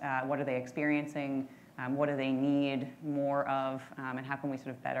 What are they experiencing? What do they need more of? And how can we sort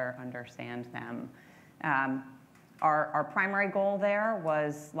of better understand them? Our primary goal there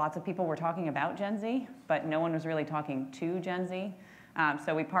was lots of people were talking about Gen Z, but no one was really talking to Gen Z.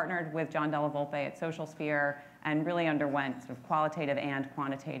 So we partnered with John Della Volpe at Social Sphere and really underwent sort of qualitative and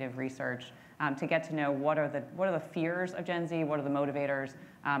quantitative research to get to know what are the fears of Gen Z, what are the motivators,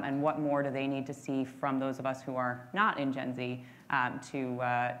 and what more do they need to see from those of us who are not in Gen Z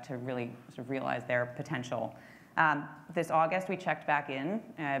to really sort of realize their potential. This August, we checked back in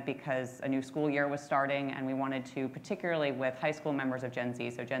because a new school year was starting, and we wanted to, particularly with high school members of Gen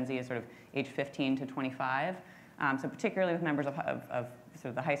Z, so Gen Z is sort of age 15 to 25, so particularly with members of sort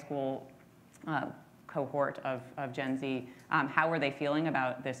of the high school cohort of Gen Z, how are they feeling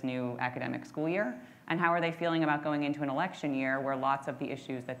about this new academic school year? And how are they feeling about going into an election year where lots of the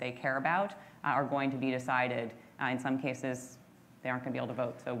issues that they care about are going to be decided? In some cases, they aren't going to be able to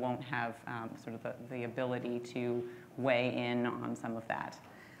vote, so won't have sort of the ability to weigh in on some of that.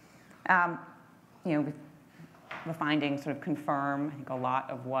 The findings sort of confirm, I think, a lot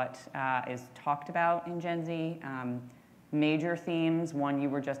of what is talked about in Gen Z. Major themes, one you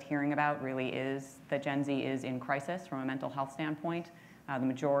were just hearing about, really is that Gen Z is in crisis from a mental health standpoint. The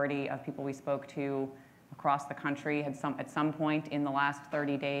majority of people we spoke to across the country had at some point in the last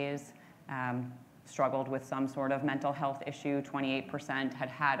 30 days struggled with some sort of mental health issue. 28%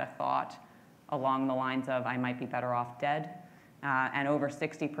 had a thought along the lines of, I might be better off dead. And over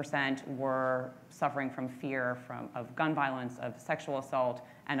 60% were suffering from fear of gun violence, of sexual assault,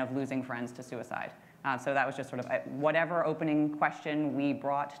 and of losing friends to suicide. So that was just sort of whatever opening question we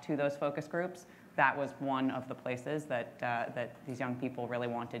brought to those focus groups, that was one of the places that these young people really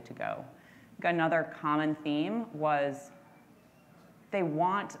wanted to go. Another common theme was they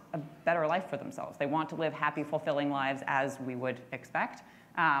want a better life for themselves. They want to live happy, fulfilling lives as we would expect,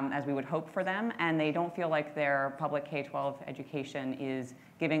 as we would hope for them, and they don't feel like their public K-12 education is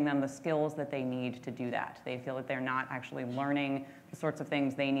giving them the skills that they need to do that. They feel that they're not actually learning the sorts of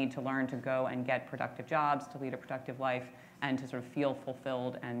things they need to learn to go and get productive jobs, to lead a productive life, and to sort of feel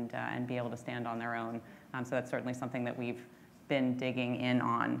fulfilled and be able to stand on their own. So that's certainly something that we've been digging in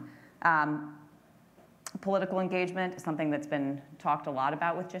on. Political engagement is something that's been talked a lot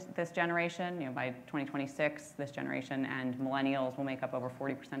about with just this generation. By 2026, this generation and millennials will make up over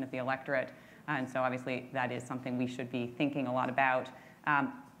 40% of the electorate. And so obviously that is something we should be thinking a lot about.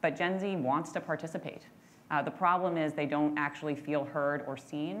 But Gen Z wants to participate. The problem is they don't actually feel heard or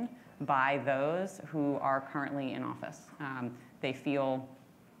seen by those who are currently in office. They feel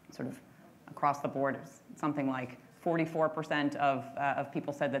sort of across the board, something like 44% of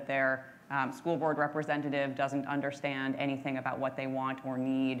people said that their school board representative doesn't understand anything about what they want or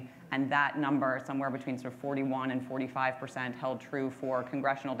need, and that number, somewhere between sort of 41 and 45%, held true for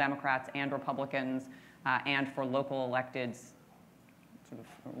congressional Democrats and Republicans and for local electeds sort of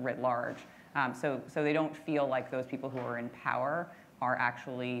writ large. So they don't feel like those people who are in power are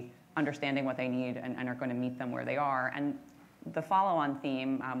actually understanding what they need and are going to meet them where they are. And the follow-on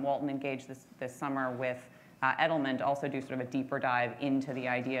theme, Walton engaged this summer with Edelman to also do sort of a deeper dive into the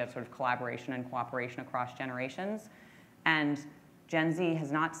idea of sort of collaboration and cooperation across generations. And Gen Z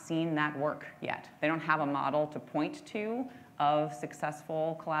has not seen that work yet. They don't have a model to point to of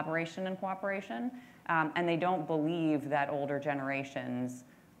successful collaboration and cooperation. And they don't believe that older generations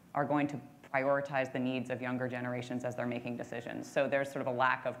are going to prioritize the needs of younger generations as they're making decisions. So there's sort of a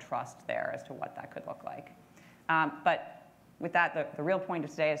lack of trust there as to what that could look like. But with that, the real point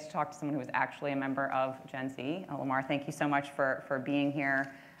of today is to talk to someone who is actually a member of Gen Z. Lamar, thank you so much for being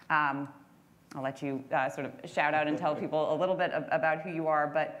here. I'll let you sort of shout out and tell people a little bit about who you are,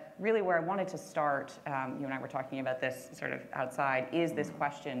 but really where I wanted to start, you and I were talking about this sort of outside, is this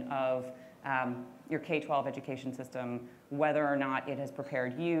question of your K-12 education system, whether or not it has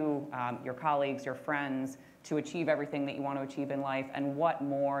prepared you, your colleagues, your friends, to achieve everything that you want to achieve in life, and what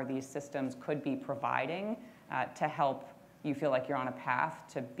more these systems could be providing to help you feel like you're on a path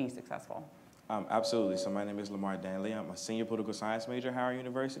to be successful. Absolutely. So my name is Lamar Danley. I'm a senior political science major at Howard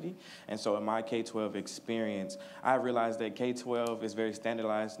University. And so in my K-12 experience, I realized that K-12 is very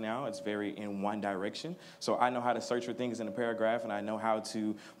standardized now. It's very in one direction. So I know how to search for things in a paragraph, and I know how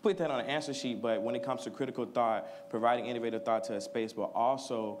to put that on an answer sheet. But when it comes to critical thought, providing innovative thought to a space, but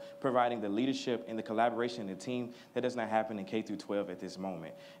also providing the leadership and the collaboration in the team, that does not happen in K-12 at this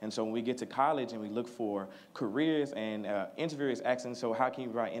moment. And so when we get to college and we look for careers and interviewers asking, so how can you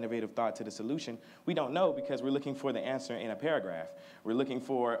provide innovative thought to the solution? solution? We don't know because we're looking for the answer in a paragraph. We're looking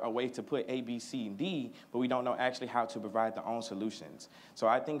for a way to put A, B, C, and D, but we don't know actually how to provide their own solutions. So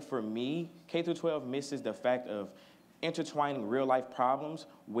I think for me, K-12 misses the fact of intertwining real-life problems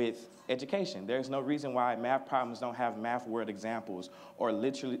with education. There's no reason why math problems don't have math word examples, or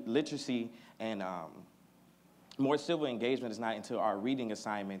literacy and more civil engagement is not until our reading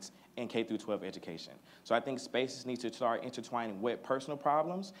assignments in K-12 education. So I think spaces need to start intertwining with personal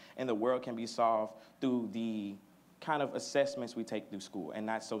problems, and the world can be solved through the kind of assessments we take through school and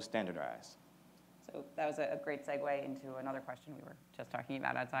not so standardized. So that was a great segue into another question we were just talking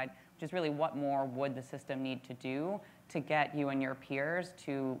about outside, which is really what more would the system need to do to get you and your peers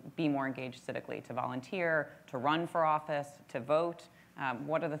to be more engaged civically, to volunteer, to run for office, to vote?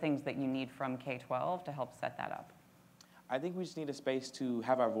 What are the things that you need from K-12 to help set that up? I think we just need a space to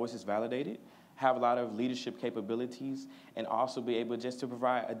have our voices validated, have a lot of leadership capabilities, and also be able just to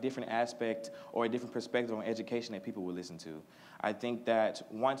provide a different aspect or a different perspective on education that people will listen to. I think that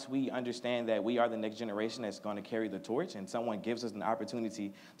once we understand that we are the next generation that's going to carry the torch, and someone gives us an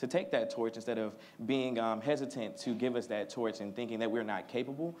opportunity to take that torch instead of being hesitant to give us that torch and thinking that we're not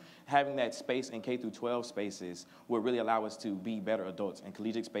capable, having that space in K-12 spaces will really allow us to be better adults in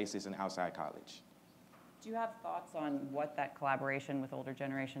collegiate spaces and outside college. Do you have thoughts on what that collaboration with older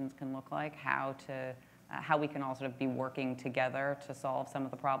generations can look like? How we can all sort of be working together to solve some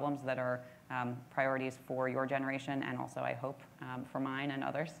of the problems that are priorities for your generation, and also, I hope, for mine and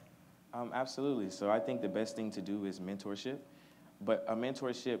others? Absolutely. So I think the best thing to do is mentorship, but a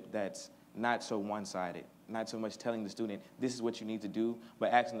mentorship that's not so one-sided, not so much telling the student, this is what you need to do,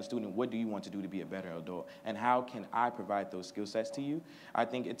 but asking the student, what do you want to do to be a better adult? And how can I provide those skill sets to you? I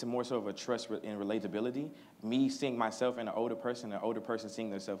think it's more so of a trust and relatability, me seeing myself in an older person seeing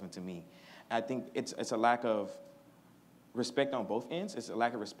themselves into me. I think it's a lack of respect on both ends. It's a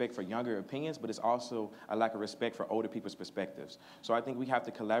lack of respect for younger opinions, but it's also a lack of respect for older people's perspectives. So I think we have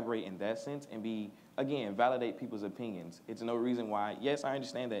to collaborate in that sense and again, validate people's opinions. It's no reason why, yes, I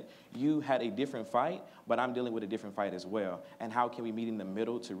understand that you had a different fight, but I'm dealing with a different fight as well. And how can we meet in the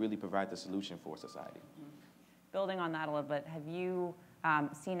middle to really provide the solution for society? Mm-hmm. Building on that a little bit, have you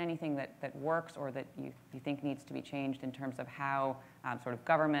seen anything that works or that you think needs to be changed in terms of how sort of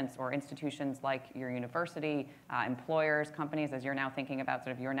governments or institutions like your university, employers, companies, as you're now thinking about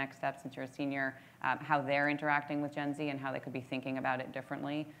sort of your next steps since you're a senior, how they're interacting with Gen Z and how they could be thinking about it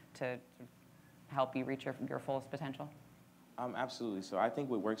differently to help you reach your fullest potential? Absolutely. So I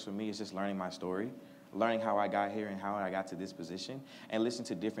think what works for me is just learning my story, learning how I got here and how I got to this position, and listen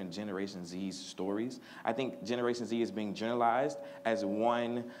to different Generation Z's stories. I think Generation Z is being generalized as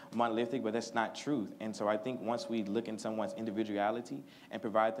one monolithic, but that's not truth. And so I think once we look in someone's individuality and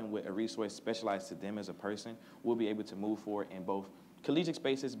provide them with a resource specialized to them as a person, we'll be able to move forward in both collegiate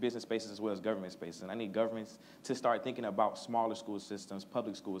spaces, business spaces, as well as government spaces. And I need governments to start thinking about smaller school systems,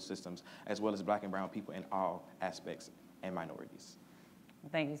 public school systems, as well as Black and brown people in all aspects and minorities.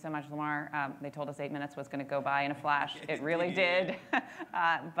 Thank you so much, Lamar. They told us 8 minutes was going to go by in a flash. It really did.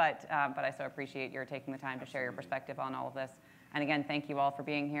 But I so appreciate your taking the time to share your perspective on all of this. And again, thank you all for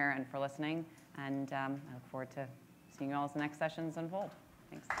being here and for listening. And I look forward to seeing you all as the next sessions unfold.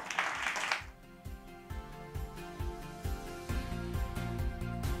 Thanks.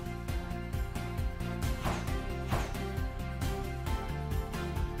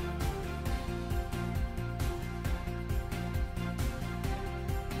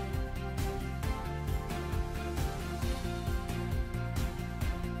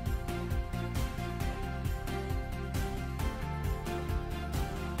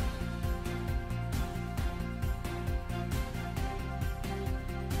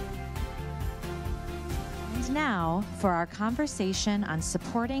 Now, for our conversation on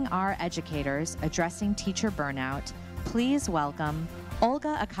supporting our educators addressing teacher burnout, please welcome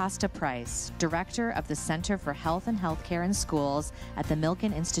Olga Acosta-Price, Director of the Center for Health and Healthcare in Schools at the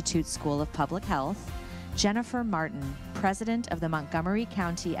Milken Institute School of Public Health, Jennifer Martin, President of the Montgomery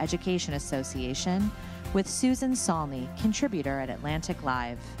County Education Association, with Susan Salney, contributor at Atlantic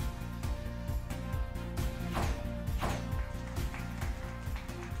Live.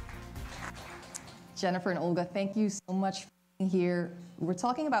 Jennifer and Olga, thank you so much for being here. We're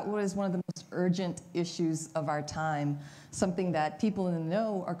talking about what is one of the most urgent issues of our time, something that people in the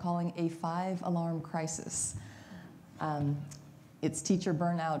know are calling a 5-alarm crisis. It's teacher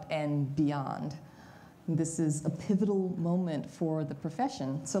burnout and beyond. This is a pivotal moment for the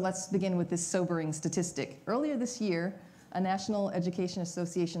profession. So let's begin with this sobering statistic. Earlier this year, a National Education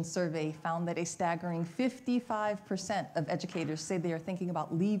Association survey found that a staggering 55% of educators say they are thinking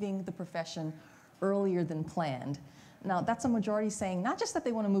about leaving the profession earlier than planned. Now, that's a majority saying not just that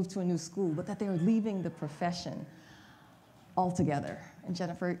they want to move to a new school, but that they're leaving the profession altogether. And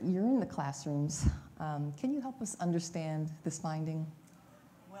Jennifer, you're in the classrooms. Can you help us understand this finding?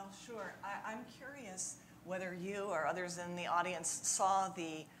 Well, sure. I'm curious whether you or others in the audience saw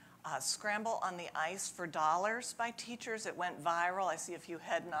the scramble on the ice for dollars by teachers. It went viral. I see a few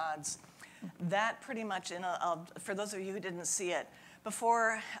head nods. That pretty much, for those of you who didn't see it,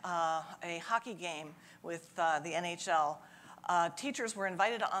 before a hockey game with the NHL, teachers were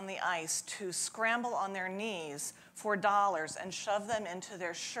invited on the ice to scramble on their knees for dollars and shove them into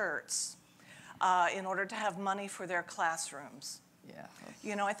their shirts in order to have money for their classrooms. Yeah.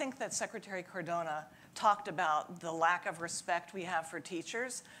 You know, I think that Secretary Cardona talked about the lack of respect we have for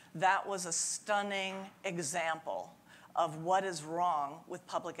teachers. That was a stunning example of what is wrong with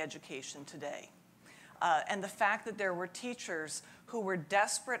public education today. And the fact that there were teachers who were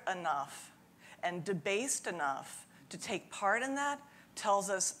desperate enough and debased enough to take part in that tells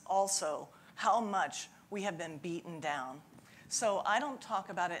us also how much we have been beaten down. So I don't talk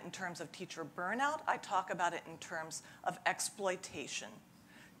about it in terms of teacher burnout. I talk about it in terms of exploitation.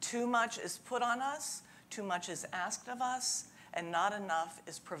 Too much is put on us, too much is asked of us, and not enough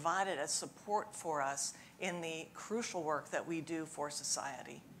is provided as support for us in the crucial work that we do for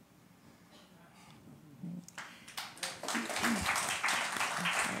society.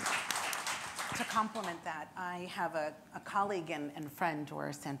 To complement that, I have a colleague and friend,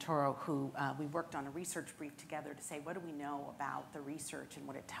 Doris Santoro, who we worked on a research brief together to say, what do we know about the research and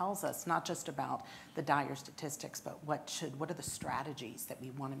what it tells us, not just about the dire statistics, but what are the strategies that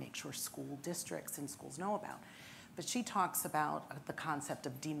we want to make sure school districts and schools know about. But she talks about the concept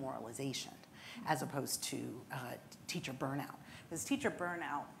of demoralization as opposed to teacher burnout. Because teacher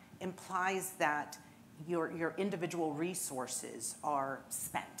burnout implies that your individual resources are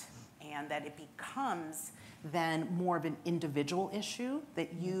spent, and that it becomes then more of an individual issue,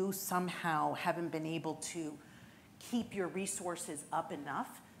 that you somehow haven't been able to keep your resources up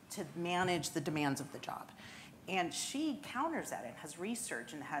enough to manage the demands of the job. And she counters that and has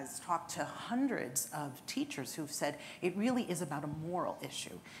researched and has talked to hundreds of teachers who've said it really is about a moral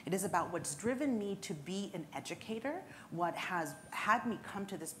issue. It is about what's driven me to be an educator, what has had me come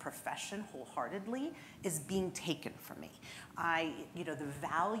to this profession wholeheartedly is being taken from me. The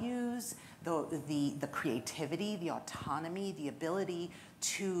values, the creativity, the autonomy, the ability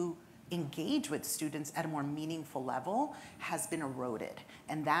to engage with students at a more meaningful level has been eroded.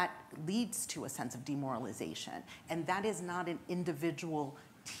 And that leads to a sense of demoralization. And that is not an individual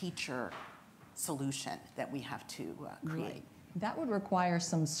teacher solution that we have to create. Right. That would require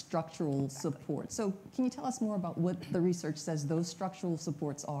some structural support. So can you tell us more about what the research says those structural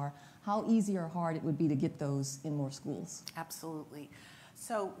supports are, how easy or hard it would be to get those in more schools? Absolutely.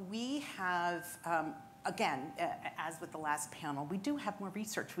 So we have, again, as with the last panel, we do have more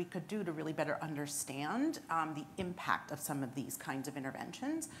research we could do to really better understand the impact of some of these kinds of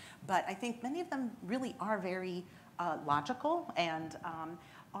interventions. But I think many of them really are very logical and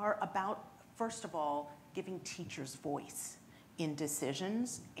are about, first of all, giving teachers voice in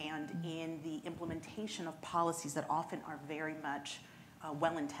decisions and in the implementation of policies that often are very much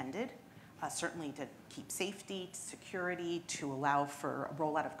well-intended, certainly to keep safety, security, to allow for a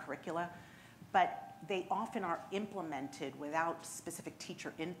rollout of curricula. But they often are implemented without specific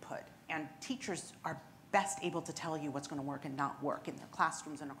teacher input. And teachers are best able to tell you what's going to work and not work in their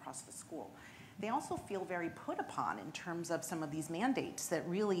classrooms and across the school. They also feel very put upon in terms of some of these mandates that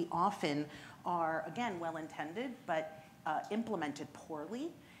really often are, again, well-intended, but implemented poorly.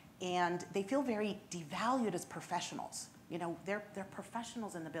 And they feel very devalued as professionals. You know, they're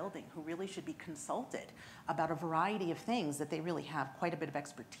professionals in the building who really should be consulted about a variety of things that they really have quite a bit of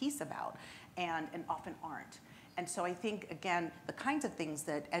expertise about and often aren't. And so I think, again, the kinds of things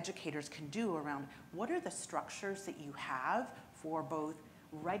that educators can do around what are the structures that you have for both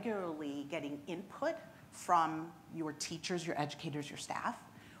regularly getting input from your teachers, your educators, your staff.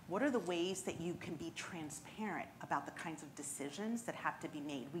 What are the ways that you can be transparent about the kinds of decisions that have to be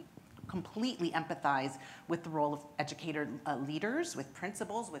made? We completely empathize with the role of educator leaders, with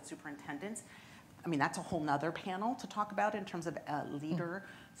principals, with superintendents. I mean, that's a whole nother panel to talk about in terms of leader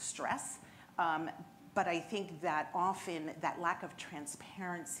stress. But I think that often that lack of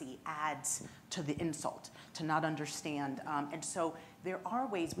transparency adds to the insult, to not understand. And so there are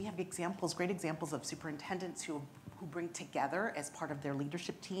ways, we have examples, great examples of superintendents who bring together as part of their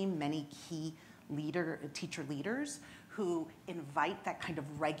leadership team many key teacher leaders who invite that kind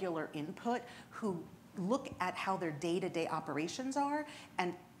of regular input, who look at how their day-to-day operations are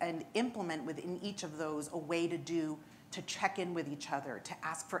and implement within each of those a way to do to check in with each other, to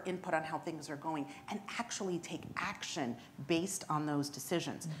ask for input on how things are going, and actually take action based on those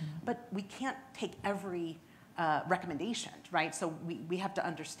decisions. But we can't take every recommendation, right? So we have to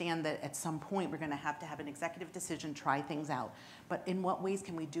understand that at some point we're going to have an executive decision, try things out. But in what ways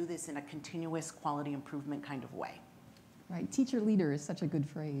can we do this in a continuous quality improvement kind of way? Right, teacher leader is such a good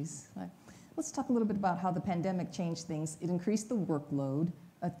phrase. Let's talk a little bit about how the pandemic changed things. It increased the workload.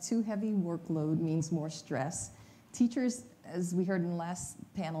 A too heavy workload means more stress. Teachers, as we heard in the last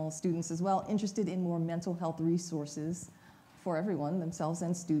panel, students as well, interested in more mental health resources for everyone, themselves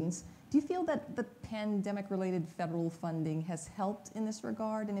and students. Do you feel that the pandemic-related federal funding has helped in this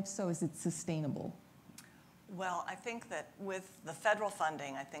regard? And if so, is it sustainable? Well, I think that with the federal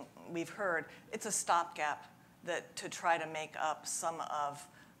funding, I think we've heard it's a stopgap to try to make up some of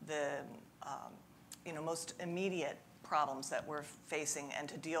the most immediate problems that we're facing and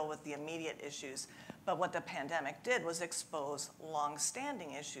to deal with the immediate issues. But what the pandemic did was expose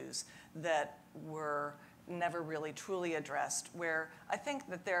long-standing issues that were never really truly addressed, where I think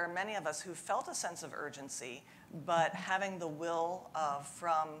that there are many of us who felt a sense of urgency, but having the will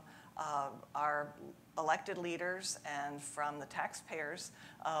from our elected leaders and from the taxpayers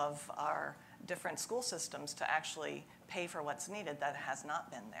of our different school systems to actually pay for what's needed, that has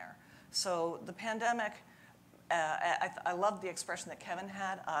not been there. So the pandemic, I love the expression that Kevin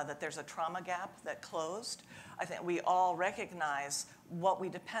had, that there's a trauma gap that closed. I think we all recognize what we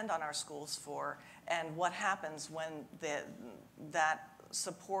depend on our schools for and what happens when that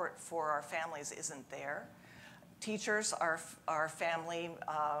support for our families isn't there. Teachers are family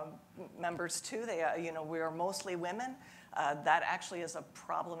members too. We are mostly women. That actually is a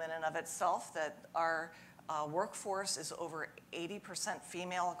problem in and of itself, that our workforce is over 80%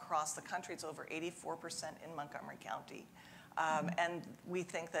 female across the country. It's over 84% in Montgomery County. And we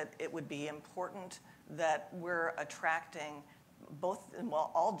think that it would be important that we're attracting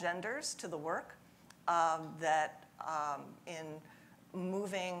all genders to the work, that in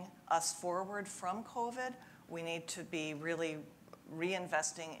moving us forward from COVID, we need to be really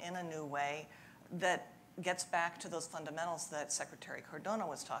reinvesting in a new way that gets back to those fundamentals that Secretary Cardona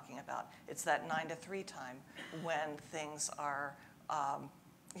was talking about. It's that 9 to 3 time when things are,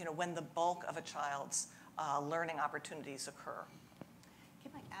 when the bulk of a child's learning opportunities occur.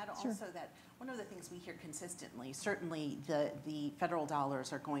 Can I add also that one of the things we hear consistently, certainly the federal dollars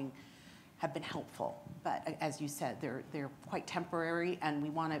have been helpful, but as you said, they're quite temporary, and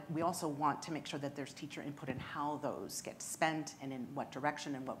we also want to make sure that there's teacher input in how those get spent and in what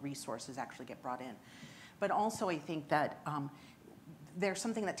direction and what resources actually get brought in. But also I think that there's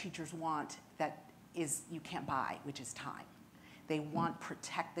something that teachers want that you can't buy, which is time. They want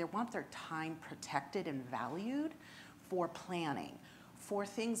their time protected and valued for planning, for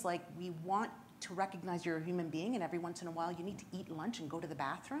things like we want to recognize you're a human being, and every once in a while you need to eat lunch and go to the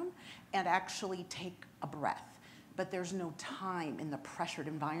bathroom and actually take a breath. But there's no time in the pressured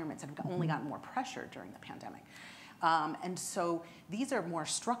environments, and have only gotten more pressure during the pandemic. And so these are more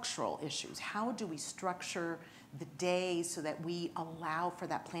structural issues. How do we structure the day so that we allow for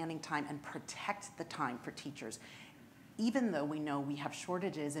that planning time and protect the time for teachers? Even though we know we have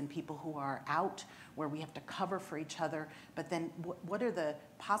shortages in people who are out, where we have to cover for each other, but then what are the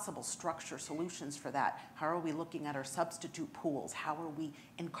possible structure solutions for that? How are we looking at our substitute pools? How are we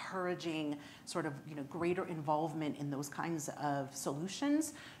encouraging sort of greater involvement in those kinds of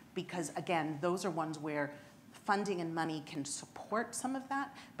solutions? Because again, those are ones where funding and money can support some of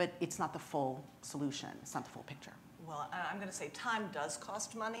that, but it's not the full solution. It's not the full picture. Well, I'm going to say time does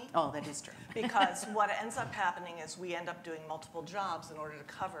cost money. Oh, that is true. Because what ends up happening is we end up doing multiple jobs in order to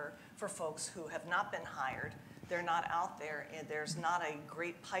cover for folks who have not been hired. They're not out there. There's not a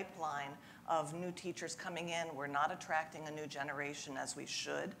great pipeline of new teachers coming in. We're not attracting a new generation as we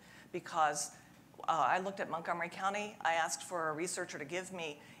should, because I looked at Montgomery County. I asked for a researcher to give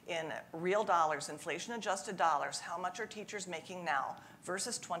me in real dollars, inflation-adjusted dollars, how much are teachers making now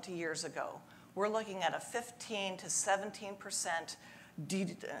versus 20 years ago. We're looking at a 15 to 17%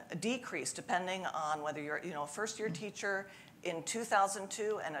 decrease, depending on whether you're a first-year teacher in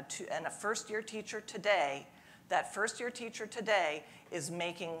 2002 and a first-year teacher today. That first-year teacher today is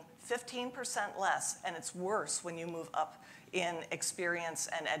making 15% less, and it's worse when you move up in experience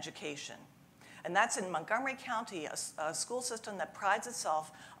and education. And that's in Montgomery County, a school system that prides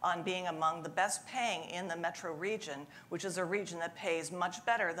itself on being among the best paying in the metro region, which is a region that pays much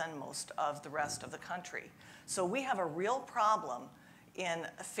better than most of the rest of the country. So we have a real problem in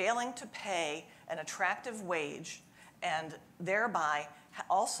failing to pay an attractive wage and thereby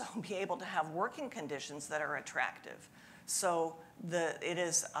also be able to have working conditions that are attractive. So it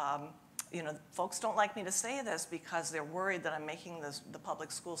is you know, folks don't like me to say this because they're worried that I'm making the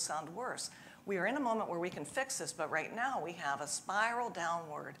public schools sound worse. We are in a moment where we can fix this, but right now we have a spiral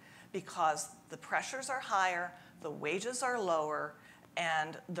downward because the pressures are higher, the wages are lower,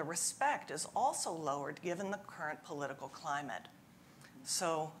 and the respect is also lowered given the current political climate.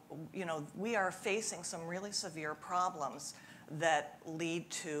 So, you know, we are facing some really severe problems that lead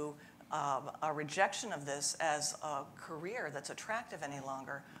to a rejection of this as a career that's attractive any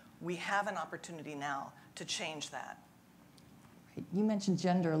longer. We have an opportunity now to change that. You mentioned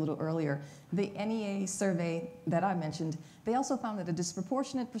gender a little earlier. The NEA survey that I mentioned, they also found that a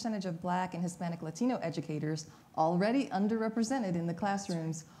disproportionate percentage of Black and Hispanic Latino educators, already underrepresented in the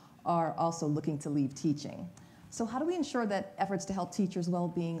classrooms, are also looking to leave teaching. So how do we ensure that efforts to help teachers'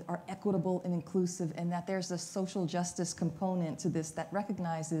 well-being are equitable and inclusive, and that there's a social justice component to this that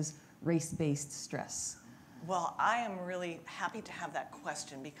recognizes race-based stress? Well, I am really happy to have that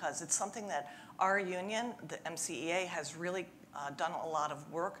question because it's something that our union, the MCEA, has really done a lot of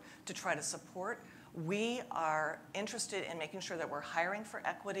work to try to support. We are interested in making sure that we're hiring for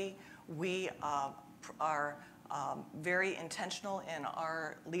equity. We are very intentional in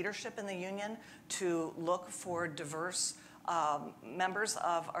our leadership in the union to look for diverse members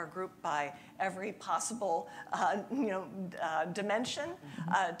of our group by every possible dimension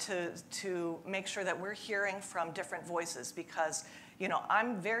to make sure that we're hearing from different voices, because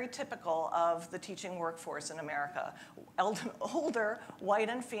I'm very typical of the teaching workforce in America. Older, white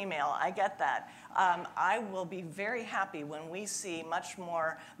and female, I get that. I will be very happy when we see much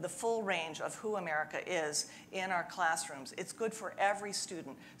more the full range of who America is in our classrooms. It's good for every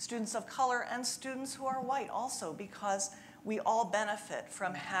student, students of color and students who are white also, because we all benefit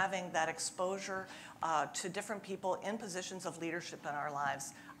from having that exposure to different people in positions of leadership in our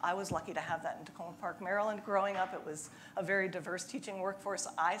lives. I was lucky to have that in Tacoma Park, Maryland. Growing up, it was a very diverse teaching workforce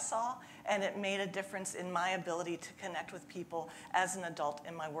I saw, and it made a difference in my ability to connect with people as an adult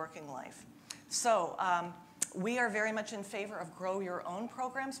in my working life. So we are very much in favor of grow your own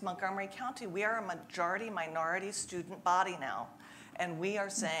programs. Montgomery County, we are a majority minority student body now, and we are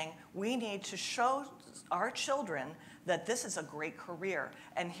saying we need to show our children that this is a great career,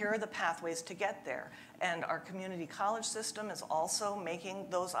 and here are the pathways to get there. And our community college system is also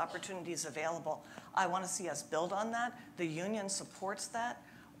making those opportunities available. I want to see us build on that. The union supports that.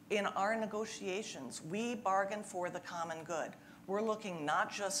 In our negotiations, we bargain for the common good. We're looking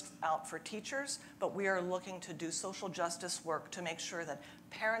not just out for teachers, but we are looking to do social justice work to make sure that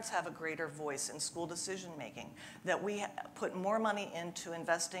parents have a greater voice in school decision making, that we put more money into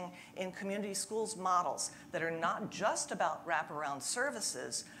investing in community schools models that are not just about wraparound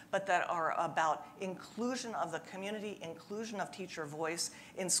services, but that are about inclusion of the community, inclusion of teacher voice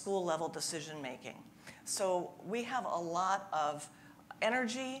in school level decision making. So we have a lot of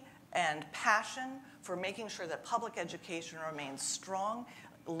energy and passion for making sure that public education remains strong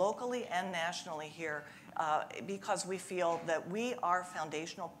locally and nationally here, because we feel that we are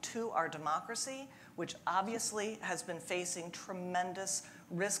foundational to our democracy, which obviously has been facing tremendous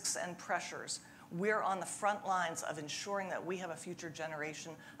risks and pressures. We're on the front lines of ensuring that we have a future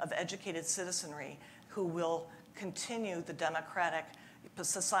generation of educated citizenry who will continue the democratic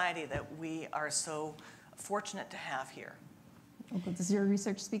society that we are so fortunate to have here. Does your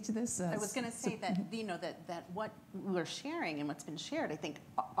research speak to this? I was going to say that, that what we're sharing and what's been shared, I think,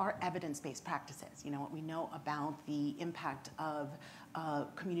 are evidence-based practices. What we know about the impact of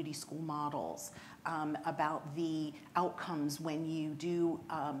community school models, about the outcomes when you do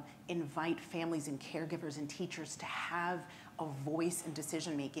invite families and caregivers and teachers to have a voice in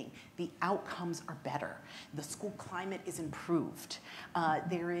decision making. The outcomes are better. The school climate is improved.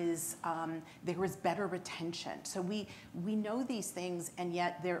 There is better retention. So we know these things, and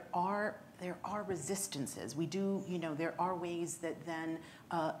yet there are resistances. We do, there are ways that then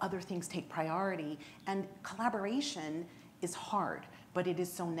other things take priority, and collaboration is hard, but it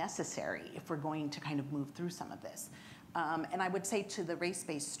is so necessary if we're going to kind of move through some of this. And I would say to the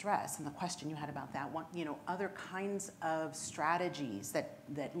race-based stress and the question you had about that one, other kinds of strategies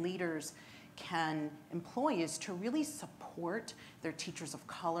that leaders can employ is to really support their teachers of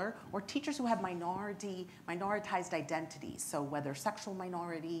color or teachers who have minoritized identities, so whether sexual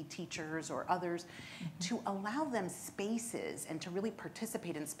minority teachers or others, to allow them spaces and to really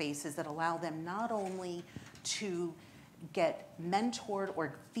participate in spaces that allow them not only to get mentored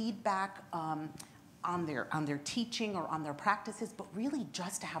or feedback on their teaching or on their practices, but really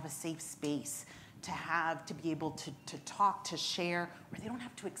just to have a safe space to be able to talk, to share, where they don't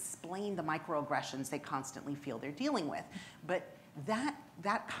have to explain the microaggressions they constantly feel they're dealing with. But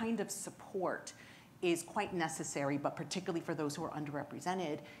that kind of support is quite necessary, but particularly for those who are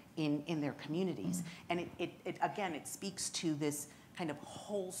underrepresented in their communities. And it speaks to this kind of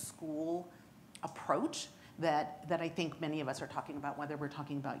whole school approach that I think many of us are talking about, whether we're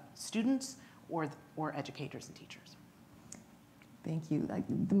talking about students or educators and teachers. Thank you.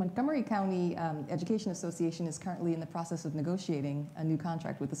 The Montgomery County Education Association is currently in the process of negotiating a new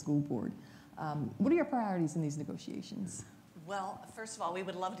contract with the school board. What are your priorities in these negotiations? Well, first of all, we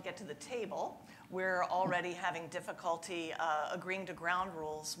would love to get to the table. We're already having difficulty agreeing to ground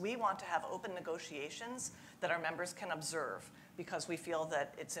rules. We want to have open negotiations that our members can observe, because we feel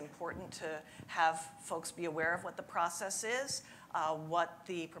that it's important to have folks be aware of what the process is, what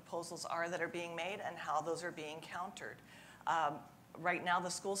the proposals are that are being made, and how those are being countered. Right now, the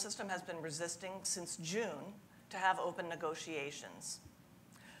school system has been resisting since June to have open negotiations.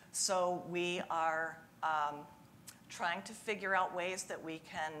 So we are trying to figure out ways that we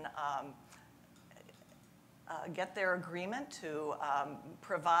can get their agreement to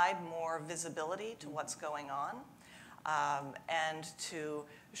provide more visibility to what's going on, and to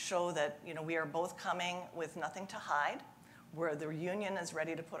show that, you know, we are both coming with nothing to hide, where the union is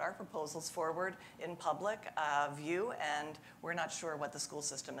ready to put our proposals forward in public view, and we're not sure what the school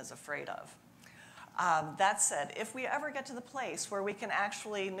system is afraid of. That said, if we ever get to the place where we can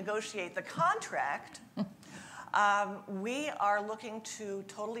actually negotiate the contract, we are looking to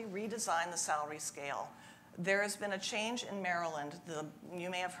totally redesign the salary scale. There has been a change in Maryland. You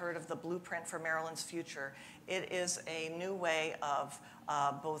may have heard of the Blueprint for Maryland's Future. It is a new way of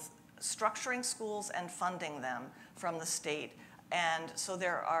both structuring schools and funding them from the state. And so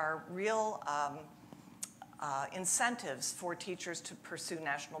there are real incentives for teachers to pursue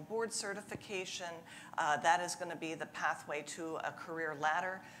national board certification. That is going to be the pathway to a career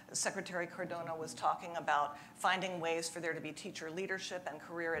ladder. Secretary Cardona was talking about finding ways for there to be teacher leadership and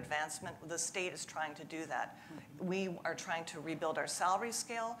career advancement. The state is trying to do that. We are trying to rebuild our salary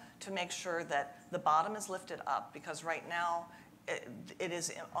scale to make sure that the bottom is lifted up, because right now it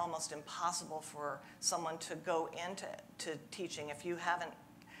is almost impossible for someone to go into teaching if you haven't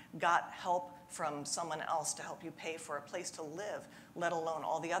got help from someone else to help you pay for a place to live, let alone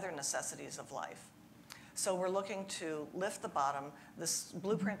all the other necessities of life. So we're looking to lift the bottom. This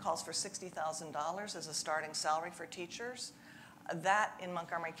blueprint calls for $60,000 as a starting salary for teachers. That in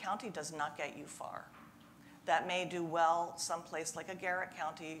Montgomery County does not get you far. That may do well someplace like a Garrett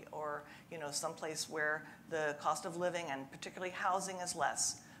County, or someplace where the cost of living and particularly housing is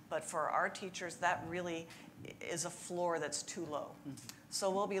less. But for our teachers, that really is a floor that's too low.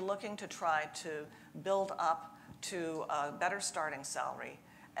 So we'll be looking to try to build up to a better starting salary,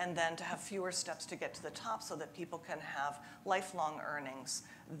 and then to have fewer steps to get to the top, so that people can have lifelong earnings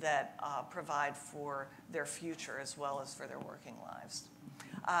that provide for their future as well as for their working lives.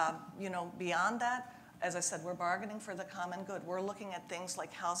 Beyond that, as I said, we're bargaining for the common good. We're looking at things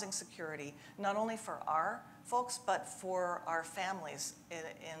like housing security, not only for our folks, but for our families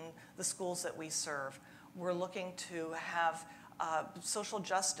in the schools that we serve. We're looking to have social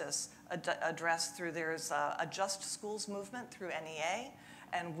justice addressed through, there's a Just Schools movement through NEA,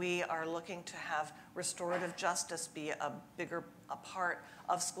 and we are looking to have restorative justice be a bigger part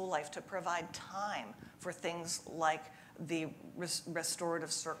of school life, to provide time for things like the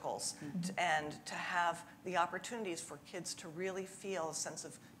restorative circles, and to have the opportunities for kids to really feel a sense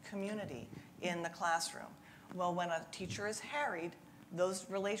of community in the classroom. Well, when a teacher is harried, those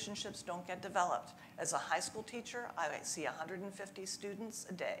relationships don't get developed. As a high school teacher, I see 150 students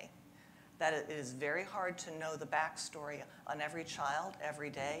a day. That it is very hard to know the backstory on every child every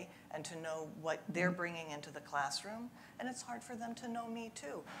day, and to know what they're bringing into the classroom. And it's hard for them to know me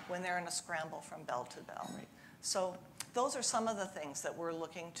too when they're in a scramble from bell to bell. Right. So those are some of the things that we're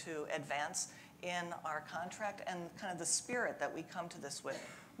looking to advance in our contract, and kind of the spirit that we come to this with.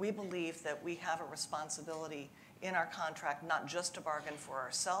 We believe that we have a responsibility in our contract, not just to bargain for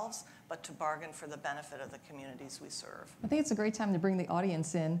ourselves, but to bargain for the benefit of the communities we serve. I think it's a great time to bring the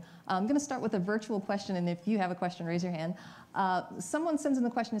audience in. I'm going to start with a virtual question, and if you have a question, raise your hand. Someone sends in the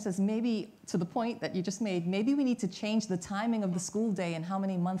question that says, maybe, to the point that you just made, maybe we need to change the timing of the school day and how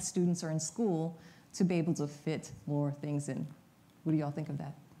many months students are in school to be able to fit more things in. What do y'all think of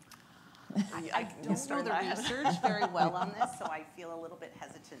that? I don't know the research very well on this, so I feel a little bit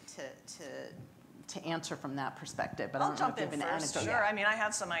hesitant to answer from that perspective. But I'll jump in first. Sure. I mean, I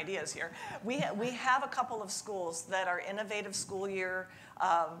have some ideas here. We have a couple of schools that are innovative school year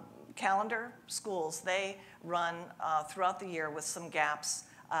calendar schools. They run throughout the year with some gaps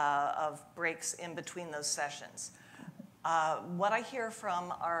of breaks in between those sessions. What I hear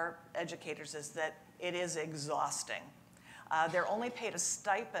from our educators is that it is exhausting. They're only paid a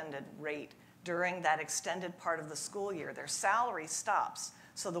stipended rate during that extended part of the school year. Their salary stops.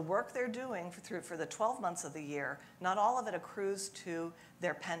 So the work they're doing for the 12 months of the year, not all of it accrues to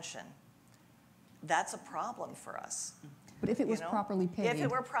their pension. That's a problem for us. But if it was properly paid. If it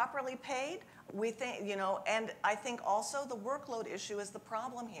were properly paid, we think, and I think also the workload issue is the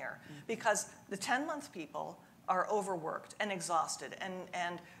problem here, because the 10-month people are overworked and exhausted,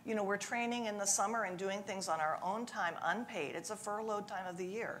 and we're training in the summer and doing things on our own time unpaid. It's a furloughed time of the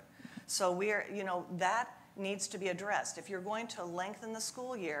year. So that needs to be addressed. If you're going to lengthen the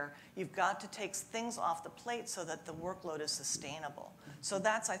school year, you've got to take things off the plate so that the workload is sustainable. So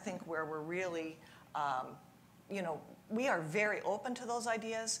that's, I think, where we're really, we are very open to those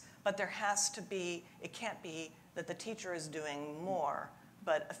ideas, but there has to be, it can't be that the teacher is doing more,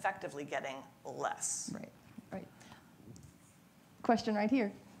 but effectively getting less. Right, right. Question right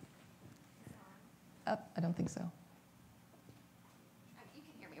here. I don't think so. You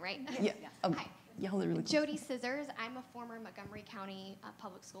can hear me, right? Yeah. Hi. Yeah, hold it really close. Jody Scissors. I'm a former Montgomery County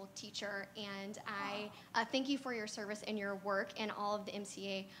public school teacher, and I thank you for your service and your work and all of the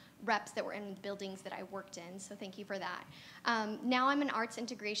MCA reps that were in the buildings that I worked in, so thank you for that. Now I'm an arts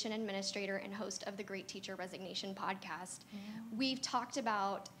integration administrator and host of the Great Teacher Resignation podcast. We've talked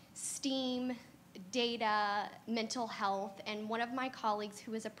about STEAM, data, mental health, and one of my colleagues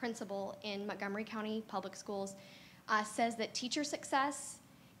who is a principal in Montgomery County Public Schools says that teacher success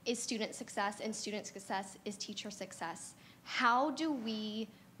is student success and student success is teacher success. How do we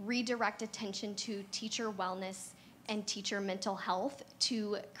redirect attention to teacher wellness and teacher mental health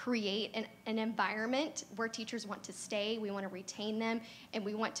to create an environment where teachers want to stay, we want to retain them, and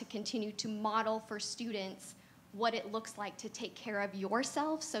we want to continue to model for students what it looks like to take care of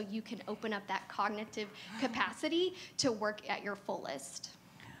yourself so you can open up that cognitive capacity to work at your fullest?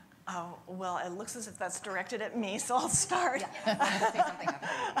 Oh, well, it looks as if that's directed at me, so I'll start.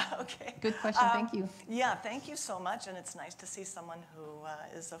 Okay. Good question, thank you. Yeah, thank you so much, and it's nice to see someone who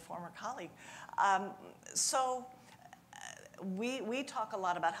is a former colleague. We talk a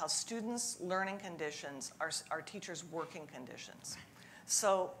lot about how students' learning conditions are teachers' working conditions.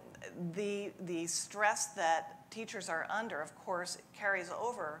 So the stress that teachers are under, of course, carries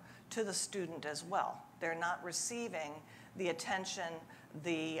over to the student as well. They're not receiving the attention,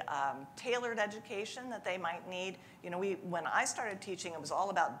 the tailored education that they might need. When I started teaching, it was all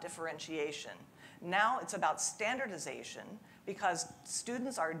about differentiation. Now it's about standardization, because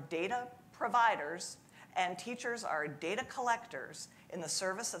students are data providers and teachers are data collectors in the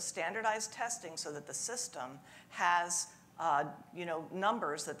service of standardized testing so that the system has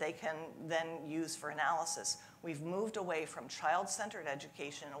numbers that they can then use for analysis. We've moved away from child-centered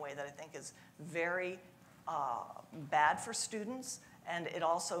education in a way that I think is very bad for students, and it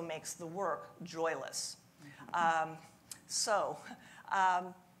also makes the work joyless.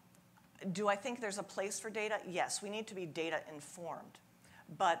 Do I think there's a place for data? Yes, we need to be data informed.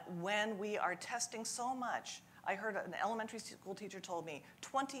 But when we are testing so much, I heard an elementary school teacher told me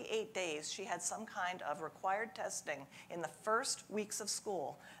 28 days she had some kind of required testing in the first weeks of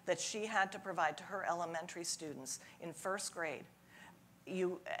school that she had to provide to her elementary students in first grade.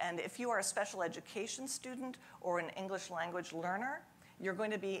 And if you are a special education student or an English language learner, you're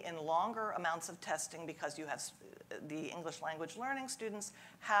going to be in longer amounts of testing because you have the English language learning students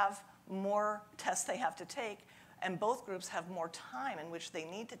have more tests they have to take, and both groups have more time in which they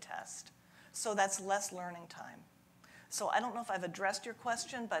need to test. So that's less learning time. So I don't know if I've addressed your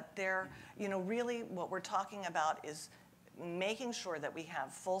question, but really what we're talking about is making sure that we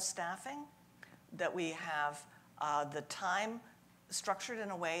have full staffing, that we have the time structured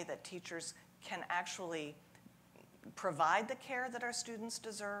in a way that teachers can actually provide the care that our students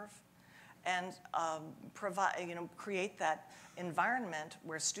deserve, and create that environment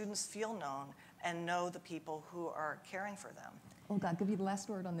where students feel known and know the people who are caring for them. Olga, I'll give you the last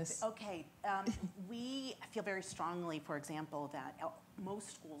word on this. Okay, we feel very strongly, for example, that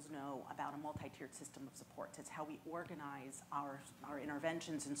most schools know about a multi-tiered system of supports. It's how we organize our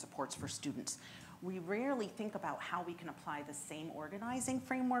interventions and supports for students. We rarely think about how we can apply the same organizing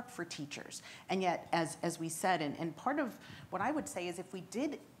framework for teachers. And yet, as we said, and part of what I would say is if we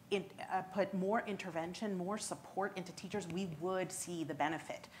did put more intervention, more support into teachers, we would see the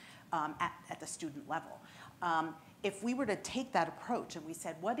benefit at the student level. If we were to take that approach and we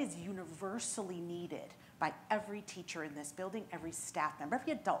said, what is universally needed by every teacher in this building, every staff member,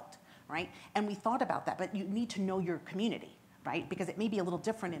 every adult, right? And we thought about that, but you need to know your community, right? Because it may be a little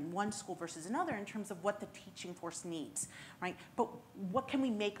different in one school versus another in terms of what the teaching force needs, right? But what can we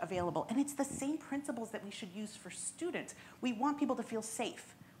make available? And it's the same principles that we should use for students. We want people to feel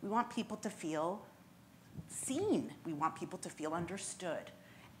safe. We want people to feel seen. We want people to feel understood.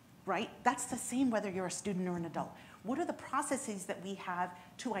 right? That's the same whether you're a student or an adult. What are the processes that we have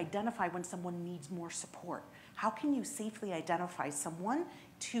to identify when someone needs more support? How can you safely identify someone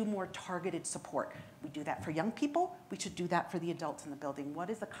to more targeted support? We do that for young people. We should do that for the adults in the building. What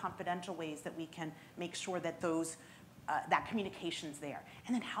is the confidential ways that we can make sure that those, that communication's there?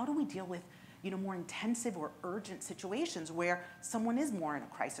 And then how do we deal with more intensive or urgent situations where someone is more in a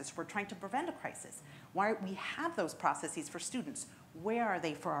crisis? We're trying to prevent a crisis. Why we have those processes for students? Where are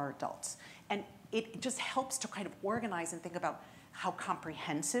they for our adults? And it just helps to kind of organize and think about how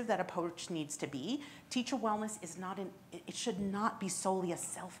comprehensive that approach needs to be. Teacher wellness is not it should not be solely a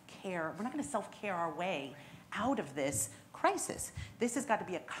self-care. We're not going to self-care our way out of this crisis. This has got to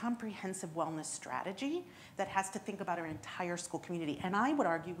be a comprehensive wellness strategy that has to think about our entire school community. And I would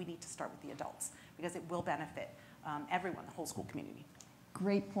argue we need to start with the adults because it will benefit everyone, the whole school community.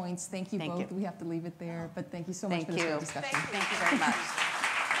 Great points. Thank you both. We have to leave it there, but thank you so much for this great discussion. Thank you very much.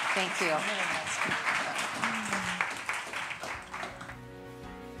 Thank you.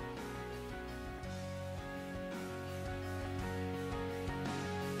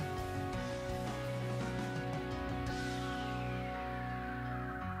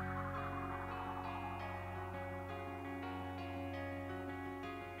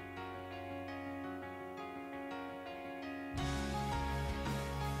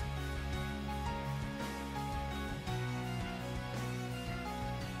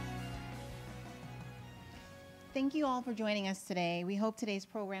 Thank you all for joining us today. We hope today's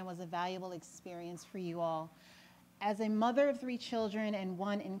program was a valuable experience for you all. As a mother of 3 children and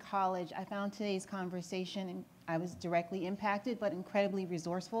 1 in college, I found today's conversation, and I was directly impacted, but incredibly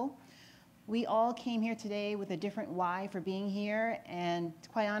resourceful. We all came here today with a different why for being here, and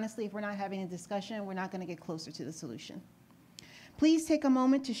quite honestly, if we're not having a discussion, we're not going to get closer to the solution. Please take a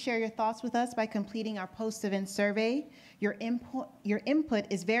moment to share your thoughts with us by completing our post-event survey. Your input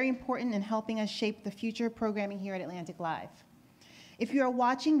is very important in helping us shape the future programming here at Atlantic Live. If you are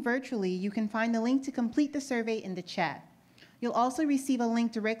watching virtually, you can find the link to complete the survey in the chat. You'll also receive a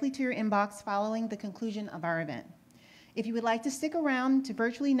link directly to your inbox following the conclusion of our event. If you would like to stick around to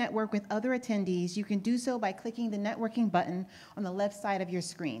virtually network with other attendees, you can do so by clicking the networking button on the left side of your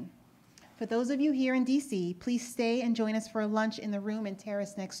screen. For those of you here in DC, please stay and join us for lunch in the room and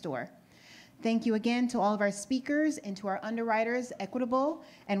terrace next door. Thank you again to all of our speakers and to our underwriters, Equitable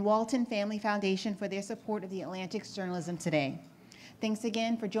and Walton Family Foundation for their support of the Atlantic's journalism today. Thanks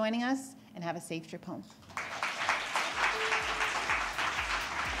again for joining us and have a safe trip home.